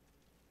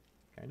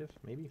 Kind of,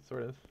 maybe,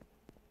 sort of.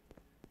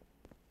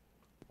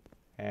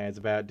 And it's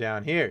about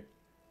down here.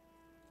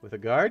 With a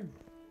guard?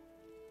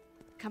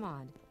 Come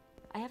on.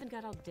 I haven't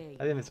got all day.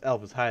 I think this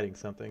elf is hiding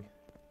something.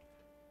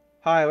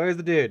 Hi, where's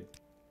the dude?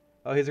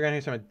 Oh, he's around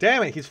here somewhere.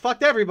 Damn it, he's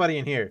fucked everybody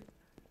in here.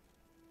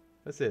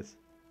 What's this?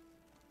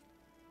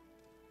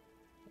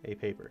 A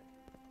paper.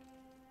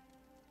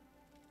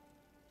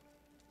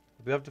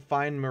 We have to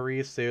find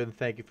Maurice soon.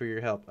 Thank you for your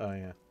help. Oh,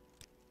 yeah.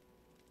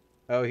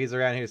 Oh, he's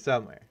around here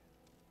somewhere.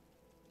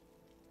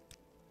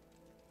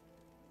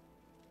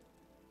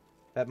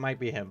 That might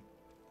be him.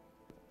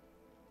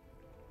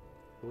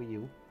 Who are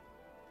you?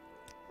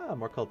 Ah,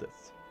 more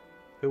cultists.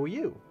 Who are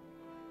you?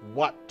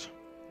 What?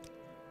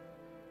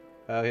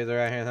 Oh, he's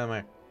around here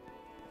somewhere.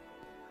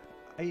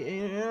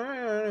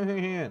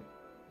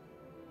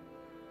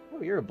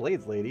 Oh, you're a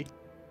Blades lady.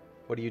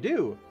 What do you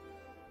do?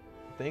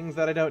 Things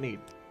that I don't need.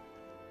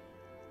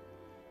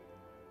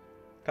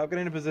 Cop got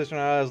in a position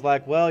where I was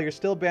like, well, you're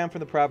still banned from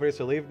the property,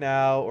 so leave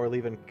now or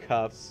leave in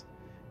cuffs.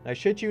 And I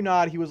shit you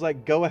not, he was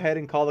like, go ahead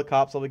and call the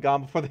cops. I'll be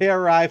gone before they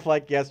arrive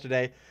like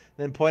yesterday.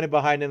 Then pointed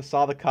behind him,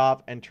 saw the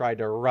cop, and tried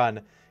to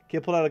run.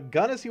 Kid pulled out a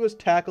gun as he was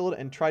tackled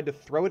and tried to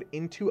throw it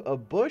into a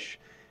bush.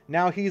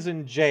 Now he's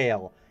in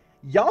jail.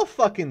 Y'all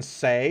fucking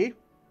say.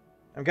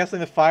 I'm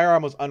guessing the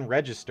firearm was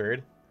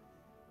unregistered.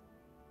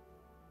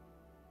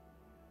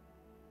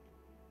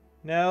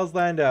 Nels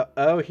Lando.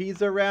 Oh,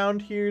 he's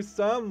around here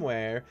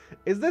somewhere.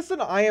 Is this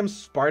an I am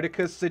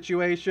Spartacus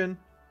situation?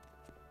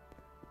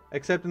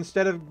 Except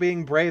instead of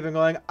being brave and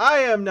going, I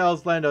am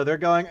Nels Lando, they're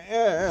going, I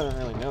don't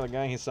really know the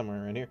guy, he's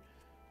somewhere around here.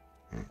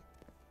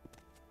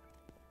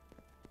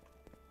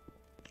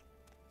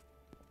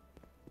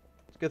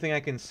 It's a good thing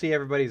I can see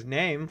everybody's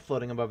name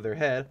floating above their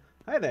head.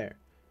 Hi there.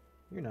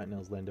 You're not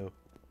Nels Lando.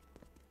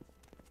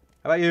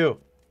 How about you?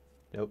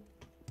 Nope.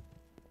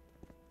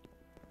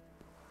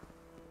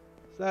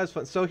 So that was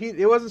fun. So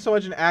it wasn't so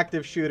much an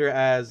active shooter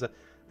as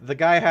the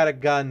guy had a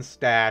gun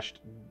stashed,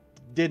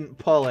 didn't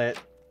pull it,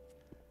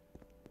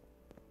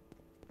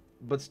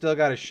 but still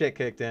got his shit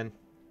kicked in.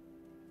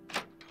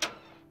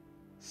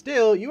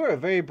 Still, you were a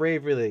very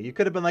brave Relay. You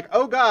could have been like,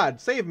 oh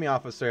god, save me,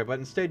 officer, but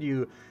instead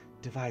you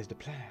devised a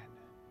plan.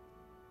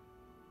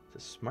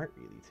 It's a smart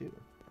Relay, too.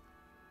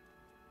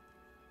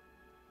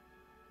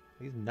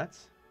 These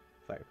nuts?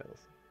 Fire petals.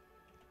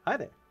 Hi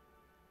there.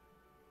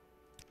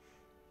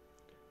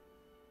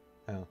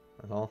 Oh,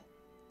 that's all?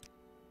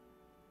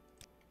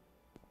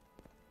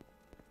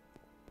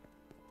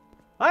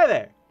 Hi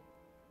there!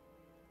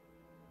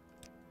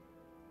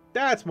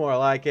 That's more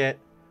like it.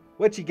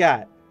 What you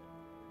got?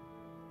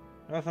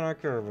 Nothing I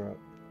care about.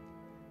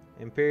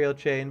 Imperial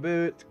chain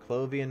boots,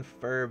 Clovian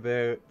fur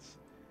boots.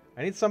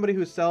 I need somebody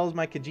who sells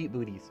my Khajiit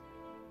booties.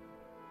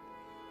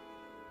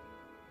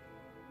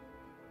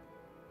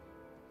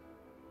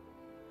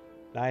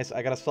 Nice.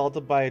 I got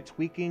assaulted by a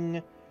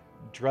tweaking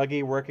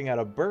druggie working at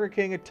a Burger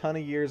King a ton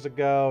of years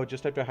ago,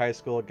 just after high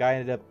school. A guy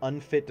ended up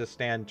unfit to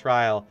stand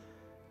trial.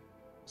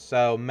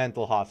 So,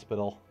 mental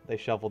hospital. They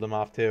shuffled him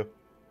off too.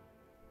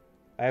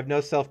 I have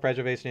no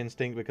self-preservation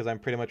instinct because I'm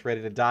pretty much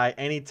ready to die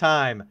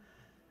anytime.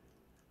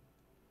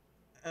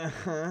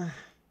 That's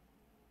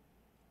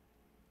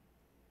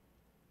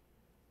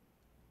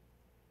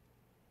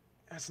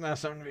not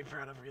something to be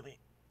proud of, really.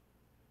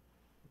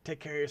 Take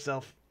care of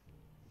yourself.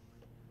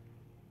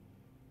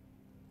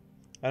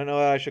 I don't know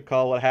what I should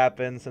call what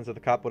happened, since if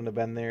the cop wouldn't have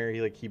been there,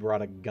 he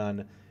brought a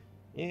gun.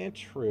 Yeah,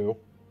 true.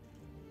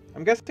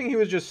 I'm guessing he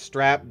was just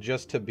strapped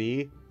just to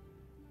be.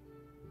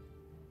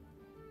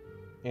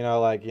 You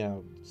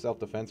know,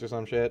 self-defense or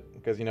some shit.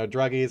 Because,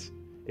 druggies,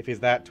 if he's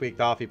that tweaked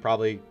off, he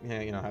probably,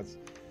 has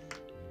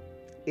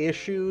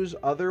issues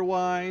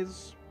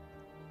otherwise.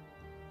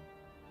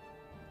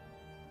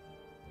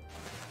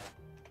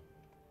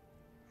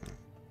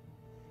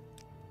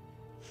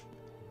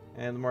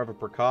 And more of a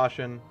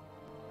precaution.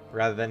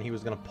 Rather than he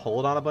was going to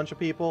pull it on a bunch of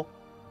people.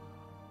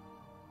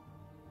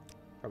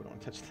 Probably don't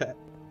want to touch that.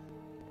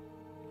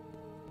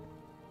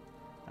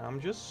 I'm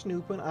just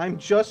snooping. I'm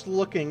just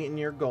looking in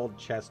your gold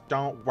chest.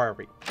 Don't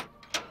worry.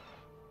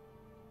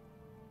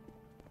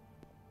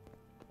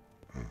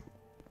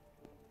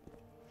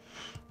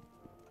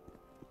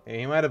 Yeah,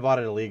 he might have bought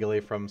it illegally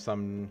from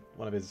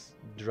one of his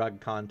drug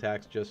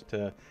contacts just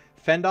to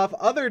fend off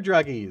other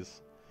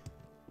druggies.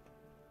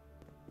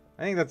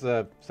 I think that's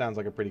sounds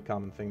like a pretty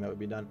common thing that would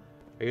be done.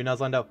 Are you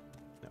Nuzlendo?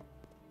 No.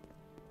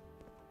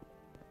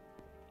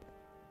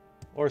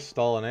 Or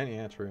stolen it.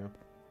 Yeah, true.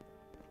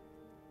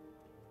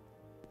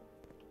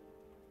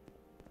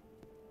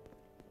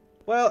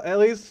 Well, at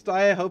least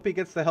I hope he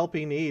gets the help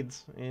he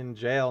needs in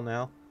jail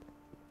now.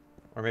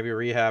 Or maybe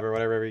rehab or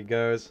whatever he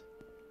goes.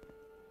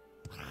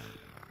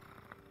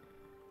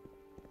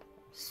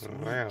 Sweet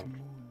Wow.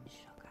 moon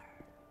sugar.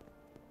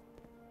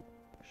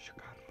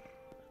 Sugar.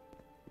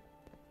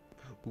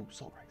 Ooh,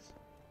 salt rice.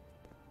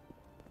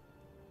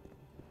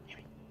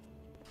 Yummy.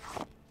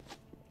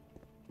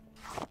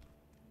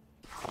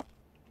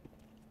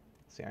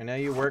 See, I know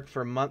you worked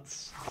for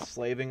months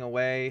slaving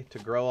away to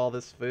grow all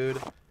this food.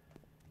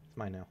 It's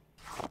mine now.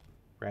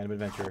 Random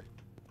adventure.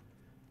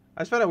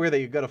 I just found it weird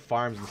that you go to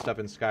farms and stuff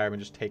in Skyrim and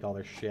just take all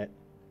their shit.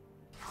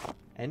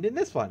 And in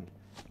this one.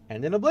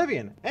 And in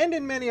Oblivion. And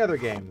in many other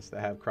games that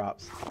have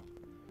crops.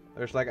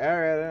 They're just like,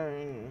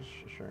 alright,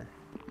 sure.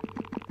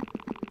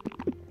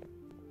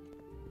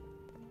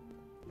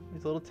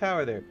 There's a little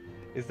tower there.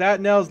 Is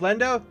that Nels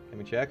Lendo? Let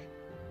me check.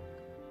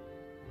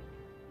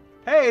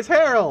 Hey, it's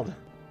Harold!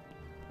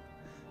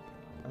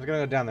 I was gonna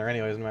go down there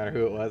anyways, no matter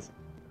who it was.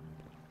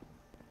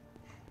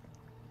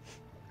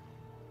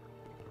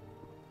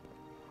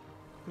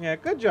 Yeah,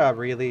 good job,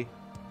 really.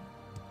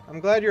 I'm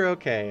glad you're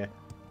okay.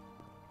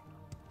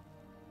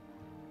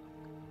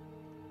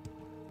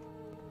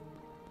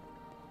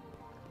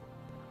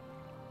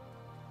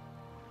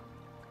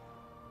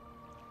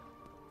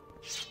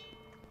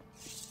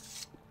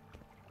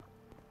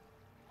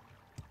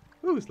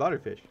 Ooh,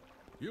 slaughterfish.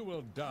 You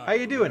will die. How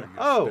you doing? where you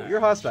Oh, stand. you're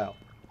hostile.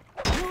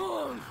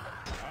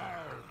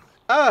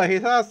 Oh,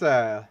 he's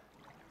hostile.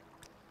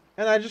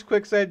 And I just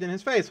quick saved in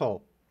his face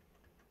hole.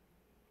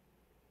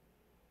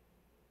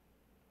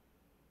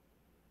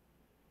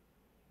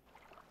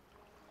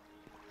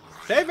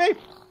 Save me!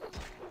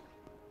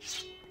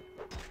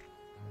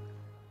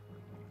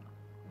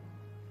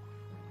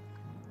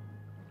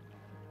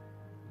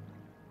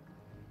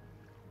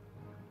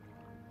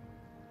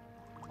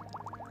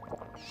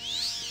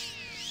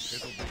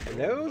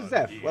 Hello,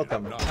 Zeph.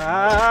 Welcome.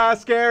 Ah,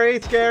 scary,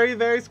 scary,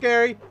 very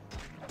scary. Did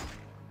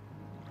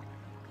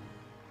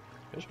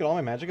I just get all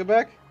my magicka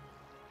back?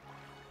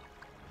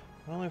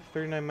 I only have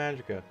 39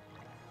 magicka.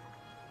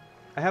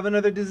 I have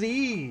another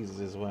disease,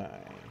 is why.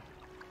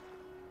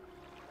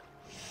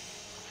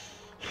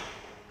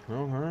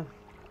 Uh-huh.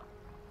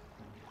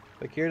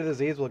 The cure to the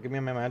disease will give me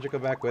my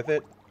magicka back with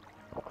it.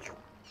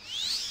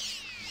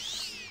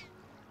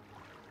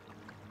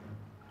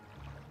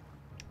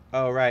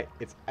 Oh, right.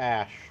 It's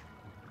ash.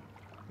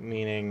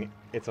 Meaning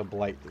it's a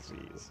blight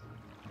disease.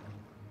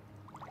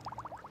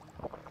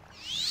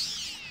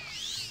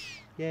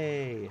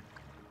 Yay.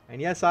 And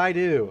yes, I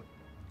do.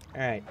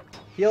 Alright.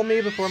 Heal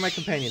me before my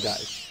companion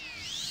dies.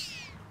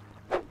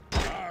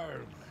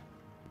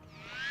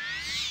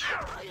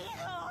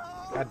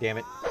 God damn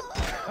it.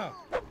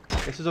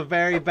 This is a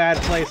very bad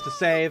place to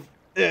save.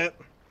 Ugh.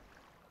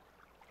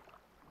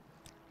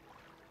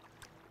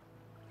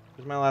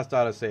 Where's my last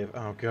autosave?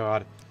 Oh,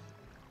 God.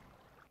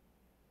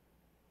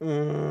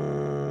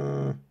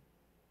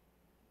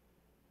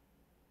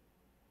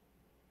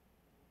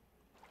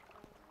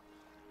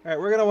 Alright,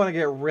 we're going to want to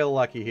get real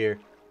lucky here.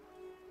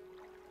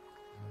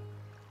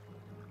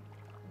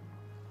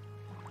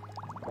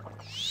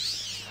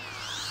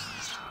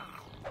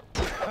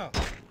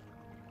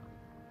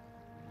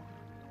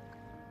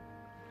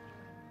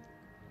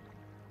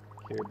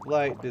 Cure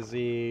blight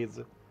disease.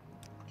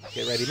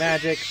 Get ready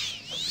magic.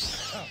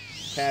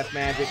 Cast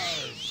magic.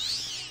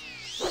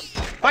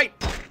 Fight!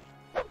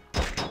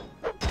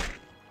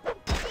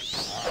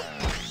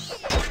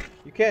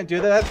 You can't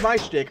do that. That's my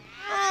shtick.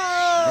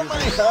 Oh,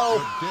 my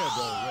help!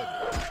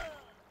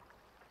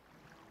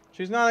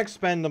 She's not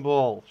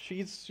expendable.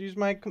 She's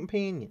my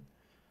companion.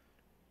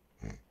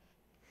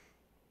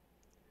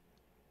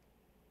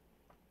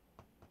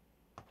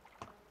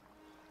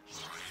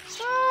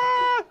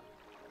 Ah!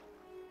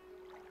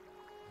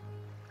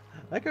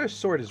 Echo's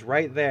sword is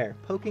right there,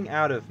 poking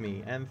out of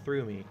me and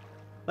through me.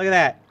 Look at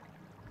that.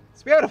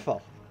 It's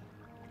beautiful.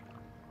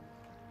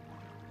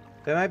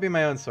 That might be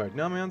my own sword.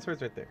 No, my own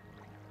sword's right there.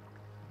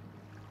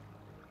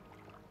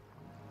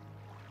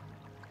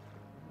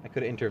 I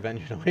could have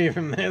intervened away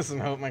from this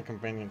and hope my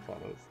companion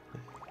follows.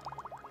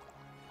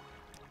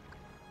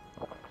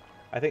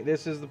 I think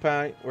this is the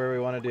point where we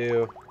want to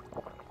do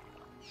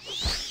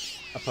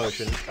a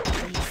potion.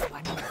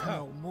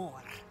 No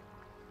more.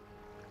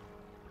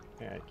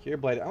 Alright, cure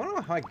blight. I don't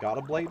know how I got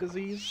a blight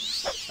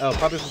disease. Oh,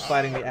 probably from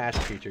fighting the ash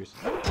creatures.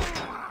 That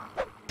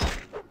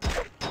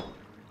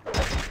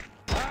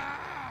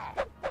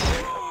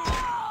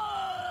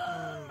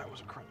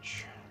was a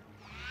crunch.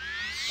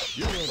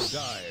 You will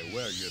die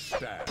where you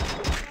stand.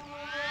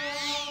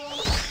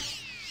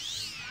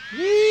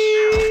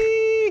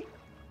 Yee!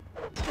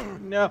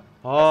 No.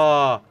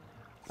 Oh,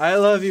 I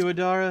love you,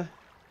 Adara.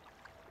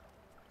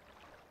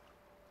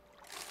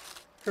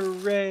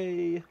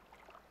 Hooray.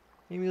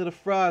 Amulet of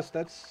Frost.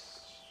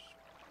 That's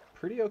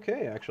pretty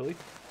okay, actually.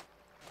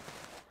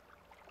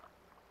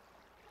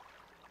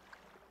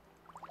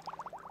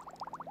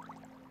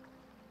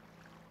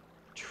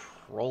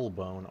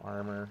 Trollbone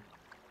armor.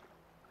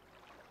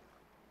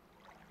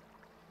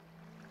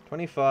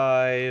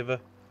 25.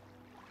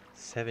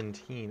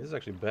 17. This is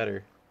actually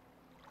better.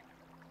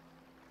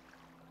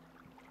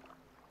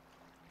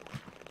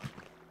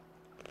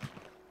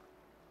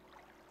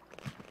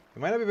 It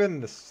might not be better than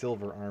the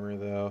silver armor,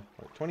 though.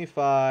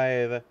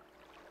 25.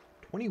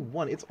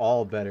 21. It's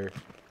all better.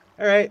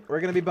 Alright, we're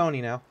going to be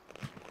bony now.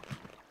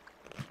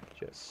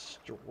 Just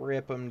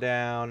strip them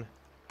down.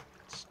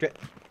 Strip.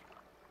 There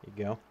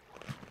you go.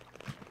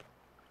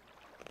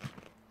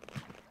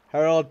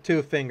 Harold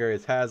Two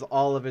Fingers has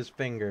all of his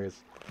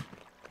fingers.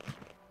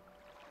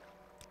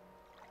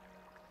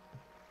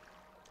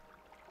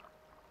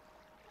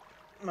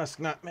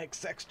 Must not make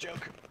sex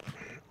joke.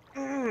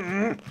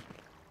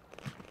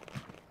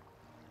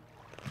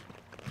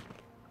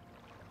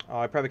 Oh,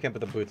 I probably can't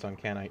put the boots on,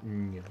 can I?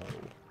 No.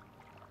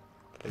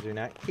 Because they're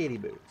not kitty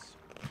boots.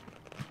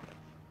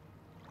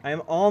 I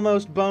am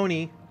almost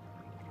bony.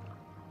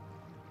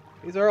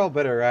 These are all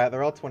better, right?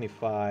 They're all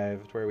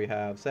 25, to where we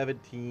have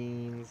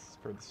 17s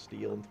for the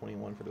steel and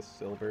 21 for the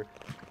silver.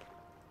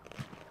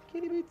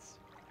 Kitty boots.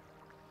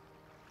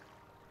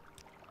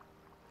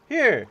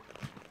 Here!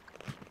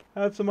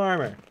 Have some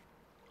armor.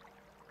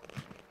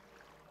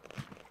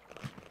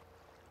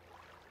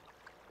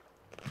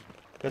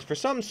 Because for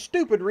some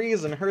stupid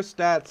reason, her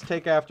stats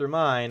take after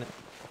mine.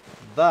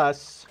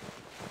 Thus,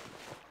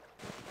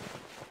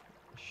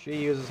 she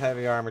uses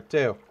heavy armor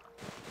too.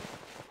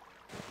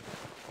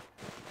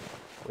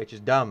 Which is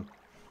dumb.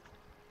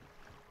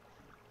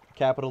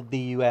 Capital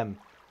D-U-M.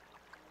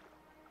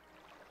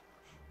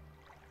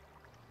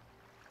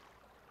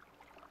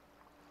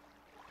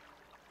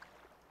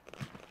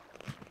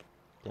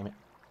 Damn it.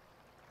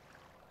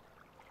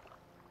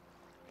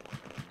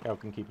 Harold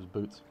can keep his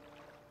boots.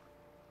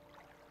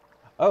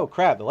 Oh,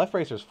 crap. The left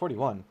racer is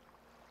 41.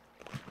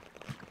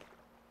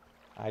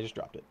 I just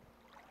dropped it.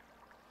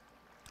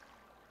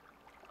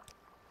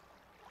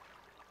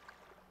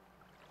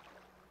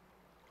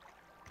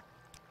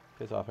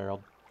 Piss off,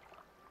 Harold.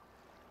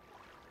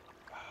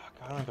 Oh, God,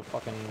 I don't have to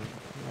fucking...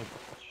 Get my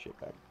shit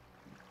back.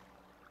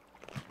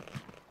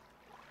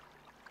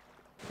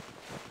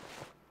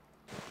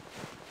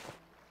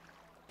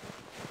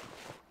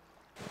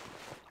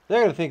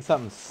 They're gonna think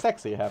something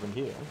sexy happened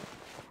here.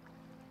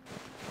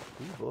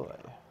 Oh boy.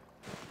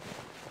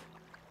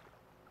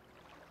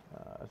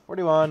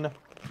 41.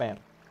 Bam.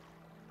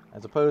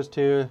 As opposed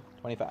to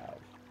 25.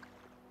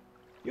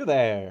 You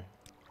there.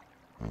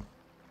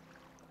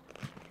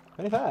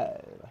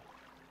 25.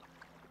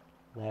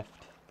 Left.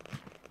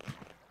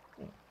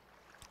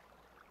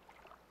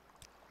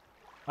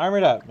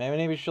 Armored up.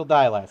 Maybe she'll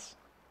die less.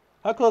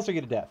 How close are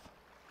you to death?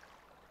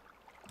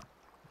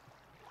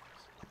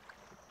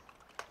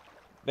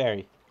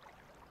 Very.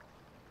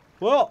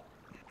 Well,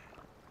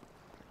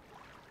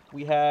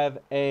 we have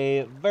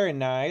a very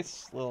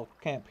nice little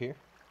camp here.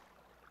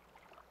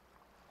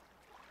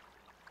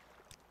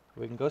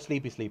 We can go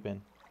sleep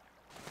in.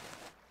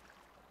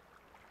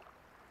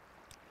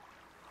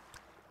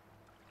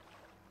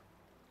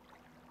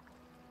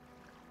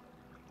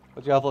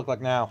 What's your health look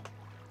like now?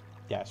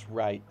 Yes,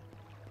 right.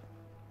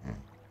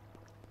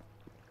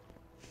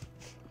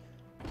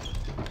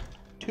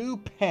 Two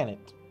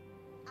panicked.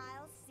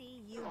 I'll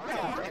see you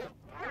dead.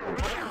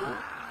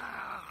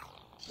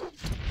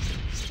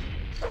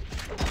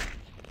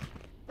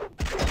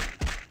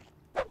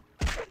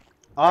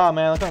 Ah,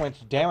 man, look how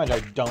much damage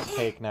I don't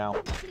take now.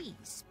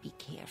 Please be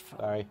careful.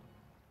 Sorry.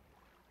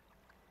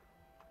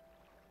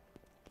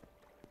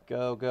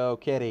 Go, go,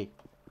 kitty.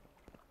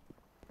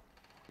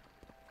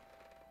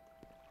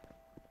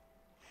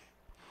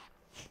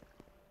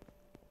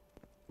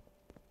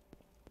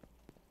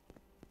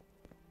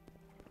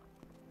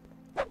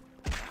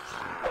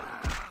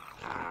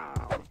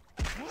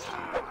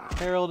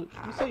 Harold,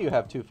 you say you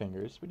have 2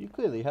 fingers, but you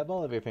clearly have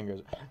all of your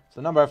fingers. It's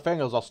the number of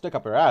fingers I'll stick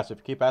up your ass if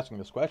you keep asking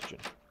this question.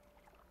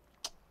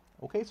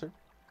 Okay, sir.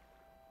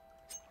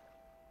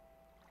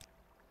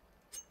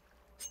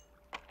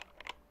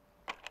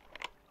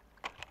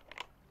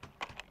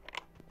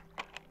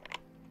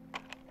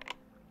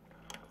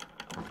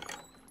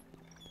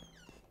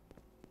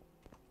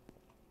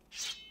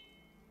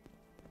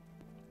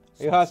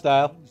 Are you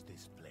hostile?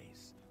 This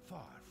place,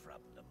 far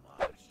from the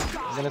marsh.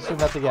 I'm gonna assume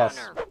that's a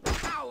yes.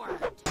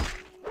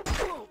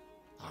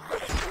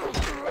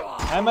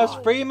 I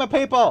must free my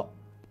people!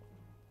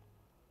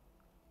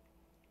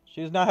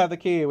 She does not have the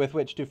key with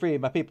which to free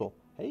my people.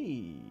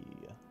 Hey.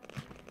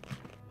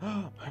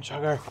 Burn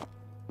sugar.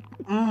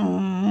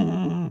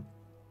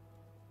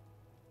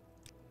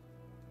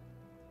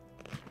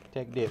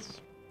 Take this.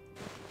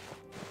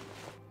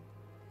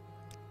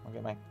 I'll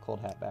get my cold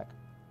hat back.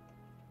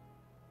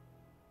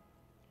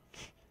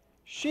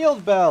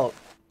 Shield belt!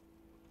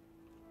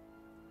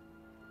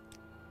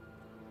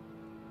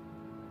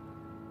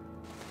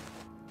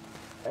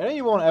 I know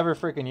you won't ever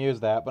freaking use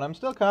that, but I'm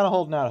still kind of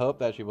holding out hope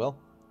that she will.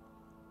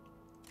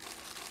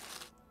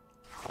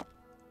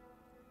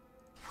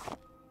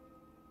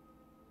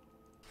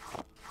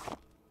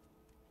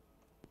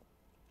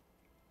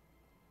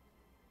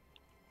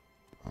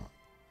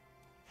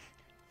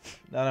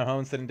 Now I'm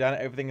home sitting down,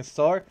 everything is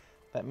sore.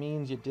 That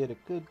means you did a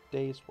good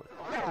day's work.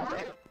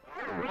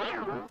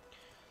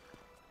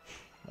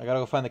 I gotta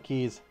go find the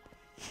keys.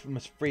 I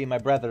must free my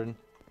brethren.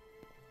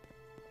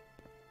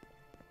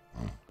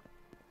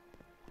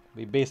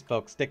 We beast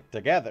folk stick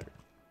together.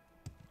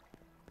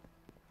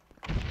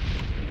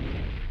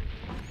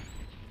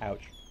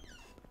 Ouch.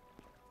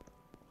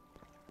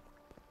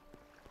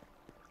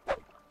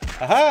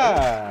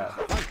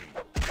 Aha!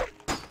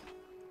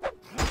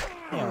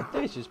 Yeah,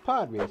 this is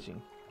pod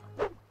racing.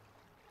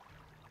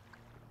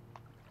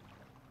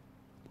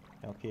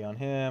 No key on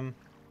him.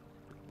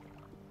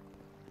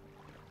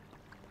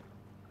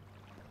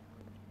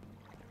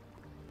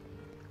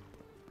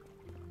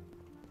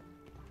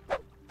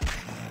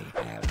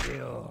 I have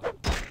you.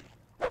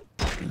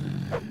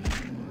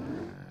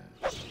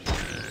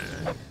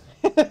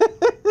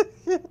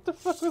 What the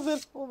fuck was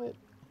that helmet?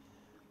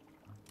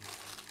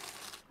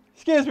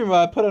 Excuse me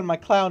while I put on my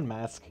clown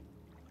mask.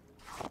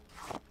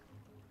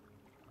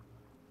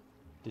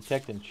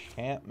 Detect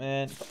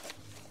enchantment.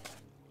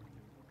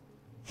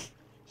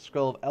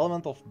 Scroll of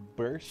elemental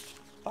burst.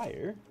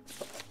 Fire.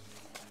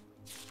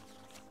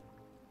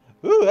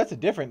 Ooh, that's a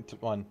different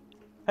one.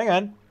 Hang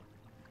on.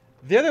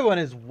 The other one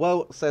is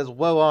woe, says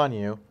woe on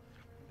you.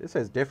 This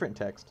has different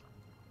text.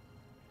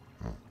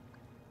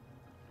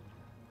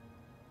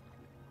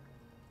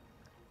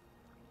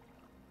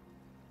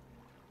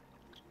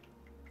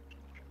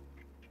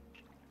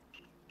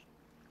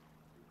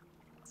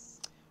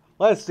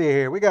 Let's see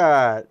here. We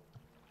got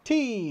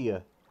T.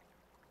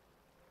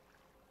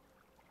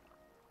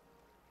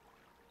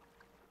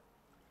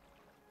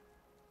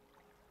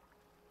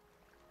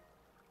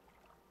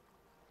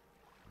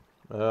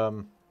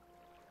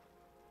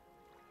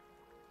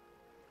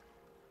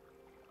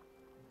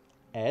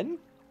 N?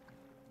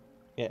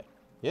 Yeah.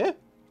 Yeah?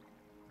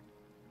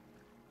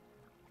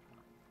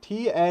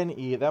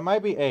 T-N-E. That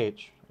might be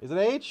H. Is it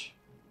H?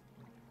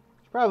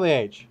 It's probably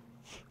H.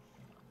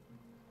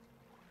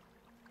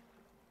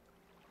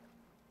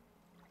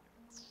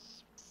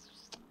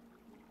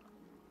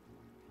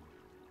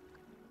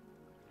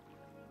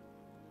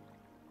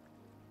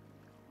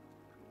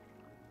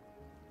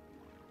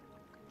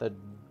 The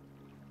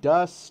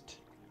dust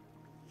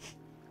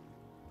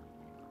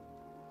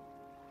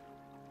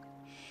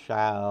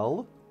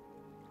shall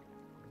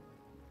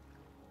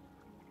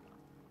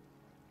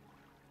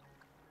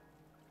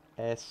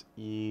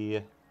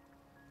S-E-R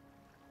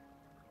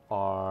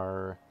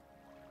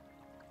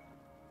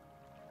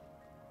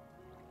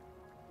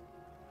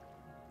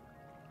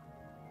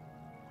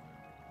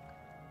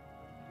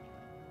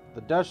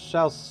The dust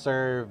shall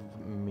serve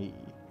me.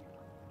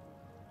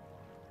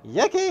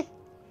 Yucky!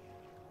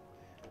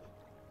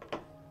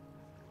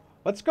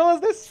 What scroll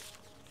is this?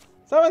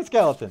 Summon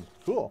skeleton.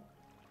 Cool.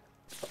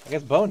 I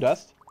guess bone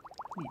dust.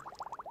 Neat.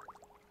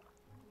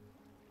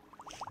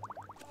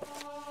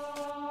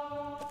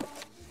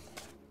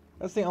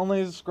 That's the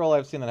only scroll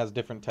I've seen that has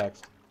different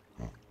text.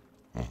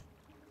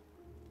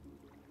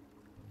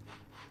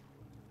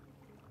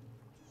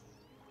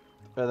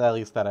 Or at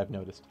least that I've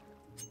noticed.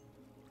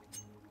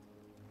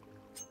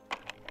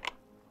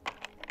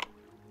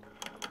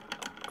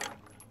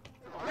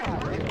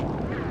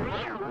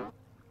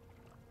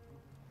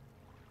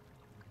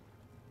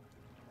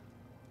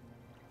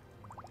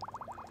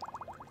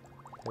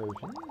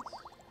 Potions.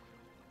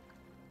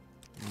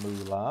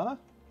 Moolah.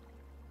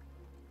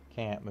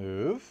 Can't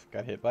move.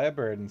 Got hit by a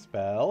burden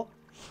spell.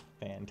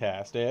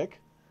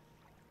 Fantastic.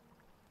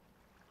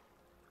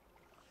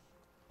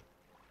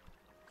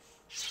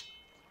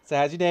 So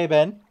how's your day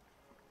been?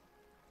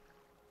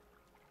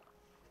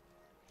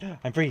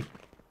 I'm free.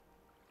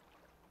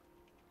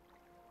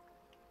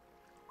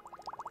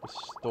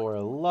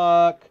 Restore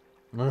luck.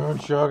 Moon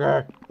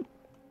sugar.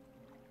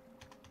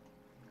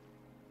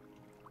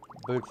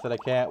 Boots that I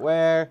can't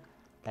wear.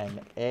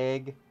 An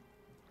egg.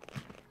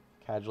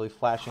 Casually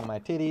flashing my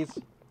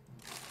titties.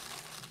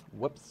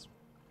 Whoops.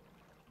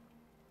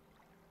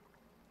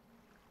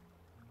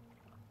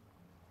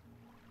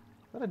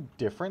 Is that a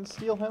different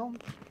steel helm?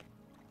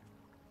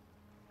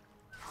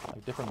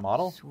 Like different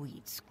model?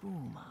 Sweet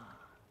skooma.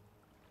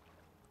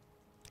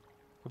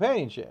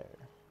 Companion share.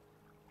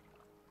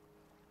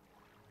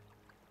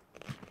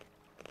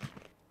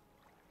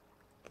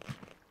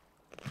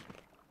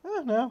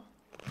 Oh, no.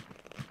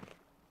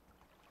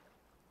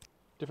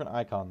 Different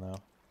icon, though.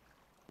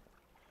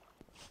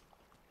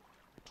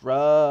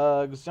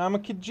 Drugs. I'm a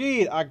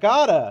Khajiit. I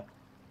gotta.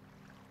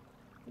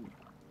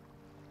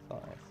 Oh,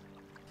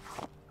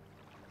 nice.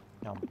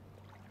 Yum.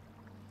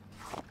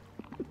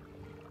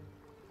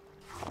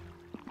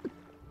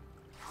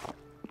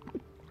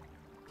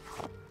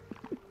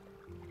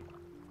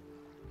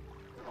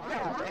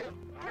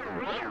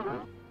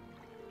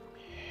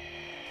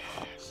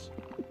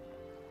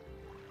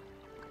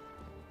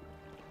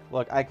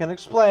 Look, I can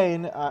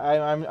explain.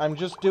 I'm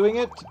just doing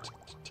it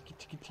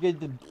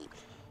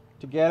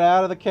to get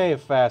out of the cave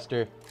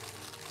faster.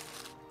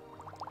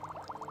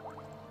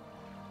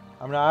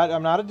 I'm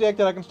not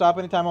addicted. I can stop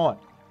anytime I want.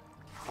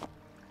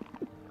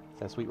 Is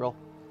that a sweet roll?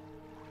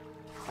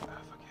 Oh,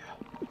 fuck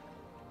yeah.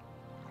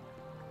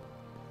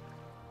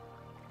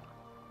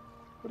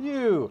 What are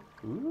you?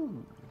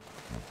 Ooh.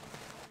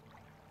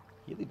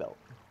 Healy belt.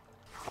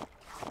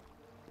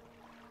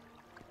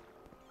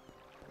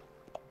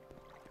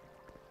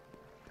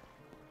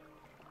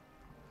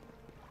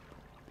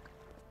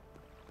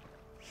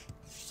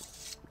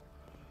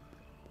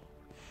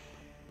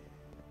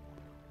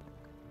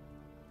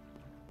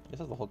 This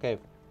is the whole cave.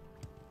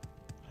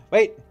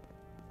 Wait!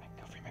 I can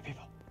go free my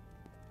people.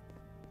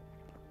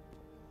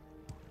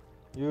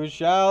 You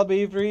shall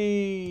be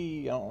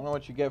free! I don't know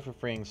what you get for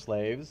freeing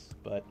slaves,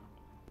 but...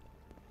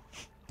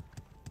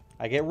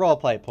 I get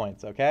roleplay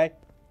points, okay?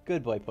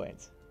 Good boy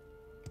points.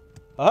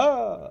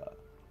 Aha!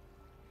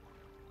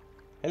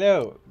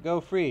 Hello, go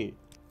free.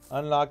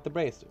 Unlock the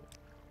bracer.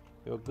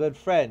 Your good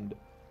friend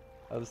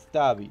of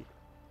Stabby.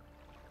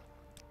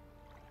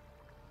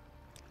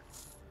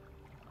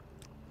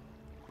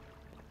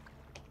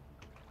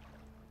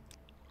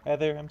 Hi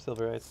there, I'm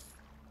Silver Eyes.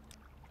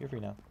 You're free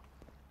now.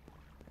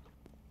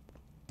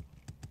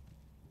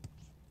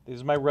 This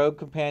is my rogue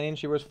companion.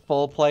 She wears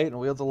full plate and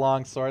wields a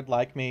long sword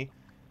like me.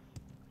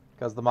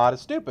 Because the mod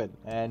is stupid,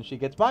 and she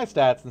gets my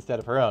stats instead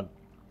of her own.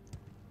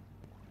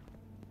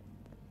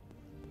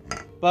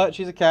 But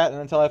she's a cat, and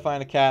until I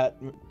find a cat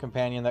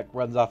companion that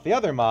runs off the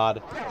other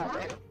mod,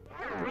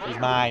 she's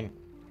mine.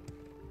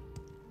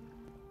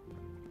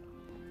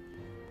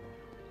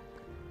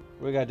 What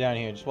do we got down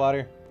here? Just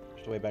water?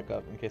 Just way back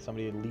up in case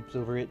somebody leaps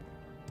over it.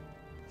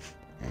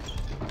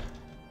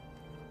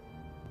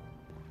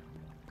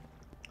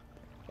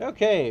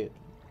 Okay.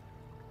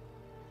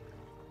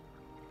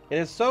 It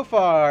has so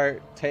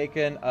far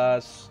taken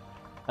us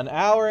an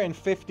hour and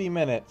 50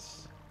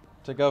 minutes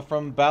to go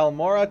from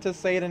Balmora to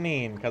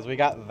Seydanine, because we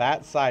got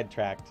that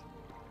sidetracked.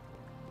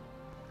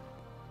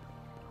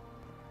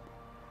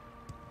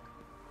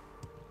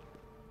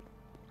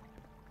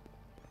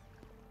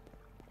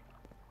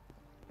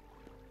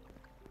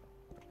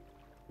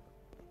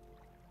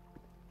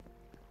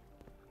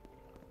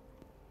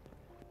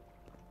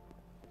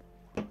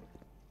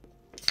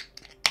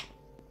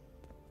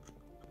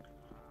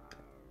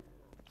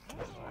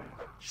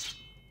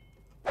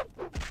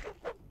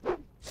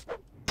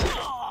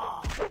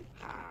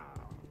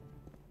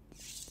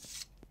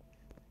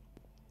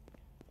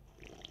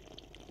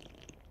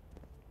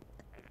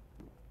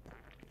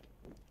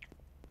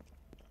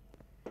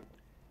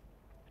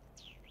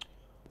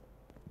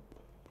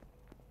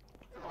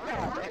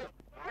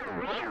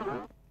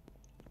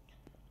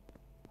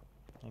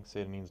 I think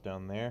Seydanine's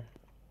down there.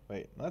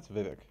 Wait, that's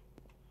Vivek.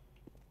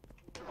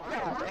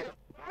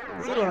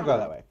 Let's see, we want to go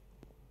that way.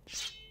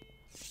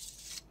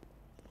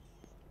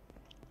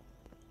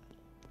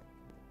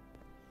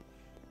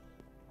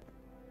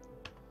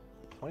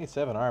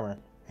 $27 armor.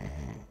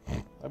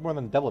 I've more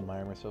than doubled my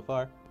armor so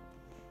far.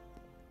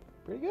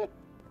 Pretty good.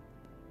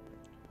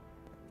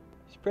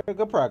 It's pretty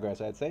good progress,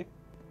 I'd say.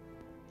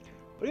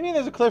 What do you mean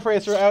there's a cliff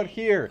racer out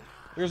here?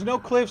 There's no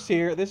cliffs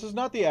here. This is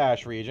not the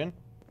Ash region.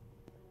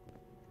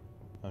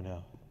 Oh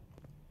no.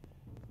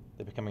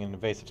 They're becoming an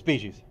invasive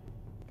species.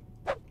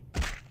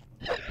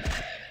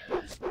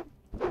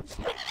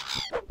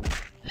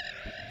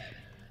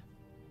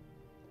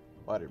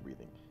 Water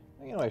breathing.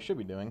 You know what I should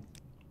be doing?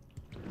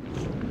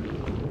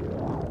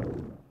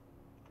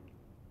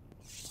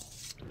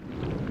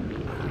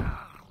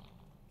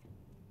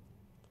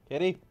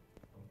 Kitty?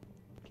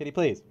 Kitty,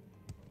 please.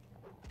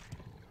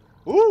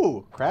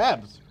 Ooh,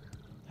 crabs.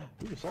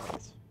 Ooh, so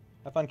nice.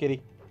 Have fun,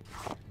 kitty.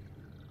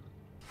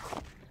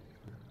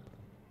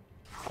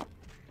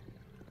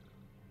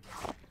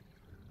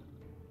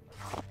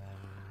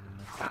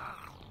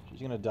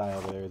 She's gonna die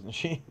over there, isn't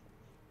she?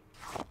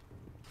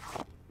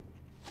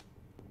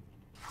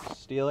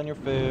 Stealing your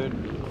food.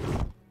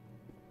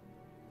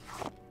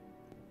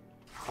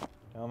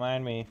 Don't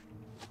mind me.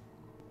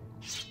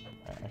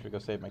 Alright, I should go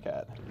save my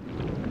cat.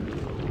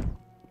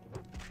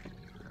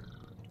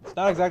 It's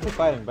not exactly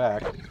fighting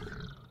back.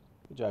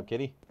 Good job,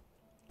 kitty.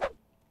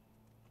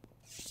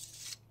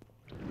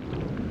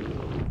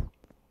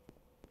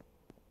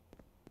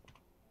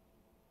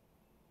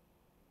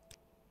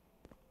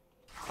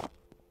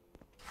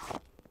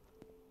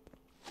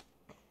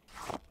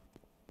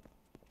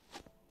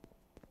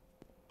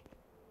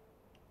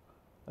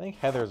 I think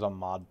Heather's a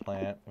mod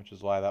plant, which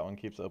is why that one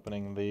keeps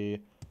opening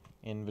the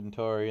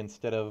inventory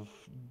instead of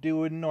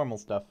doing normal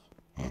stuff.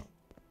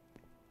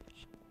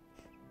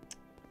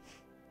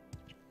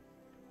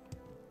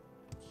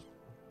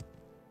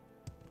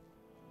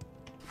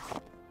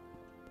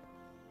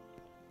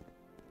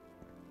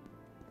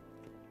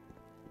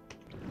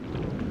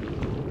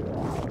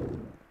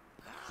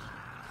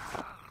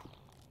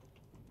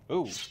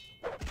 Ooh.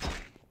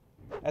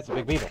 That's a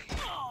big beetle.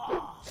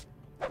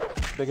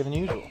 Bigger than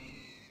usual.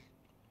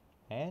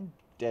 And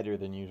deader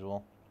than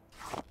usual.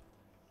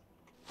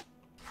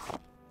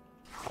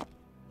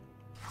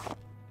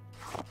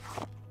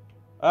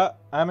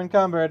 I'm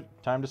encumbered.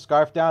 Time to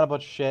scarf down a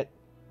bunch of shit.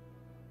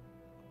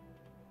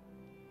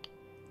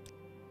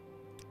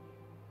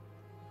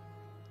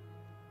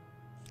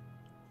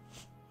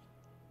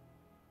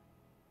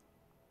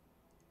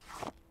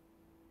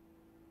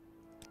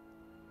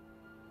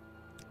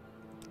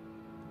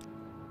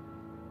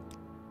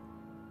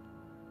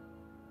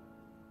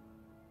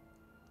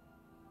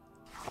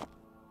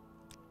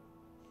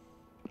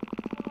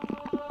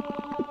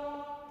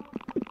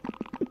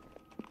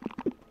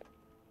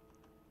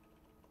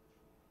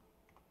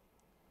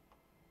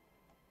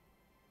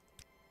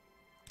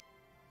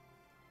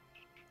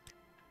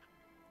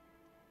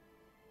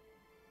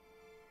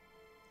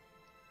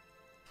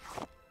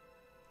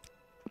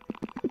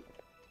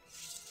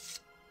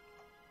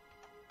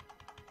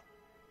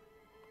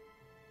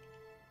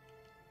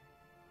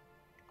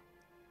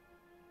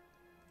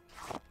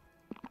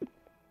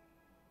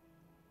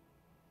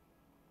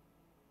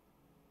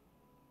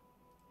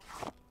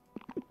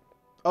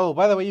 Oh,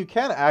 by the way, you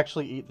can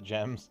actually eat the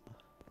gems.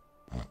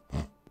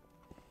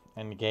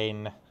 And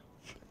gain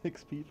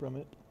XP from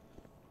it.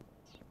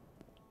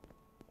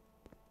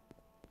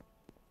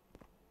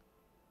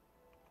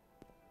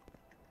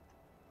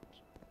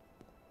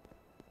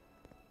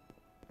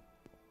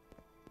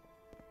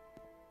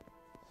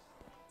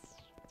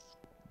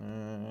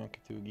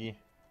 Katugi.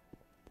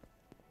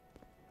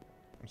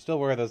 I'm still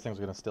worried those things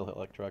are going to still hit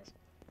like trucks.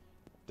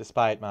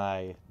 Despite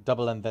my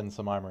double and then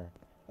some armor.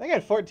 I think I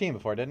had 14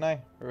 before, didn't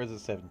I? Or was it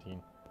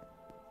 17?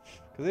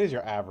 Because it is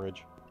your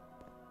average.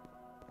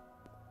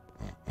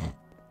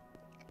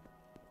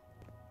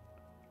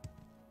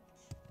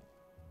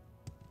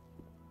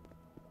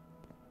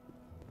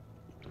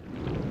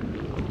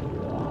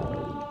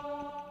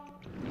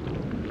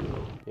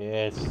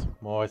 Yes,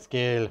 more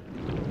skill.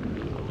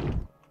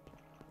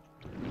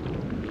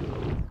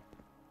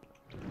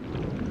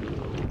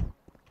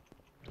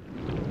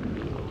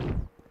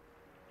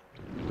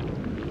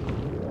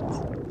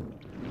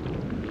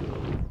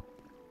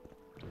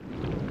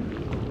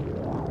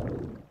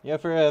 Yeah,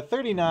 for a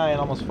 39,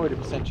 almost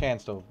 40%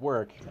 chance to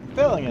work, I'm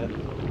failing it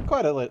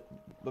quite a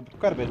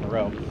bit in a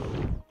row.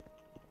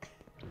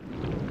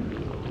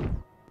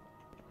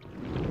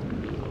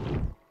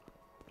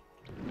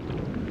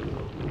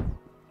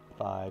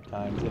 Five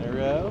times in a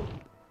row.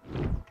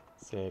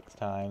 6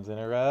 times in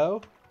a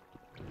row.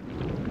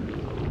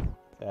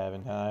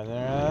 7 times in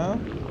a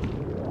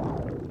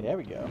row. There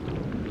we go.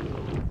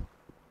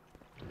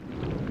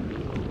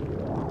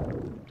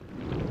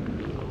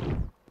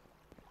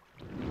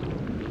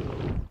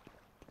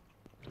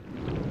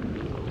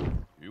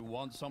 You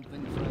want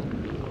something, friend?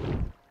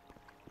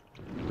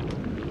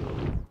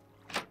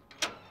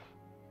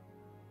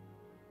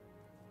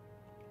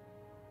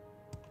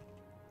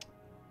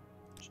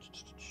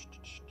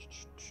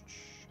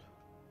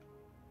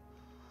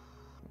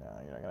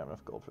 you're not gonna have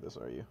enough gold for this,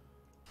 are you?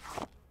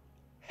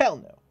 Hell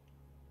no.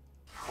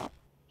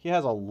 He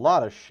has a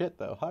lot of shit,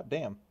 though. Hot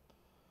damn.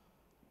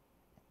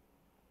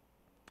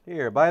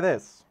 Here, buy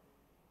this.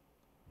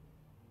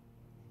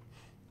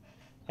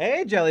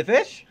 Hey,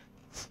 jellyfish.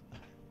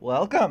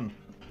 Welcome.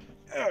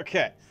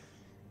 Okay.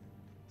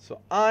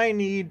 So I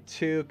need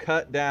to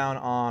cut down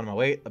on my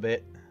weight a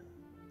bit.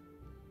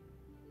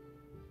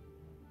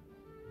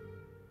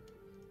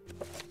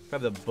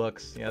 Grab the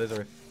books. Yeah, these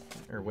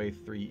are weigh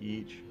 3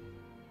 each.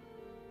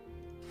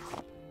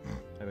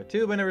 I have a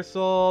tube I never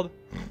sold.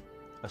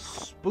 A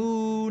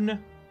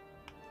spoon.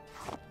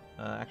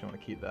 Actually, I want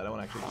to keep that. I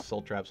want to actually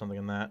soul trap something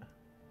in that.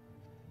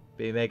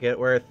 Maybe make it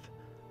worth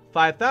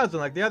 5,000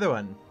 like the other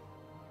one.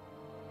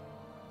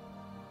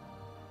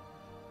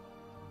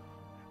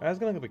 I was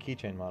gonna look up a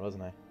keychain mod,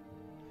 wasn't I?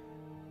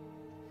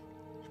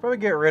 Should probably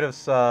get rid of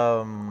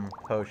some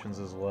potions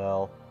as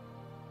well.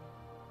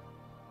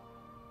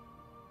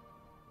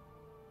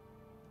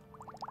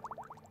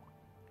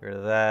 Get rid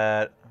of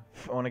that.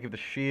 I want to keep the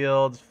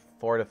shields.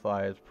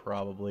 Fortify is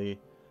probably.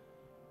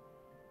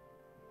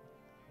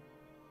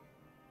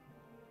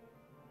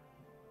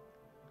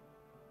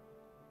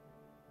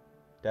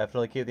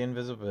 Definitely keep the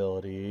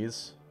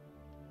invisibilities.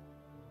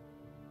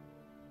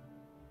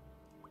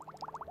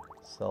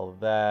 Sell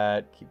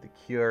that. Keep the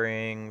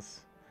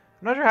curings.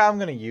 I'm not sure how I'm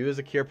going to use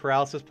a cure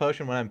paralysis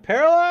potion when I'm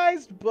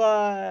paralyzed,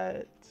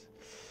 but...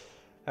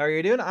 How are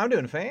you doing? I'm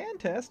doing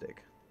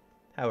fantastic.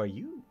 How are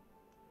you?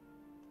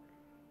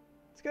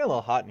 It's getting a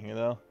little hot in here,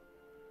 though.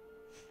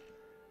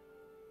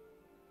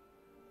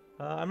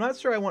 I'm not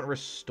sure I want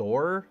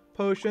restore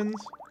potions.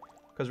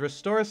 Because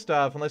restore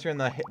stuff, unless you're in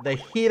the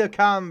heat of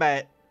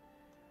combat...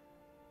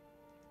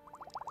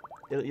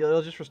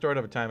 It'll just restore it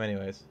over time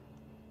anyways.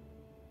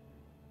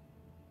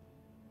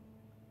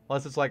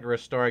 Unless it's like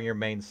restoring your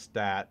main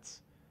stats.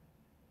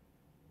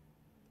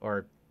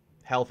 Or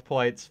health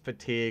points,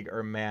 fatigue,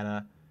 or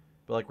mana.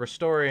 But like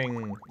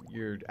restoring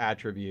your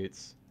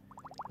attributes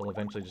will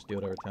eventually just do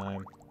it over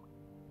time.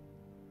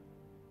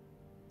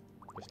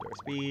 Restore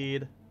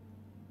speed.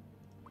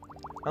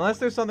 Unless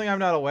there's something I'm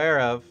not aware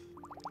of.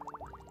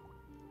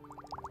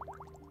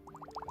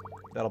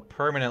 That'll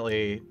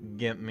permanently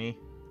gimp me.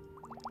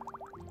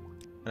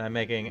 And I'm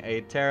making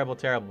a terrible,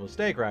 terrible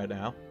mistake right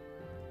now.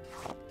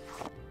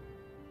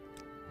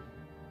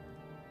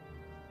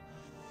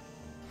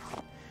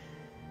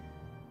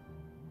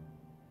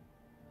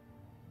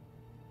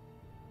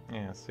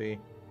 Yeah, see?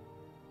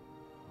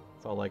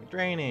 It's all like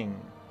draining.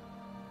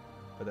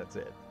 But that's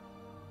it.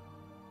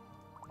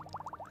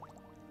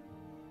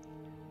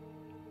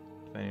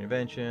 Divine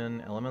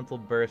Intervention. Elemental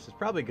Burst is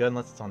probably good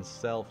unless it's on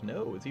self.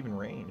 No, it's even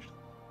ranged.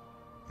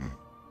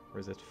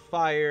 Resist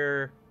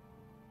fire.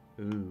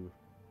 Ooh.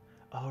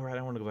 Oh, right,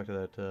 I want to go back to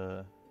that,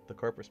 the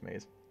Corpus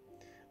Maze.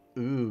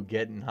 Ooh,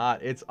 getting hot.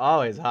 It's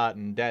always hot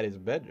in Daddy's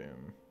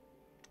bedroom.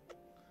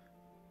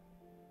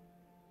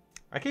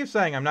 I keep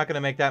saying I'm not going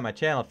to make that my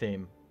channel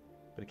theme,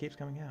 but it keeps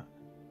coming out.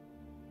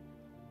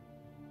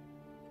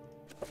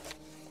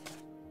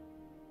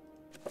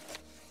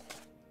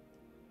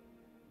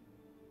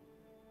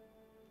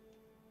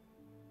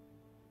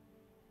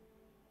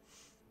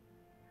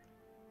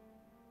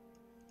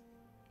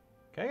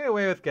 Can I get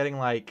away with getting,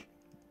 like,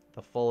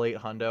 the full 8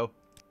 hundo?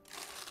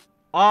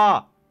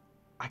 Ah!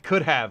 I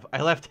could have.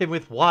 I left him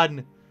with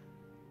 1.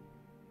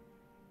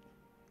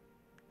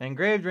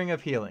 Engraved Ring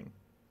of Healing.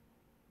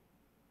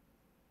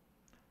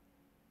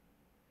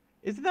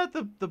 Isn't that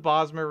the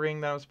Bosmer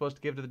ring that I was supposed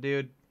to give to the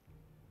dude?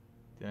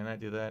 Did I not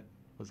do that?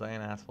 Was I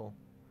an asshole?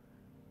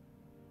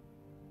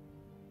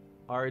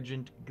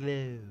 Argent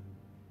Glow.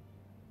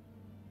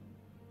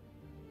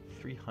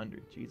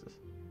 300. Jesus.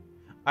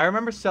 I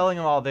remember selling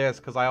him all this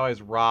because I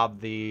always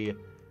robbed the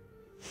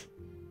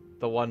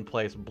one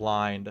place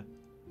blind.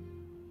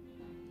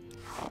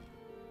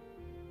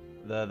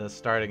 The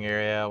starting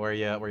area where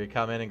you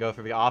come in and go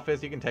through the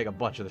office. You can take a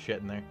bunch of the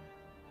shit in there.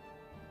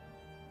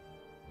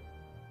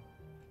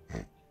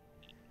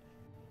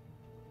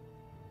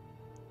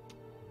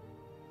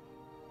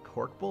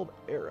 Corkbolt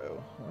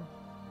arrow. Huh?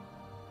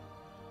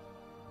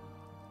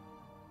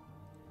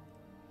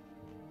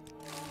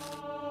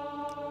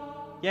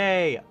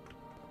 Yay!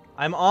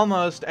 I'm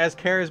almost as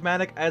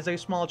charismatic as a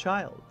small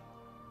child.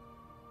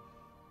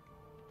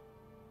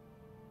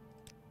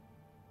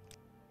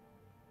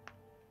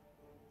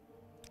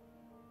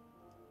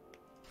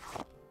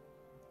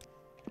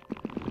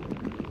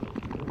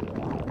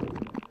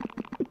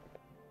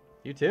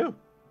 You too?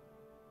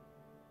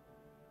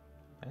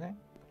 Okay.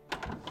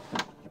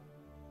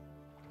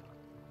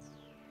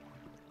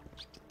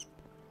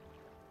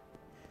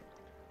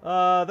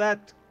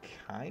 That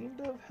kind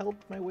of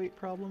helped my weight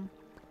problem.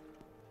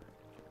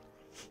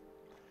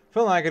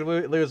 Feel like I could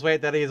lose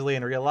weight that easily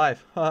in real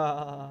life.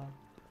 Are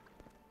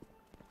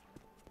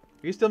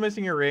you still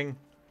missing your ring?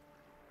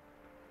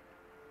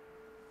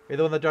 You're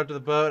the one that dropped to the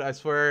boat? I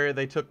swear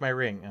they took my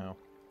ring. Oh.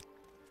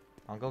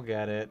 I'll go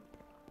get it.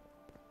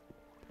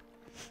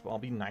 I'll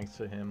be nice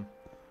to him.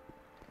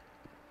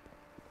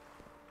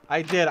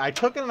 I did. I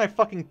took it and I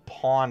fucking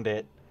pawned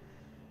it.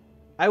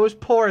 I was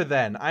poor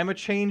then. I'm a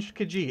changed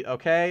Khajiit,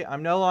 okay?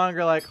 I'm no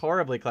longer, like,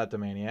 horribly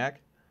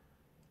kleptomaniac.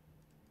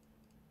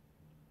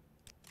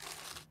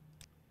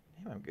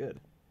 Damn, I'm good.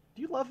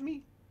 Do you love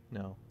me?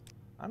 No.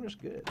 I'm just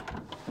good.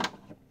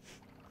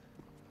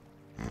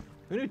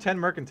 Who knew 10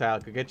 mercantile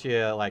could get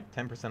you, like,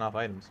 10% off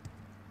items?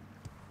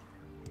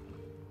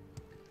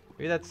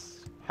 Maybe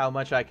that's how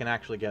much I can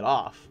actually get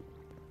off.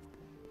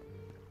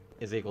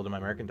 Is equal to my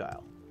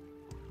mercantile.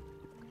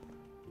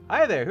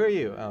 Hi there, who are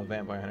you? Oh,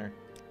 vampire hunter.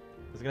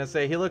 I was gonna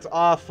say, he looks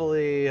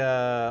awfully,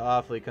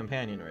 awfully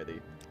companion-worthy.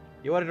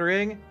 You wanted a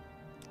ring?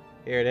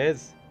 Here it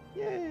is.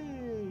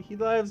 Yay! He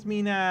loves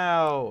me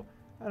now!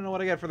 I don't know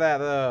what I get for that,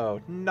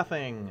 though.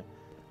 Nothing.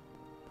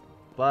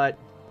 But,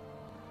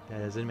 that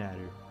doesn't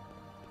matter.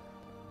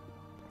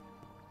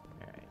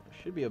 Alright, there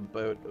should be a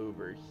boat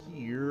over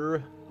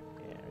here.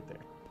 Yeah, right there.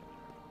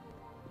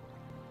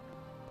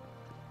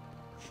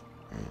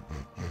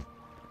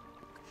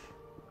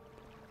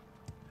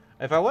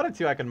 If I wanted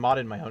to, I could mod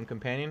in my own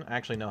companion. I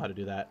actually know how to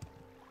do that.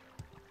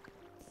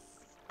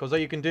 Because what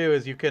you can do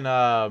is you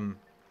can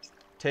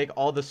take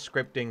all the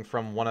scripting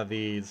from one of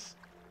these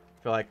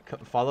for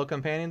like follow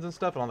companions and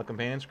stuff, and all the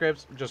companion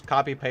scripts, just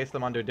copy paste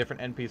them onto a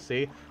different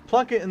NPC,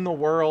 plunk it in the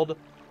world,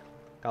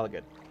 call it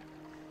good.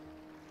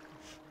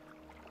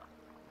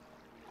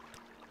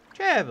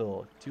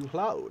 Travel to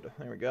Cloud.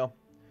 There we go.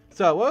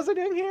 So what was I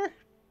doing here?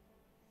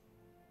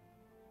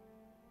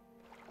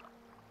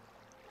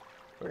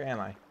 Where am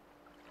I?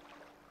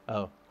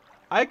 Oh.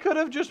 I could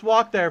have just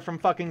walked there from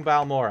fucking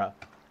Balmora.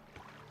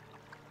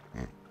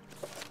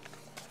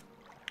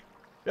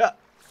 Yeah.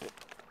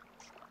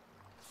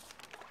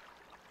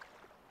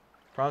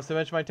 Promise to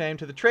mention my name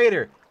to the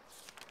trader.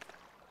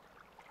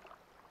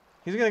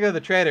 He's gonna go to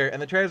the trader,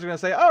 and the trader's gonna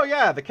say, oh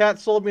yeah, the cat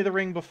sold me the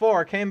ring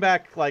before, came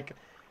back like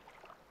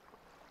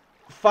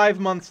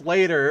 5 months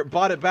later,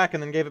 bought it back,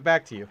 and then gave it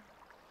back to you.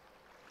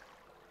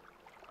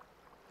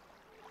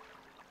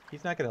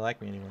 He's not gonna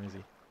like me anymore, is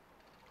he?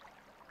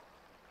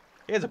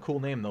 He has a cool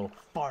name, though.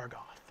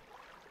 Fargoth.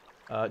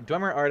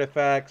 Dwemer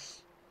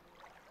artifacts.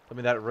 Tell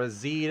me that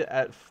reside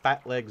at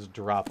Fat Legs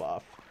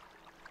Drop-Off.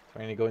 So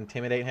I need to go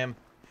intimidate him.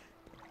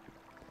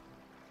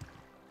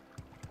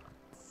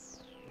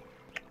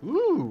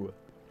 Ooh!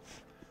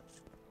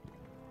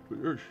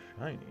 You're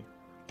shiny.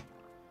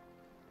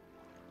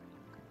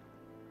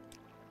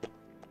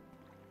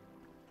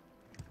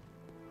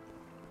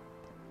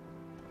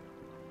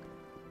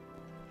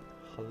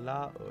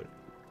 Hello.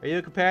 Are you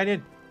a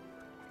companion?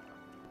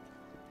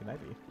 You might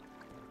be.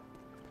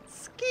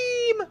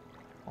 Scheme!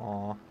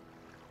 Aw.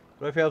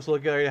 What if he helps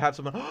look good to have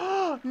someone?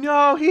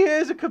 No, he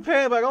is a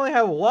companion, but I only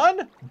have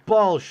one?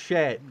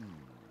 Bullshit.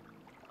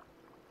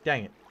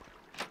 Dang it.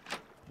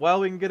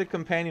 Well, we can get a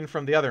companion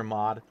from the other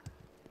mod.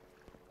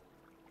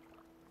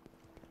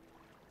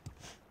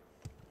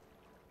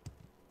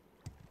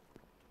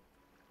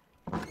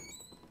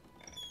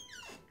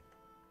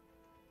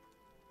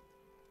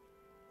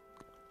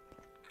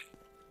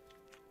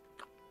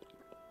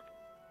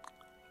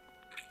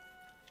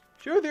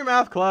 Chew with your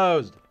mouth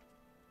closed.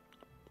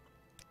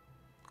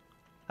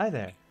 Hi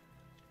there.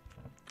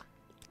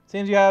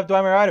 Seems you have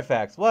Dwemer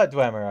artifacts. What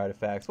Dwemer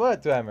artifacts?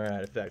 What Dwemer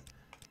artifacts?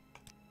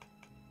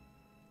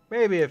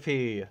 Maybe if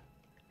he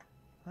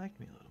liked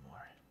me a little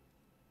more.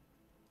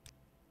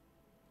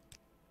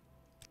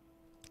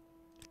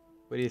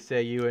 What do you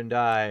say you and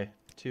I,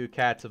 two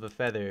cats of a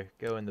feather,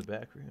 go in the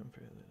back room for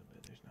a little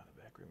bit? There's not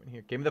a back room in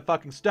here. Give me the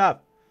fucking stuff.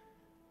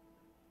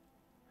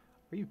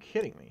 Are you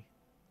kidding me?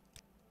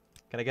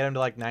 Can I get him to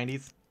like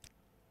 90s?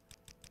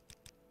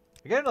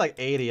 I get him to like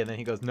 80 and then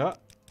he goes, no.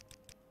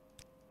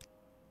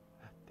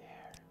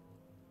 There.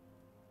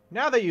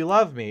 Now that you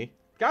love me,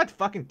 god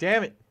fucking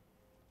damn it.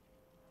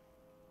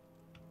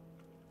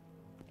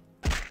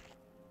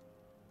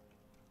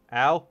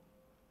 Ow.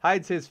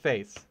 Hides his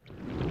face.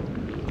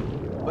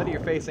 But your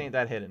face ain't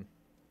that hidden.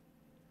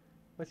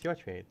 What's your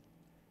trade?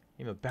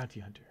 I'm a bounty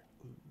hunter.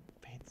 Ooh,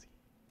 fancy.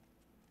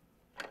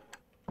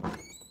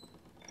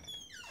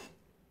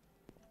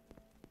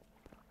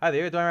 Hi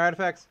there, Dwemer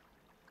artifacts.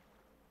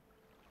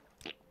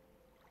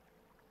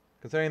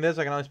 Concerning this,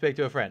 I can only speak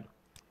to a friend.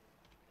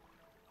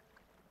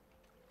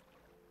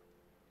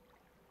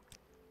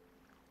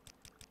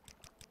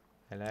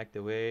 I like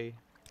the way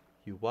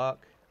you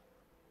walk.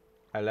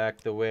 I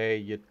like the way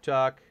you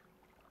talk.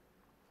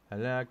 I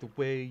like the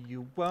way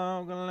you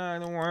walk. I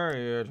like the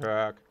way you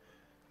talk.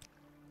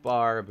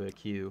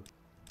 Barbecue.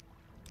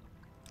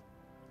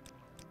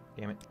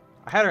 Damn it.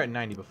 I had her at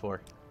 90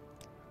 before.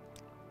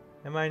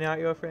 Am I not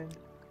your friend?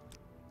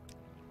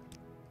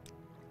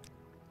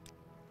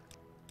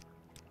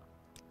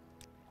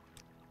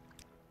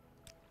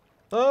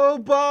 Oh,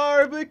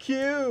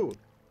 barbecue!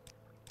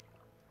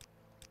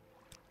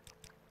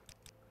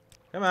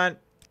 Come on.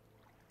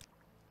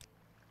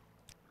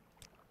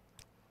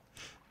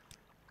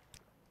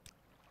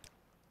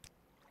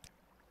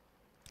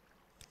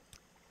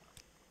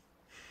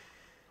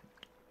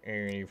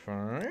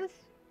 $85.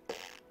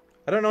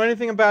 I don't know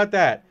anything about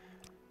that.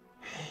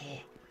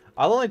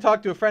 I'll only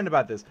talk to a friend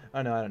about this.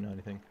 Oh no, I don't know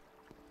anything.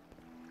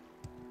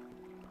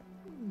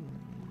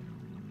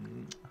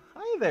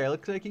 there.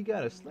 Looks like you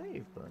got a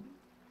slave, buddy.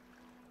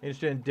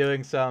 Interested in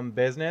doing some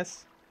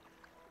business?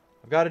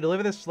 I've got to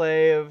deliver the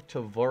slave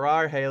to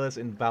Vorar Halis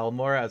in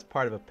Balmora as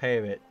part of a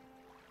payment.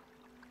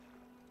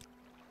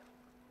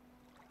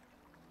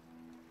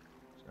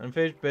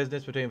 Unfinished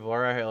business between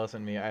Vorar Halis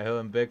and me. I owe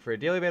him big for a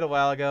deal he made a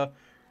while ago.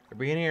 The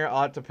beginning here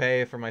ought to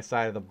pay for my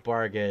side of the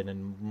bargain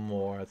and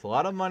more. It's a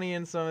lot of money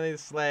in some of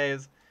these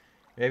slaves.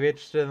 Maybe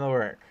interested in the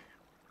work.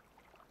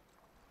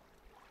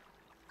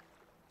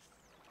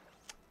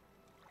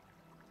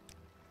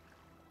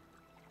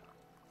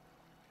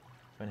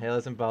 When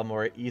Halis and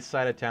Balmora, east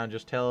side of town,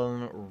 just tell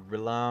him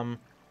Rilam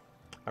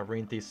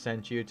Arinthi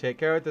sent you. Take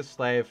care of this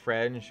slave,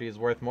 Fred. She's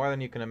worth more than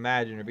you can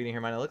imagine. Her beating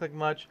her might not look like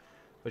much,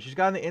 but she's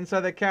got on the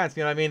inside that counts.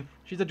 You know what I mean?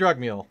 She's a drug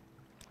mule.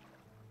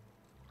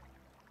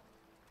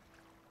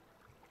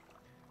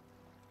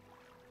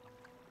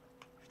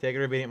 Take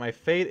her beating. My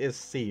fate is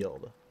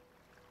sealed.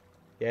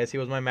 Yes, he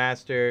was my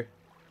master,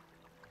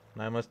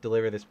 and I must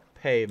deliver this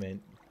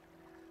payment.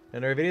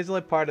 And Ravinia is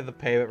only part of the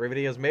payment.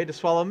 Ravinia is made to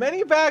swallow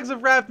many bags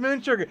of Raft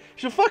moon sugar.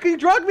 She's a fucking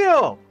drug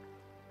mule!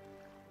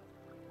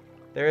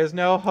 There is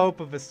no hope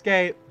of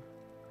escape.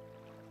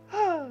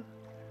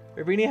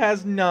 Ravinia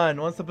has none.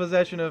 Once the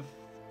possession of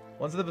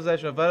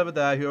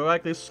Vadabada, who will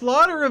likely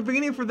slaughter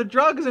Ravinia for the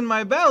drugs in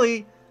my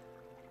belly.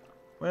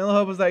 My only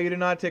hope is that you do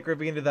not take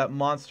Ravinia to that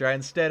monster. I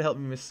instead help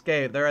him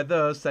escape. There are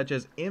those, such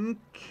as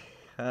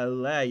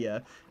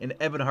Imkalaya and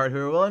Ebonheart, who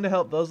are willing to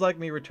help those like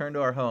me return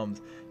to our homes.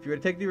 If you were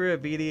to take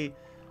the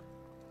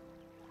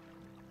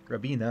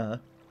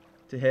Rabina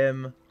to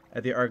him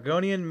at the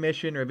Argonian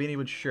mission, Rabini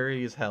would sure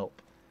use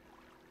help.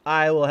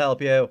 I will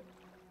help you.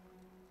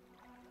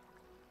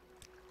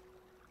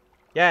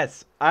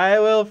 Yes, I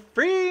will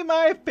free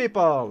my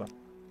people.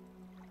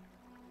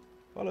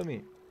 Follow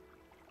me.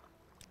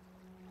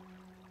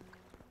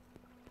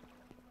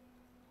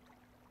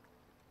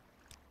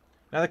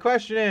 Now the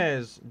question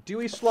is, do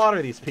we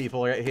slaughter these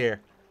people right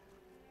here?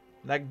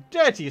 Like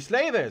dirty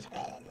slavers.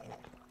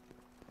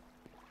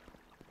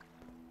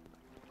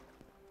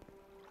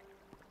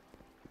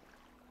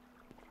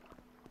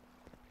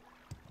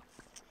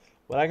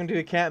 What I can do,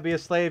 you can't be a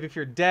slave if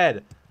you're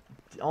dead.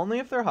 Only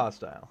if they're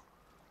hostile.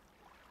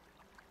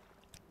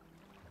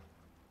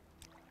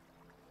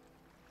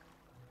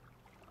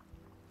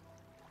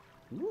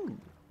 Ooh.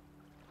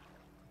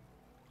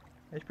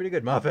 That's pretty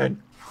good,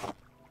 Muffin.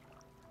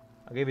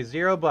 I'll give you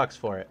 $0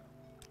 for it.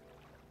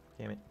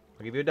 Damn it.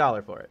 I'll give you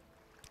 $1 for it.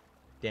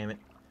 Damn it.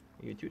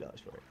 I'll give you $2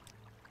 for it.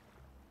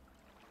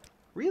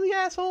 Really,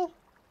 asshole?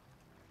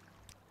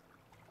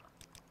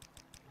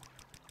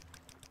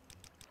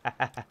 Ha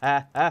ha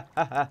ha ha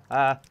ha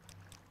ha.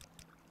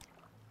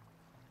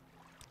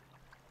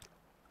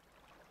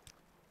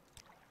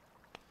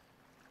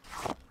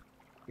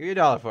 Give you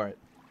 $1 for it.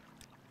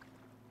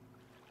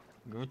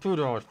 Give you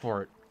 $2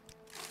 for it.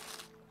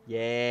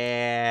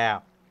 Yeah.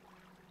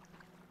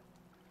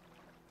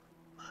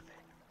 Love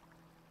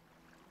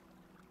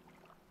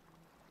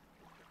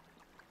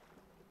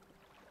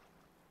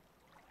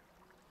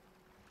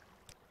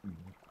it.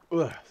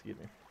 Ugh, excuse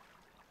me.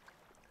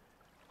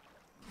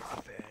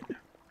 Muffin.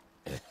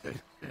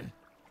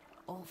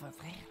 Over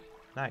there.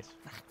 Nice.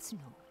 That's no.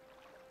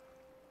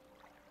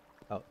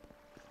 Oh.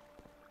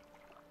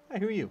 Hi,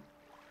 who are you?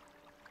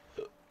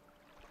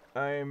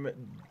 I'm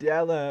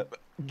Della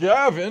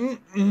Gavin.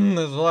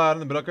 There's a lot in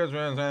the book. Is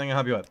there anything I can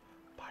help you with?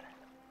 Potter.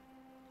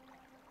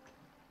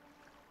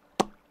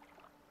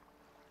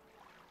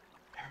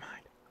 Never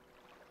mind.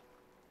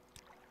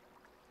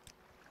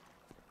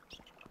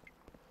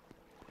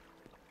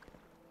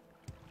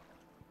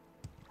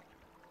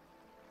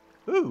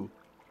 Ooh.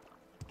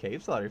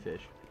 Cave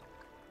slaughterfish.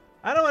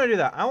 I don't want to do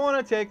that. I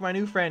want to take my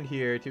new friend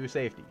here to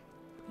safety.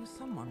 There's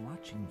someone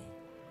watching me.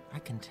 I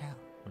can tell.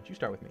 Why don't you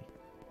start with me?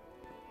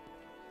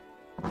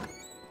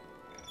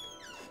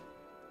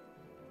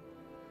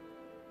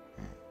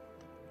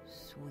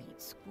 Sweet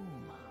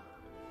skooma.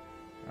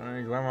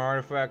 Alright, glamour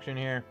artifacts in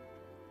here.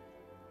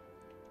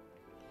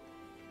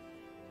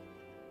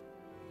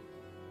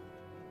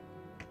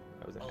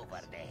 That was Over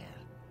there.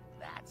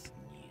 That's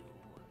new.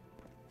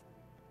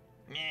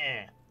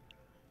 Yeah.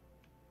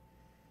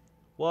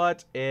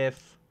 What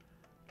if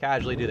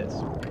casually do this?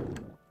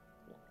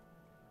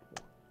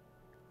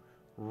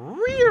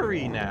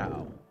 Reary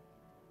now.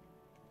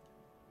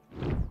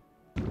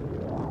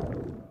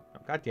 Oh,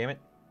 God damn it.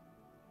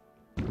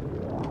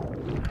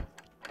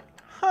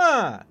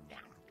 Huh.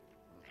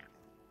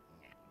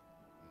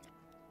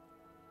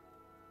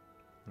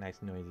 Nice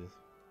noises.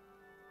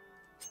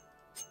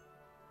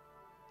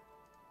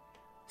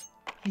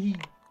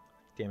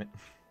 Damn it.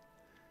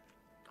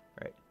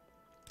 Alright.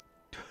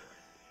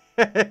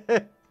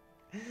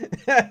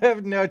 I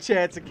have no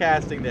chance of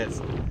casting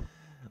this.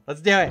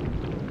 Let's do it.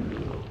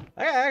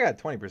 I got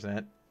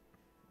 20%.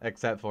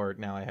 Except for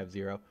now I have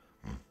 0.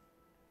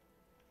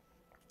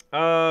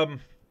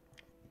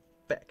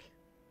 Beck.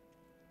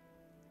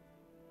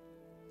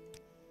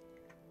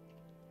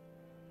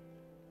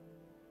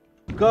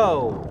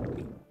 Go.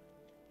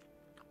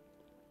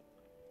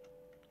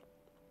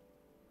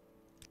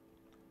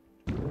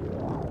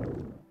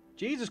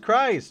 Jesus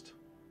Christ!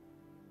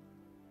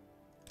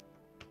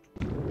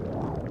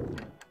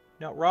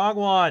 No, wrong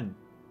one!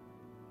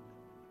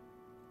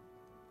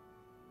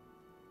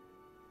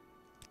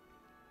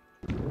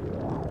 Are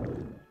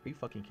you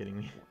fucking kidding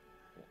me?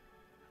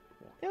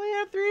 I only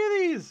have 3 of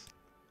these!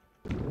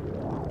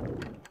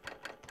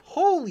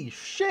 Holy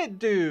shit,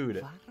 dude!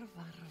 Var, var,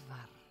 var.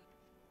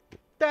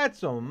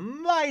 That's a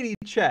mighty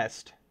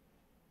chest!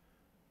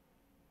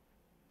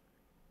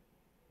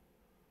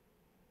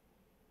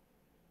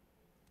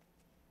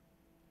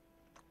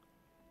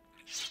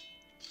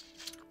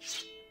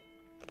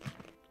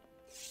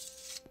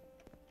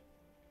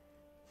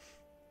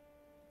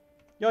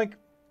 Yoink!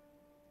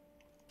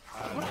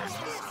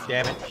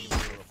 Damn it.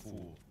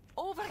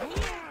 Over here!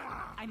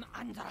 I'm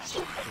under attack.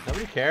 Does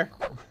nobody care?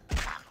 Var,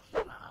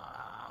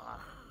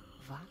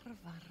 var,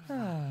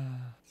 var.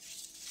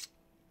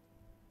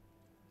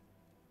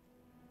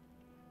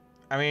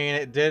 I mean,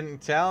 it didn't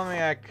tell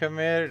me I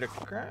committed a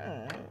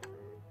crime.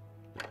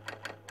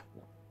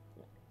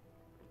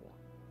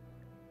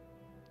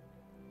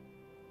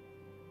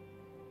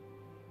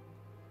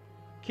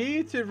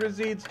 Key to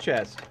Razid's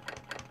chest.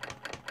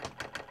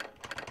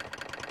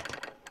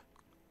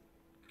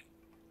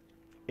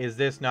 Is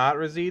this not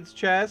Razid's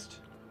chest?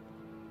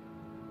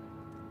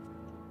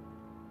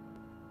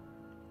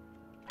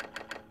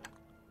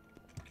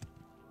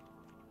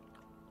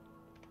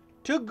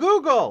 To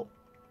Google!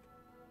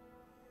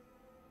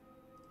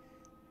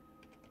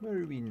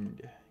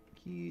 Morrowind.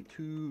 Key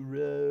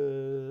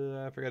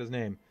to... I forgot his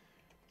name.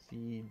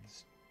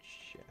 Seed's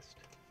chest.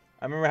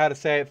 I remember how to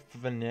say it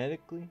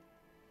phonetically.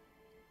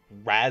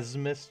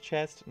 Rasmus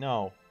chest?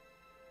 No.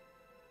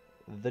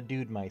 The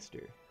Dude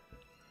Meister.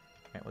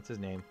 Alright, what's his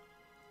name?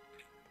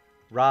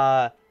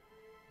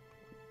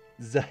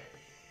 Z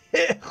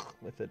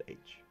with an H.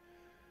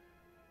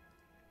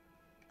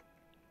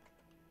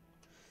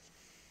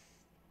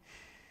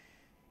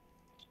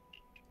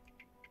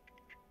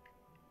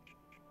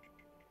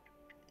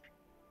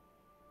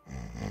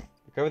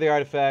 Recover the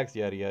artifacts,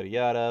 yada yada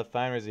yada.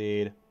 Find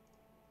Razid.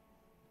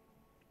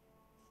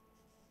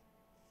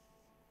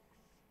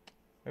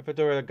 If it's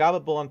over the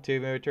goblet belonged to,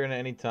 you may return at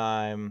any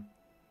time.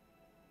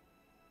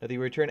 That you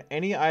return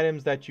any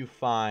items that you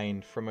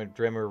find from a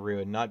Drimmer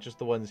ruin, not just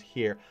the ones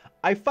here.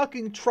 I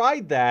fucking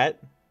tried that!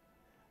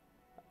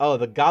 Oh,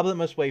 the goblet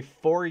must weigh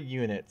 4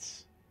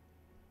 units.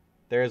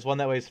 There is one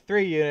that weighs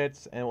 3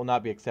 units, and it will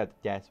not be accepted.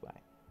 That's why.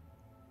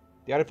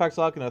 The artifact's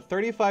locked in a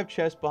 35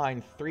 chest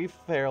behind 3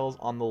 ferals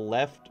on the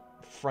left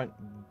front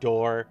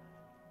door.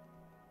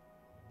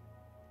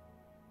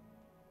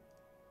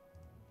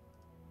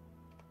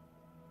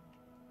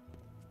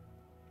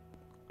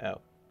 Oh.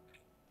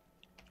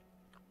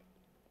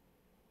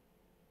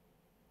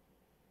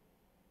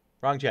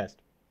 Wrong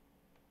chest.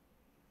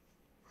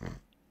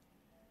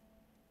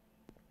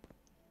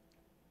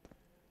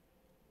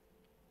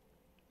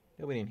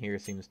 Nobody in here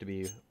seems to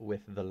be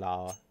with the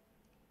law.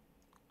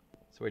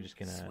 So we're just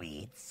gonna...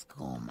 Sweet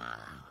skooma.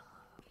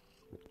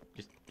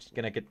 Just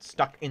gonna get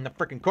stuck in the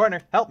frickin' corner.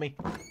 Help me.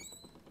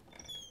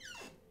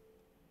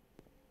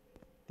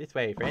 This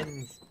way,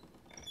 friends.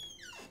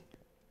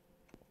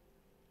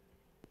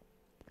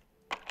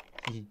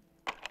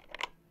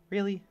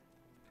 Really?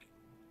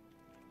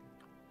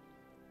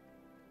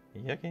 Are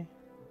you okay?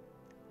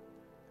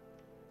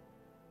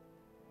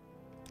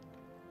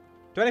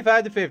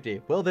 25 to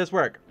 50. Will this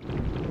work?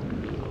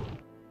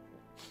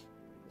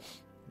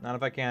 Not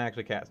if I can't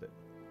actually cast it.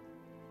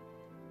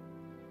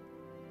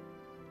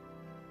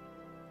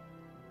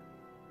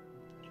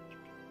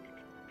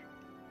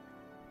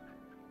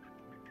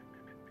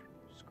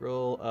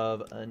 Scroll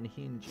of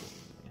Unhinging.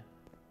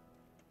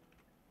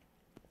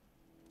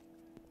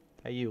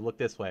 Hey, you, look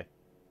this way.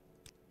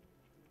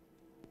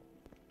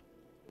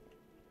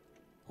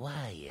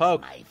 Why is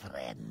Poke. my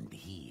friend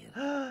here?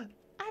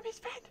 I'm his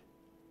friend.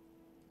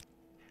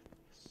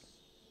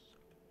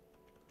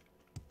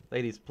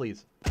 Ladies,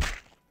 please.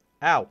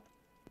 Ow.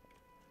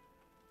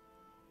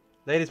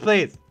 Ladies,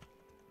 please.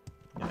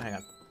 Yeah, hang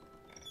on.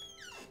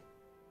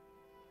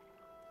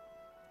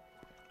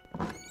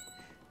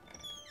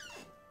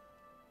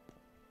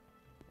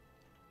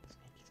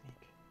 Sneaky, sneak.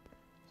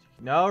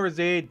 No,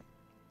 Razid.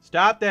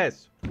 Stop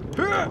this.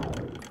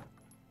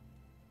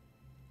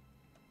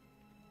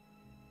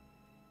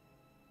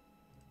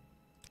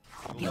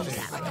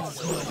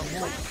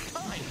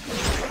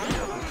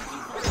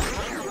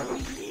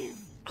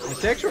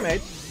 Mistakes were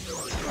made.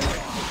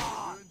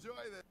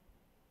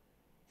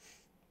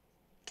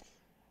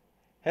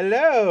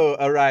 Hello,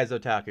 Arise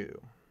Otaku.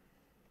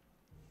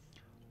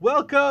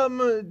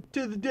 Welcome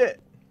to the dit.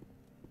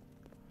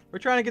 We're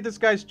trying to get this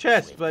guy's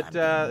chest, but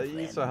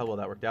you saw how well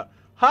that worked out.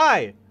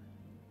 Hi!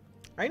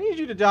 I need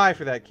you to die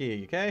for that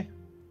key, okay?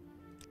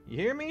 You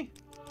hear me?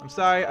 I'm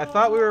sorry, I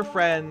thought we were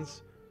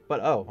friends,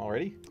 but oh,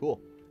 already?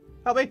 Cool.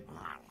 Help me!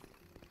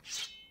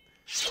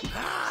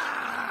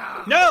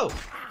 No!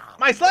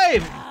 My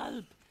slave!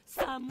 Help!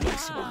 Someone!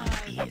 This one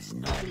is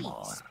no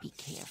more. Be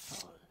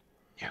careful.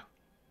 No,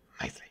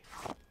 my slave.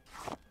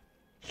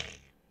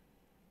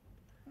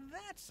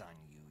 That's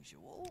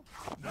unusual.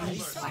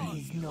 This one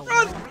is no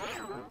Run! more.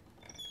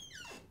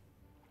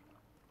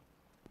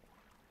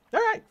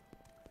 Alright.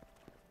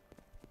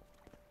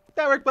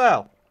 That worked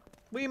well.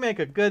 We make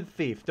a good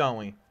thief, don't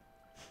we?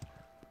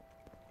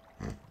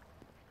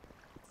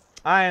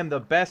 I am the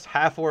best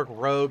half-orc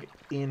rogue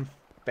in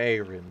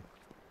Faerun.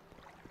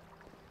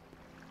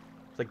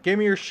 It's like, give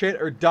me your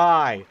shit or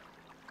die.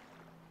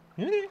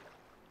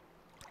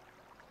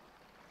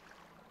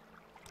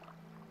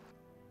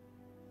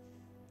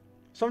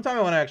 Sometime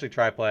I want to actually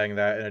try playing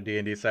that in a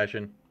D&D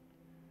session.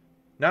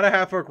 Not a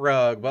half-orc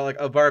rogue, but like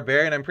a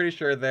barbarian. I'm pretty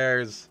sure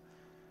there's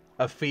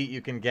a feat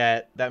you can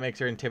get that makes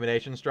your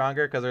intimidation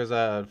stronger, because there's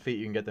a feat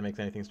you can get that makes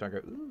anything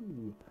stronger.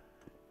 Ooh,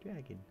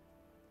 dragon.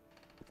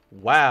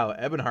 Wow,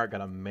 Ebonheart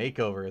got a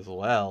makeover as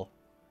well.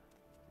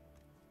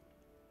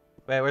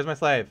 Wait, where's my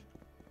slave?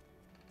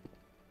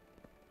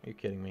 Are you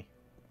kidding me?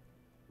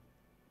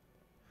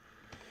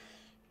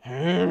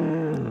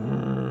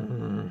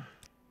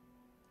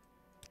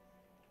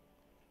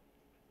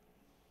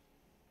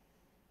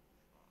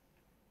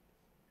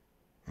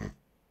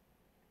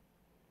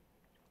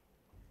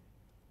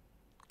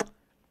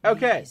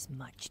 Okay. There is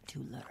much to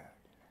learn.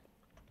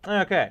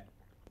 Okay.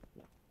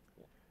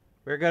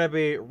 We're gonna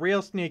be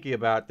real sneaky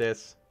about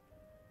this.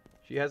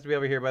 She has to be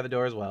over here by the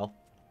door as well.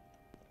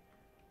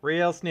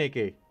 Real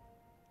sneaky.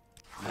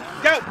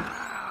 Go!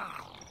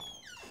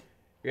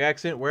 Your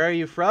accent, where are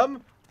you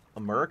from?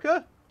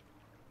 America?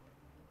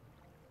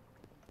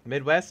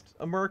 Midwest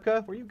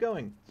America? Where are you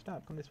going?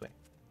 Stop, come this way.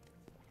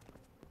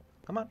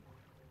 Come on.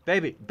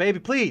 Baby, baby,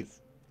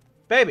 please!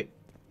 Baby!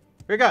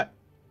 Where you going?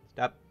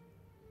 Stop.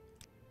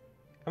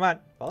 Come on,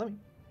 follow me.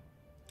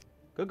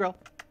 Good girl.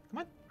 Come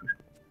on.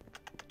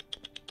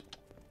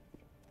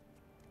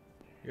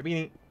 Your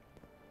beanie.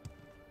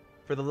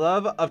 For the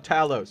love of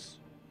Talos.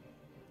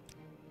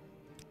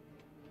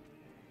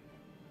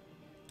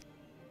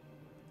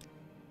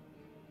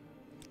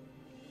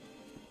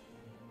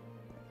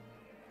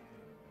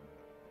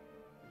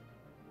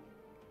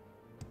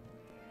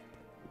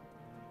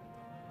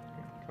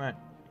 Come on.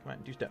 Come on,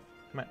 do stuff.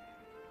 Come on.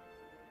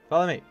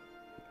 Follow me.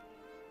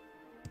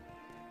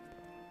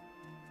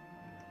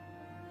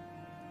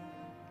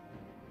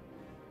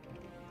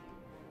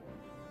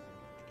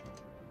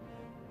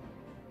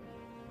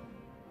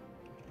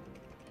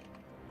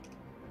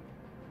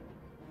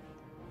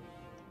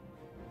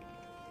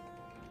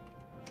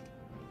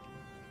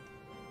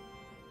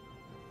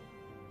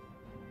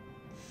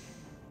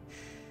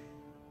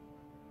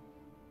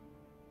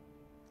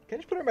 Can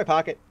I just put her in my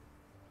pocket?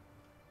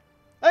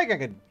 I think I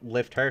could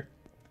lift her.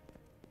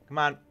 Come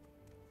on.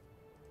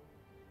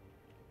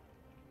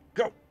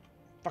 Go.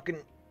 Fucking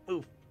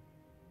move.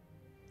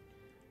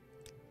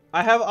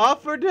 I have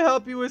offered to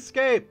help you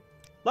escape.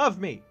 Love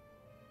me.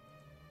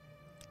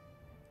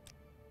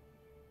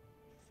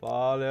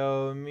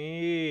 Follow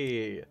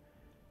me.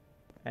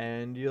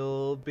 And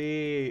you'll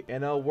be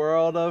in a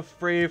world of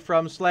free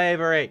from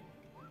slavery.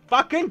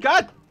 Fucking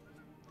God.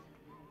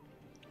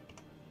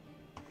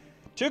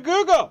 To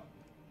Google.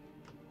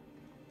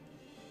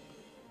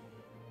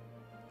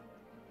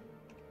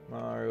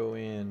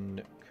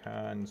 Morrowind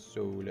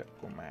console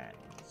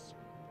commands.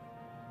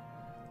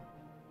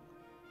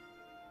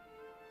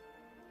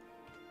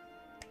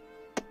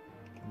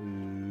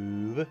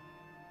 Move.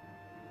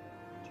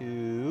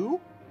 Two.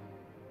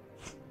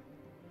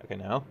 Okay,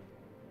 now.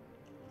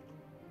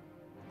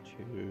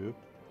 Two.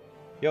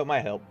 Yo, my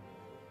help.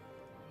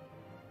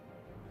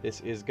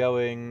 This is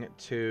going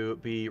to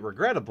be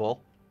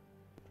regrettable.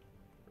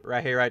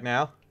 Right here, right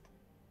now.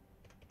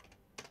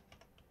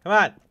 Come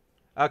on.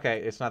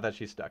 Okay, it's not that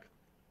she's stuck.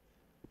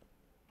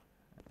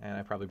 And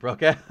I probably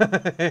broke it.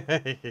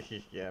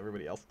 Yeah,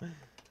 everybody else.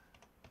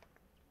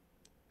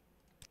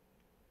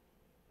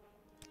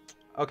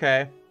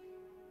 Okay.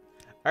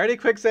 I already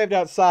quick saved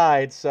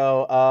outside,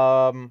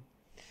 so,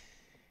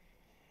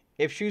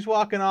 if she's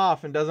walking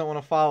off and doesn't want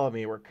to follow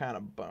me, we're kind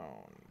of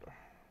boned.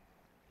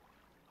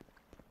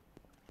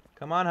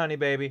 Come on, honey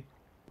baby.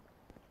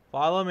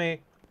 Follow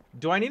me.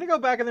 Do I need to go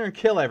back in there and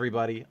kill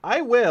everybody?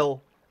 I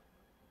will.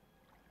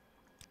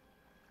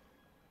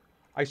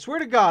 I swear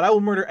to God, I will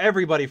murder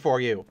everybody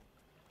for you.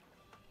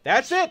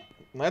 That's it.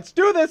 Let's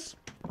do this.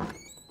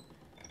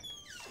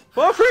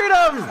 For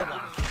freedom!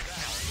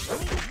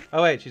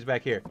 Oh, wait, she's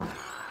back here.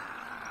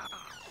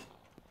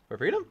 For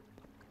freedom?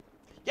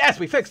 Yes,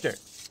 we fixed her.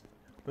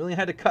 We only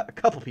had to cut a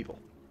couple people.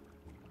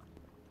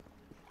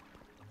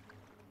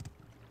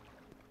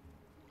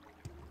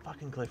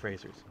 Fucking cliff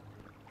racers.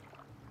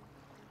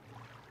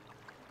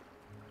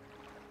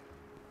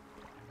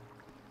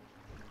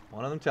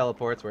 One of them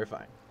teleports, we're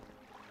fine.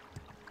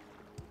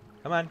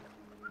 Come on.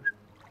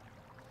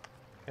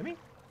 Come here.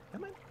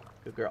 Come on.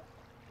 Good girl.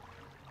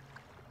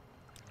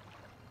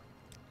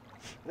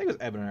 I think it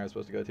was Ebon I was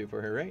supposed to go to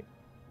for her, right?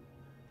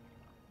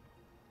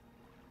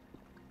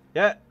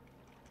 Yeah.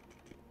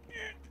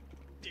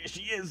 There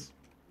she is.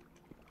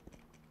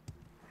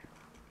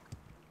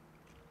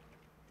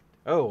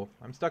 Oh,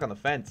 I'm stuck on the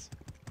fence.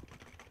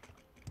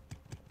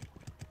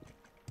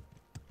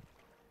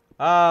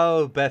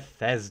 Oh,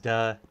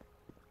 Bethesda.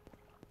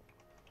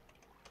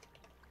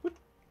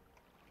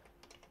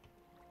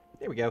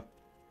 There we go.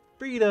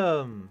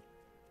 Freedom!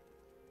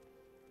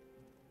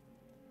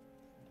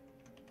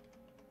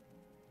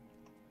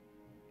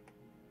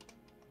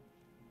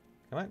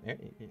 Come on. There,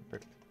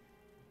 perfect.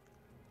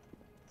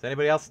 Is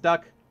anybody else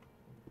stuck?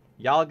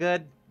 Y'all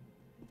good?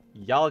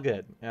 Y'all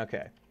good.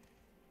 Okay.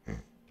 Get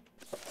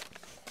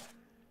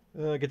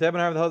to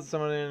Ebonheart with the host of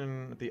someone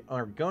in the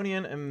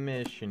Argonian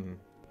emission.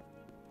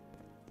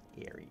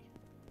 Eerie.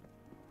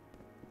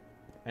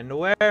 And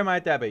where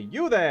might that be?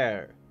 You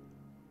there!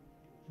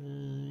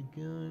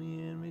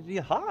 Argonian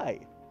emission.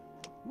 Hi!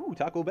 Ooh,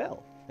 Taco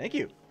Bell. Thank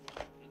you.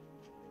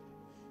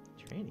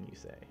 Training, you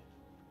say?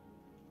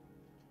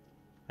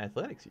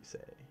 Athletics, you say?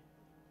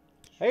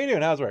 How you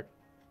doing? How's work?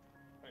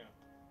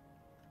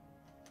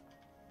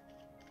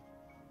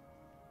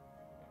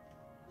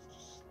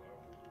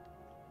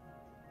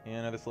 Yeah,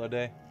 another slow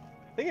day.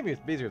 I think it'd be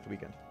busier with the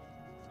weekend.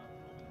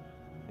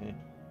 Yeah.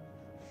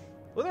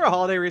 Was there a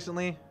holiday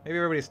recently? Maybe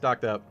everybody's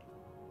stocked up.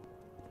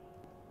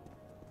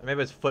 Or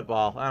maybe it's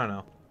football. I don't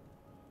know.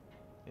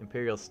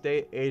 Imperial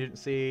State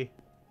Agency.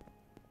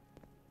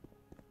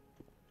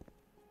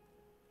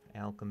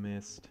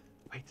 Alchemist.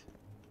 Wait.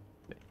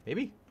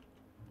 Maybe?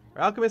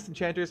 Are alchemists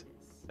enchanters?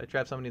 Did I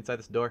trap somebody inside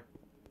this door?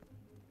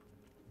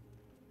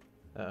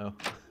 Uh-oh.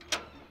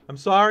 I'm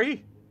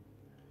sorry.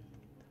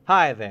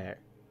 Hi there.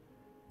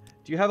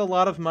 Do you have a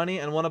lot of money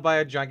and want to buy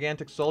a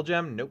gigantic soul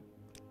gem? Nope.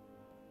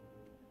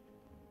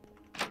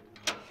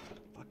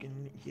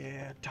 Fucking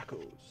yeah,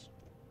 tacos.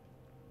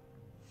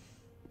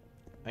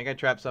 I think I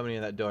trapped somebody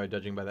in that door,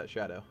 judging by that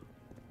shadow.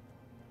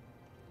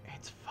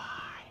 It's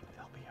fine.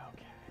 They'll be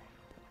okay.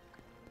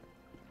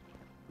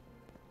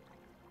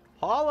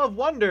 Hall of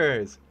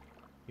Wonders!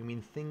 You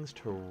mean things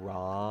to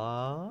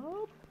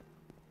rob?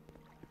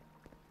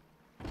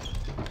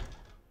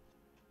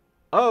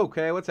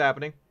 Okay, what's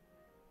happening?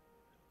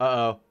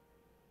 Uh-oh.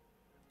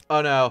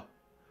 Oh no.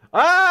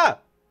 Ah!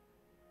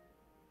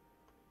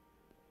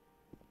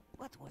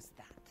 What was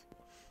that?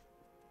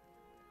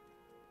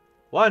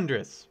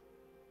 Wondrous.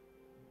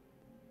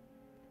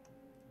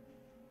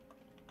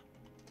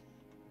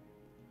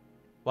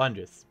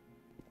 Wondrous.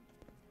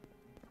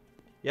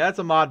 Yeah, that's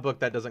a mod book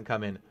that doesn't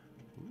come in.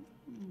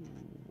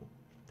 Ooh,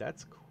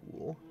 that's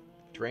cool.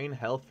 Drain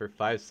health for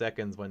 5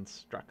 seconds when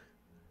struck.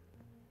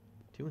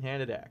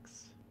 Two-handed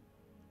axe.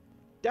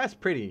 That's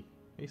pretty.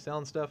 Are you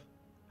selling stuff?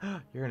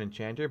 You're an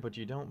enchanter, but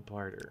you don't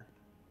barter.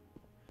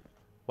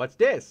 What's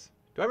this?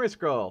 Dwemer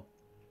scroll.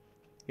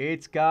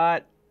 It's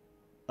got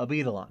a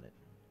beetle on it.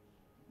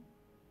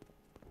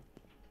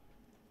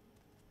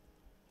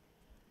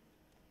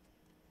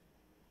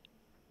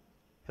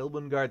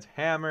 Hilbungard's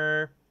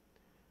hammer.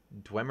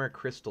 Dwemer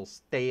crystal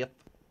staff.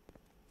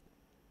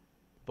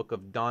 Book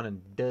of Dawn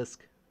and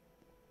Dusk.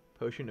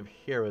 Potion of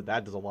Hero.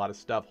 That does a lot of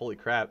stuff. Holy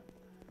crap.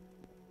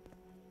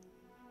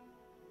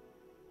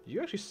 Did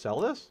you actually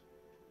sell this?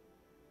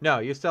 No,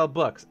 you sell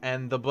books,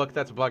 and the book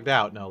that's bugged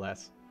out, no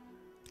less.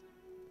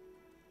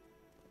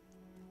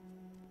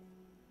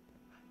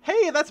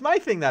 Hey, that's my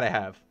thing that I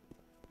have.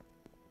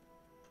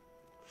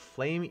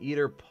 Flame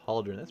Eater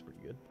Pauldron, that's pretty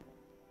good.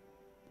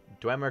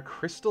 Dwemer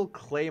Crystal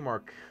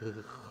Claymore.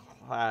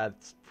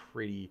 That's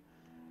pretty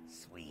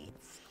Sweet.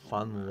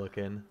 fun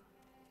looking.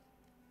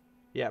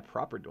 Yeah,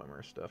 proper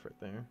Dwemer stuff right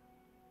there.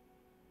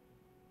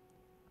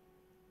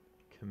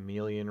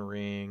 Chameleon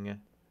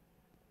Ring.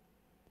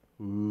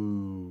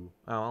 Ooh.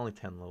 Oh, only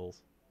 10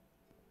 levels.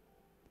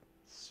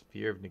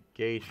 Sphere of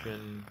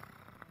Negation.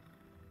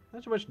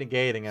 Not so much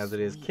negating as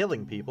it is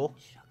killing people.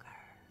 Sugar.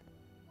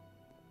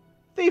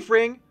 Thief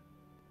Ring!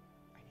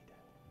 I need that.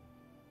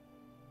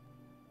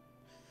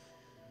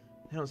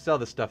 They don't sell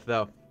this stuff,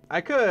 though.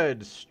 I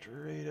could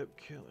straight up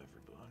kill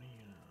everybody,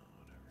 you know,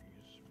 whatever.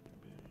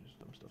 Use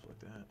some stuff like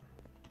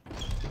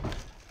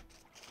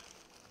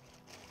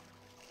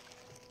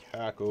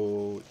that.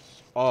 Tacos.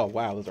 Oh,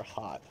 wow, those are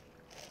hot.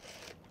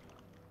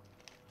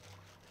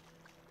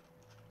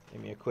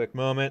 Give me a quick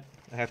moment.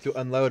 I have to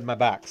unload my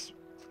box.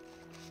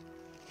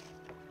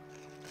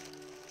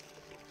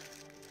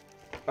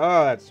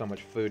 Oh, that's so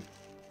much food.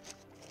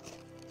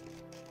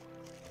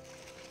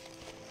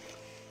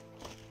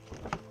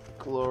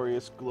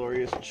 Glorious,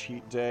 glorious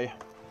cheat day.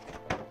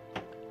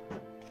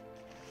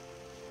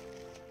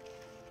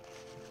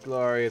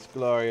 Glorious,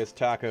 glorious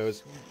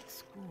tacos.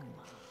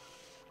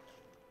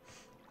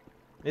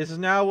 This is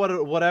now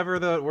whatever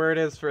the word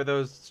is for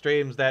those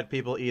streams that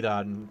people eat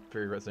on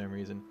for some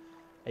reason.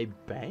 A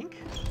bank?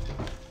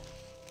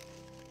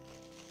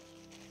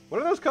 What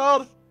are those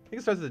called? I think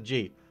it starts with a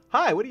G.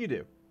 Hi, what do you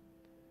do?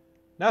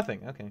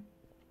 Nothing. Okay.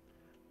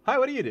 Hi,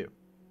 what do you do?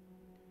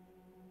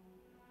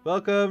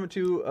 Welcome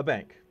to a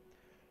bank.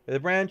 The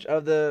branch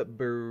of the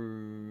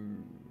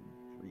Burica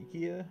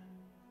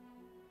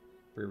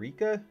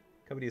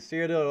Company of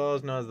Cyrodiil,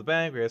 also known as the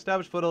bank. We are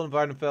established foothold in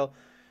Vardenfell.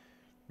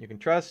 You can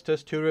trust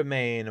us to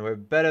remain. We're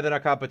better than our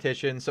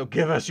competition, so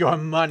give us your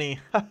money.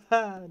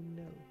 Haha,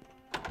 no.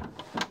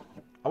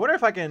 I wonder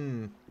if I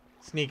can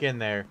sneak in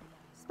there.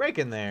 Break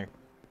in there.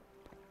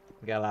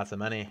 We got lots of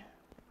money.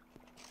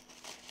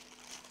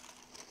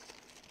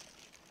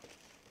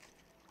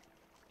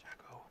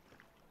 Jacko.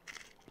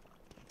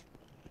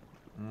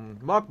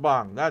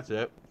 Mukbang, that's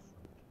it.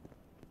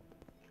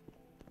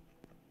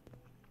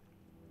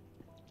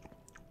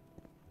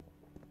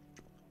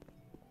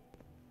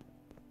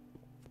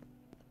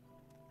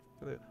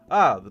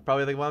 Ah,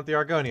 probably the one with the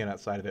Argonian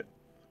outside of it.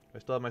 I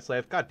still have my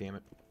slave. God damn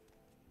it.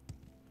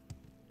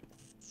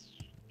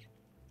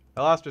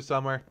 I lost her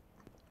somewhere.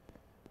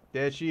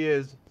 There she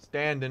is,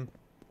 standing.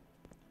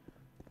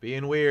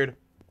 Being weird.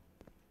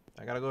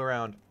 I gotta go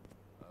around.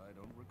 I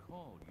don't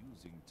recall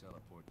using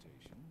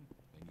teleportation,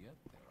 and yet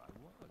there I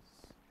was.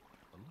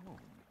 Alone.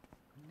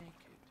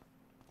 Naked.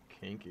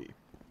 Kinky.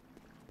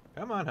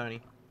 Come on,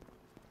 honey.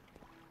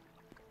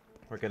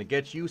 We're gonna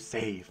get you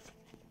safe.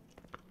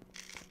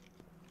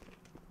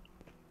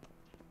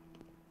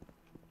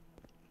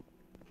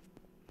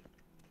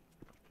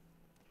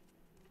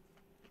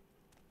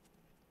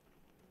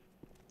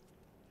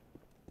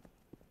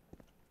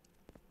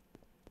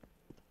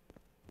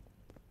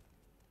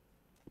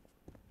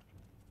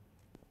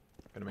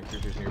 Gotta make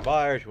sure she's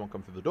nearby or she won't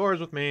come through the doors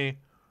with me.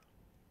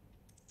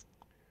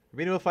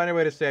 Ravina will find her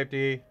way to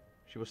safety.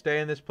 She will stay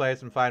in this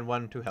place and find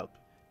one to help.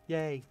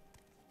 Yay.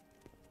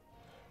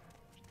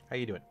 How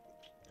you doing?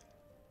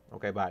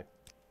 Okay, bye.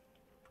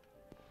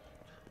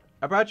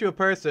 I brought you a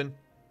person.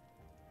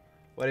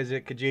 What is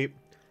it, Khajiit?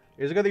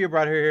 It is good that you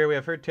brought her here. We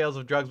have heard tales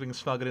of drugs being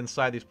smuggled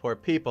inside these poor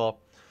people.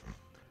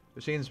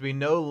 There seems to be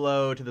no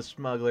low to the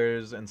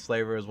smugglers, and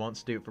slavers won't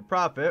stoop for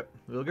profit.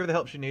 We will give her the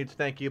help she needs.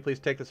 Thank you. Please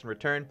take this in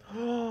return.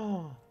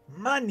 Oh,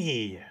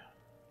 money!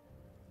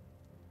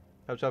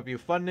 Helps help you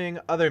funding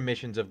other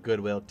missions of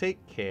goodwill.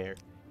 Take care.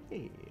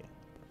 Hey.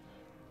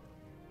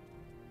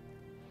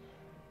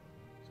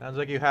 Sounds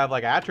like you have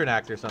like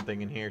Atronax or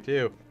something in here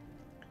too.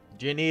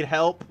 Do you need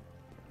help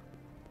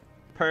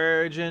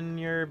purging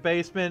your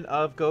basement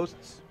of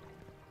ghosts?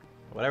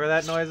 Whatever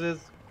that noise is.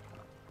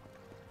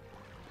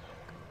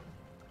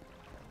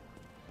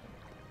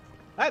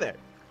 Hi there.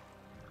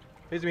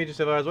 Pleased to meet you,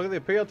 Civilized. Welcome to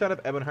the Imperial town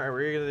of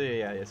Ebonheart.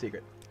 Yeah,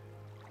 secret.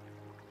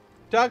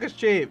 Talk is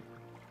cheap.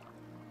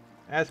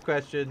 Ask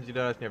questions. You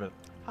don't ask never.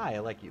 Hi, I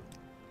like you.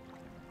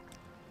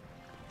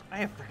 I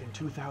have freaking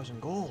 2,000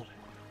 gold.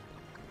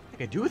 I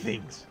can do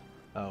things.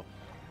 Oh.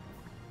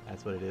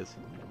 That's what it is.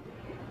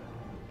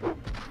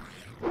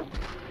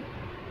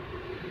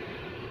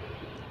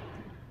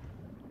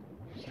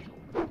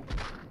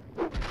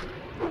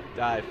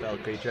 Die, fell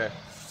creature.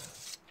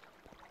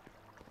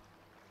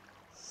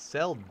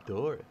 Cell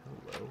door.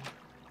 Hello.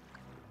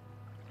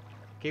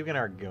 Keeping an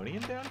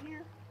Argonian down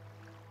here?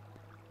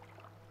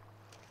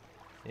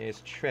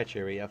 There's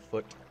treachery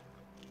afoot.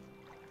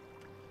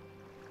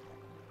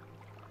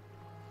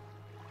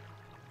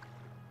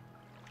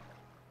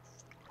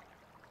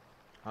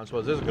 I don't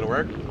suppose this is gonna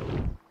work.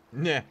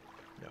 Nah.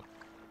 No.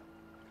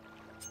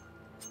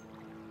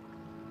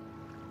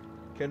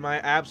 Can my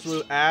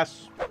absolute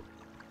ass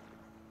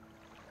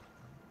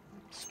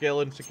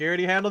skill and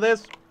security handle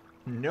this?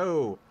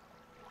 No.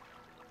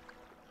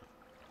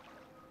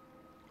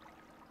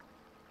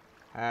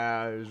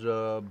 How's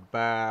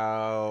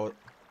about...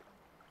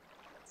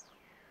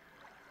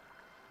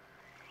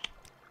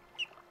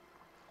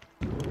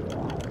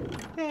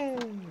 Hey.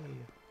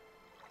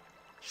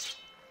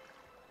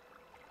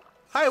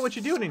 Hi, what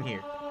you doing in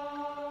here?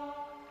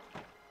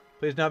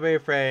 Please not be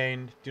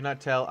afraid. Do not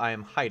tell I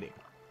am hiding.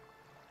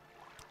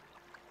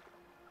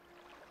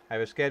 I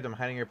have escaped. I'm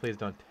hiding here. Please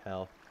don't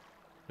tell.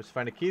 Just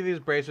find a key to these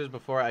bracers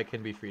before I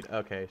can be freed.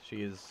 Okay,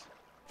 she is...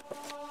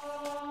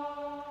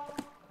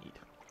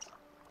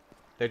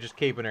 They're just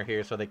keeping her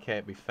here so they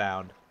can't be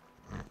found.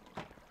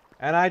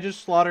 And I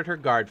just slaughtered her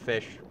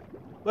guardfish.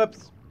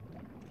 Whoops.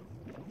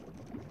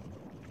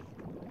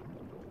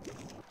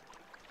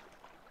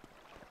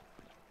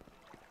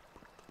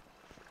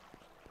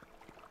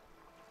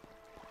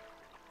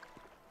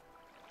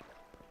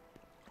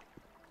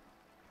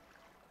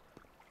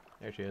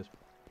 There she is.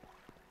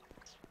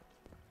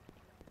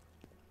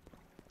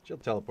 She'll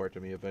teleport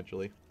to me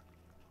eventually.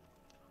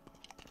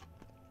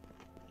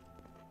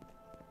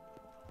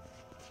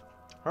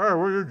 Hey,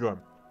 what are you doing?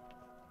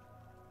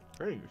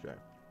 What are you say?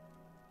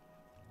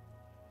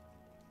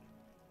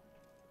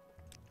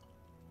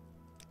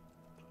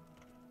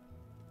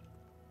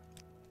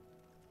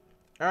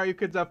 Alright, you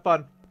kids have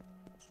fun.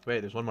 Wait,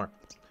 there's one more.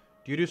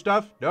 Do you do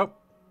stuff? Nope.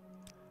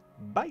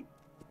 Bye.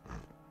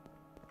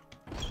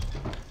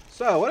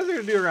 So, what is there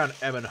to do around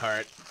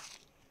Ebonheart?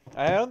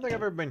 I don't think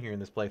I've ever been here in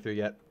this playthrough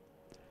yet.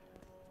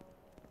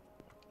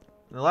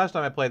 And the last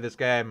time I played this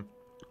game,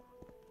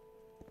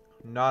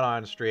 not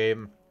on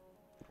stream,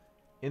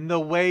 in the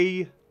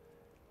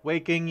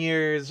waking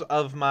years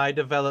of my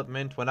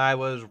development when I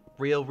was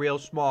real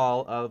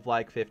small of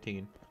like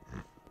 15.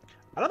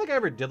 I don't think I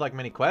ever did like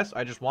many quests.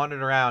 I just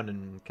wandered around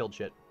and killed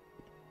shit.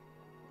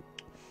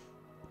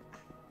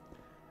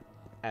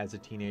 As a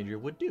teenager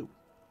would do.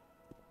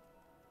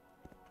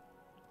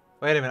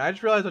 Wait a minute, I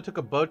just realized I took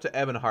a boat to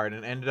Ebonheart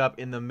and ended up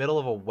in the middle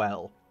of a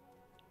well.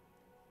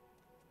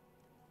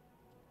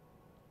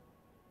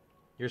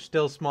 You're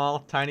still small,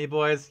 tiny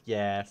boys?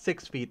 Yeah,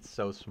 6 feet,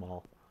 so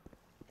small.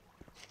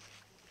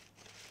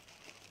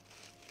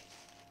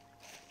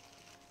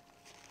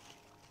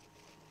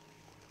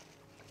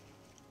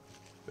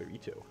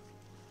 32.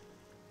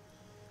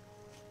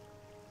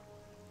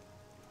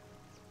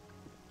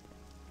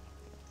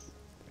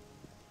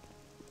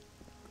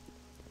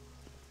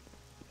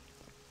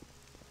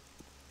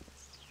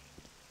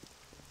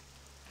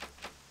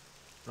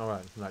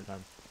 Alright, it's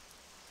nighttime.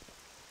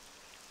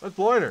 Let's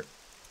loiter.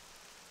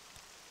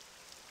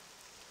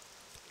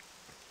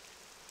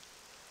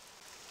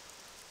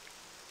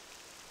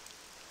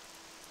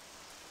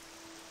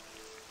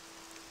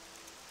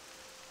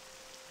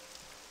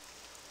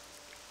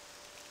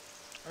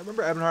 I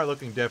remember Ebonheart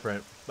looking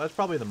different. That's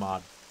probably the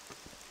mod.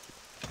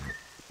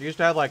 You used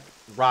to have, like,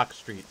 rock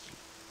streets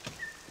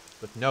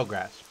with no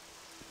grass.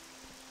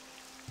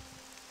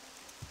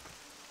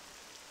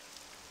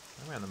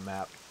 I'm on the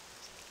map.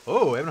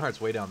 Oh, Ebonheart's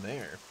way down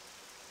there.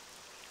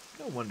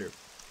 No wonder.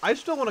 I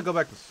still want to go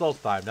back to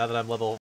Solstheim now that I'm level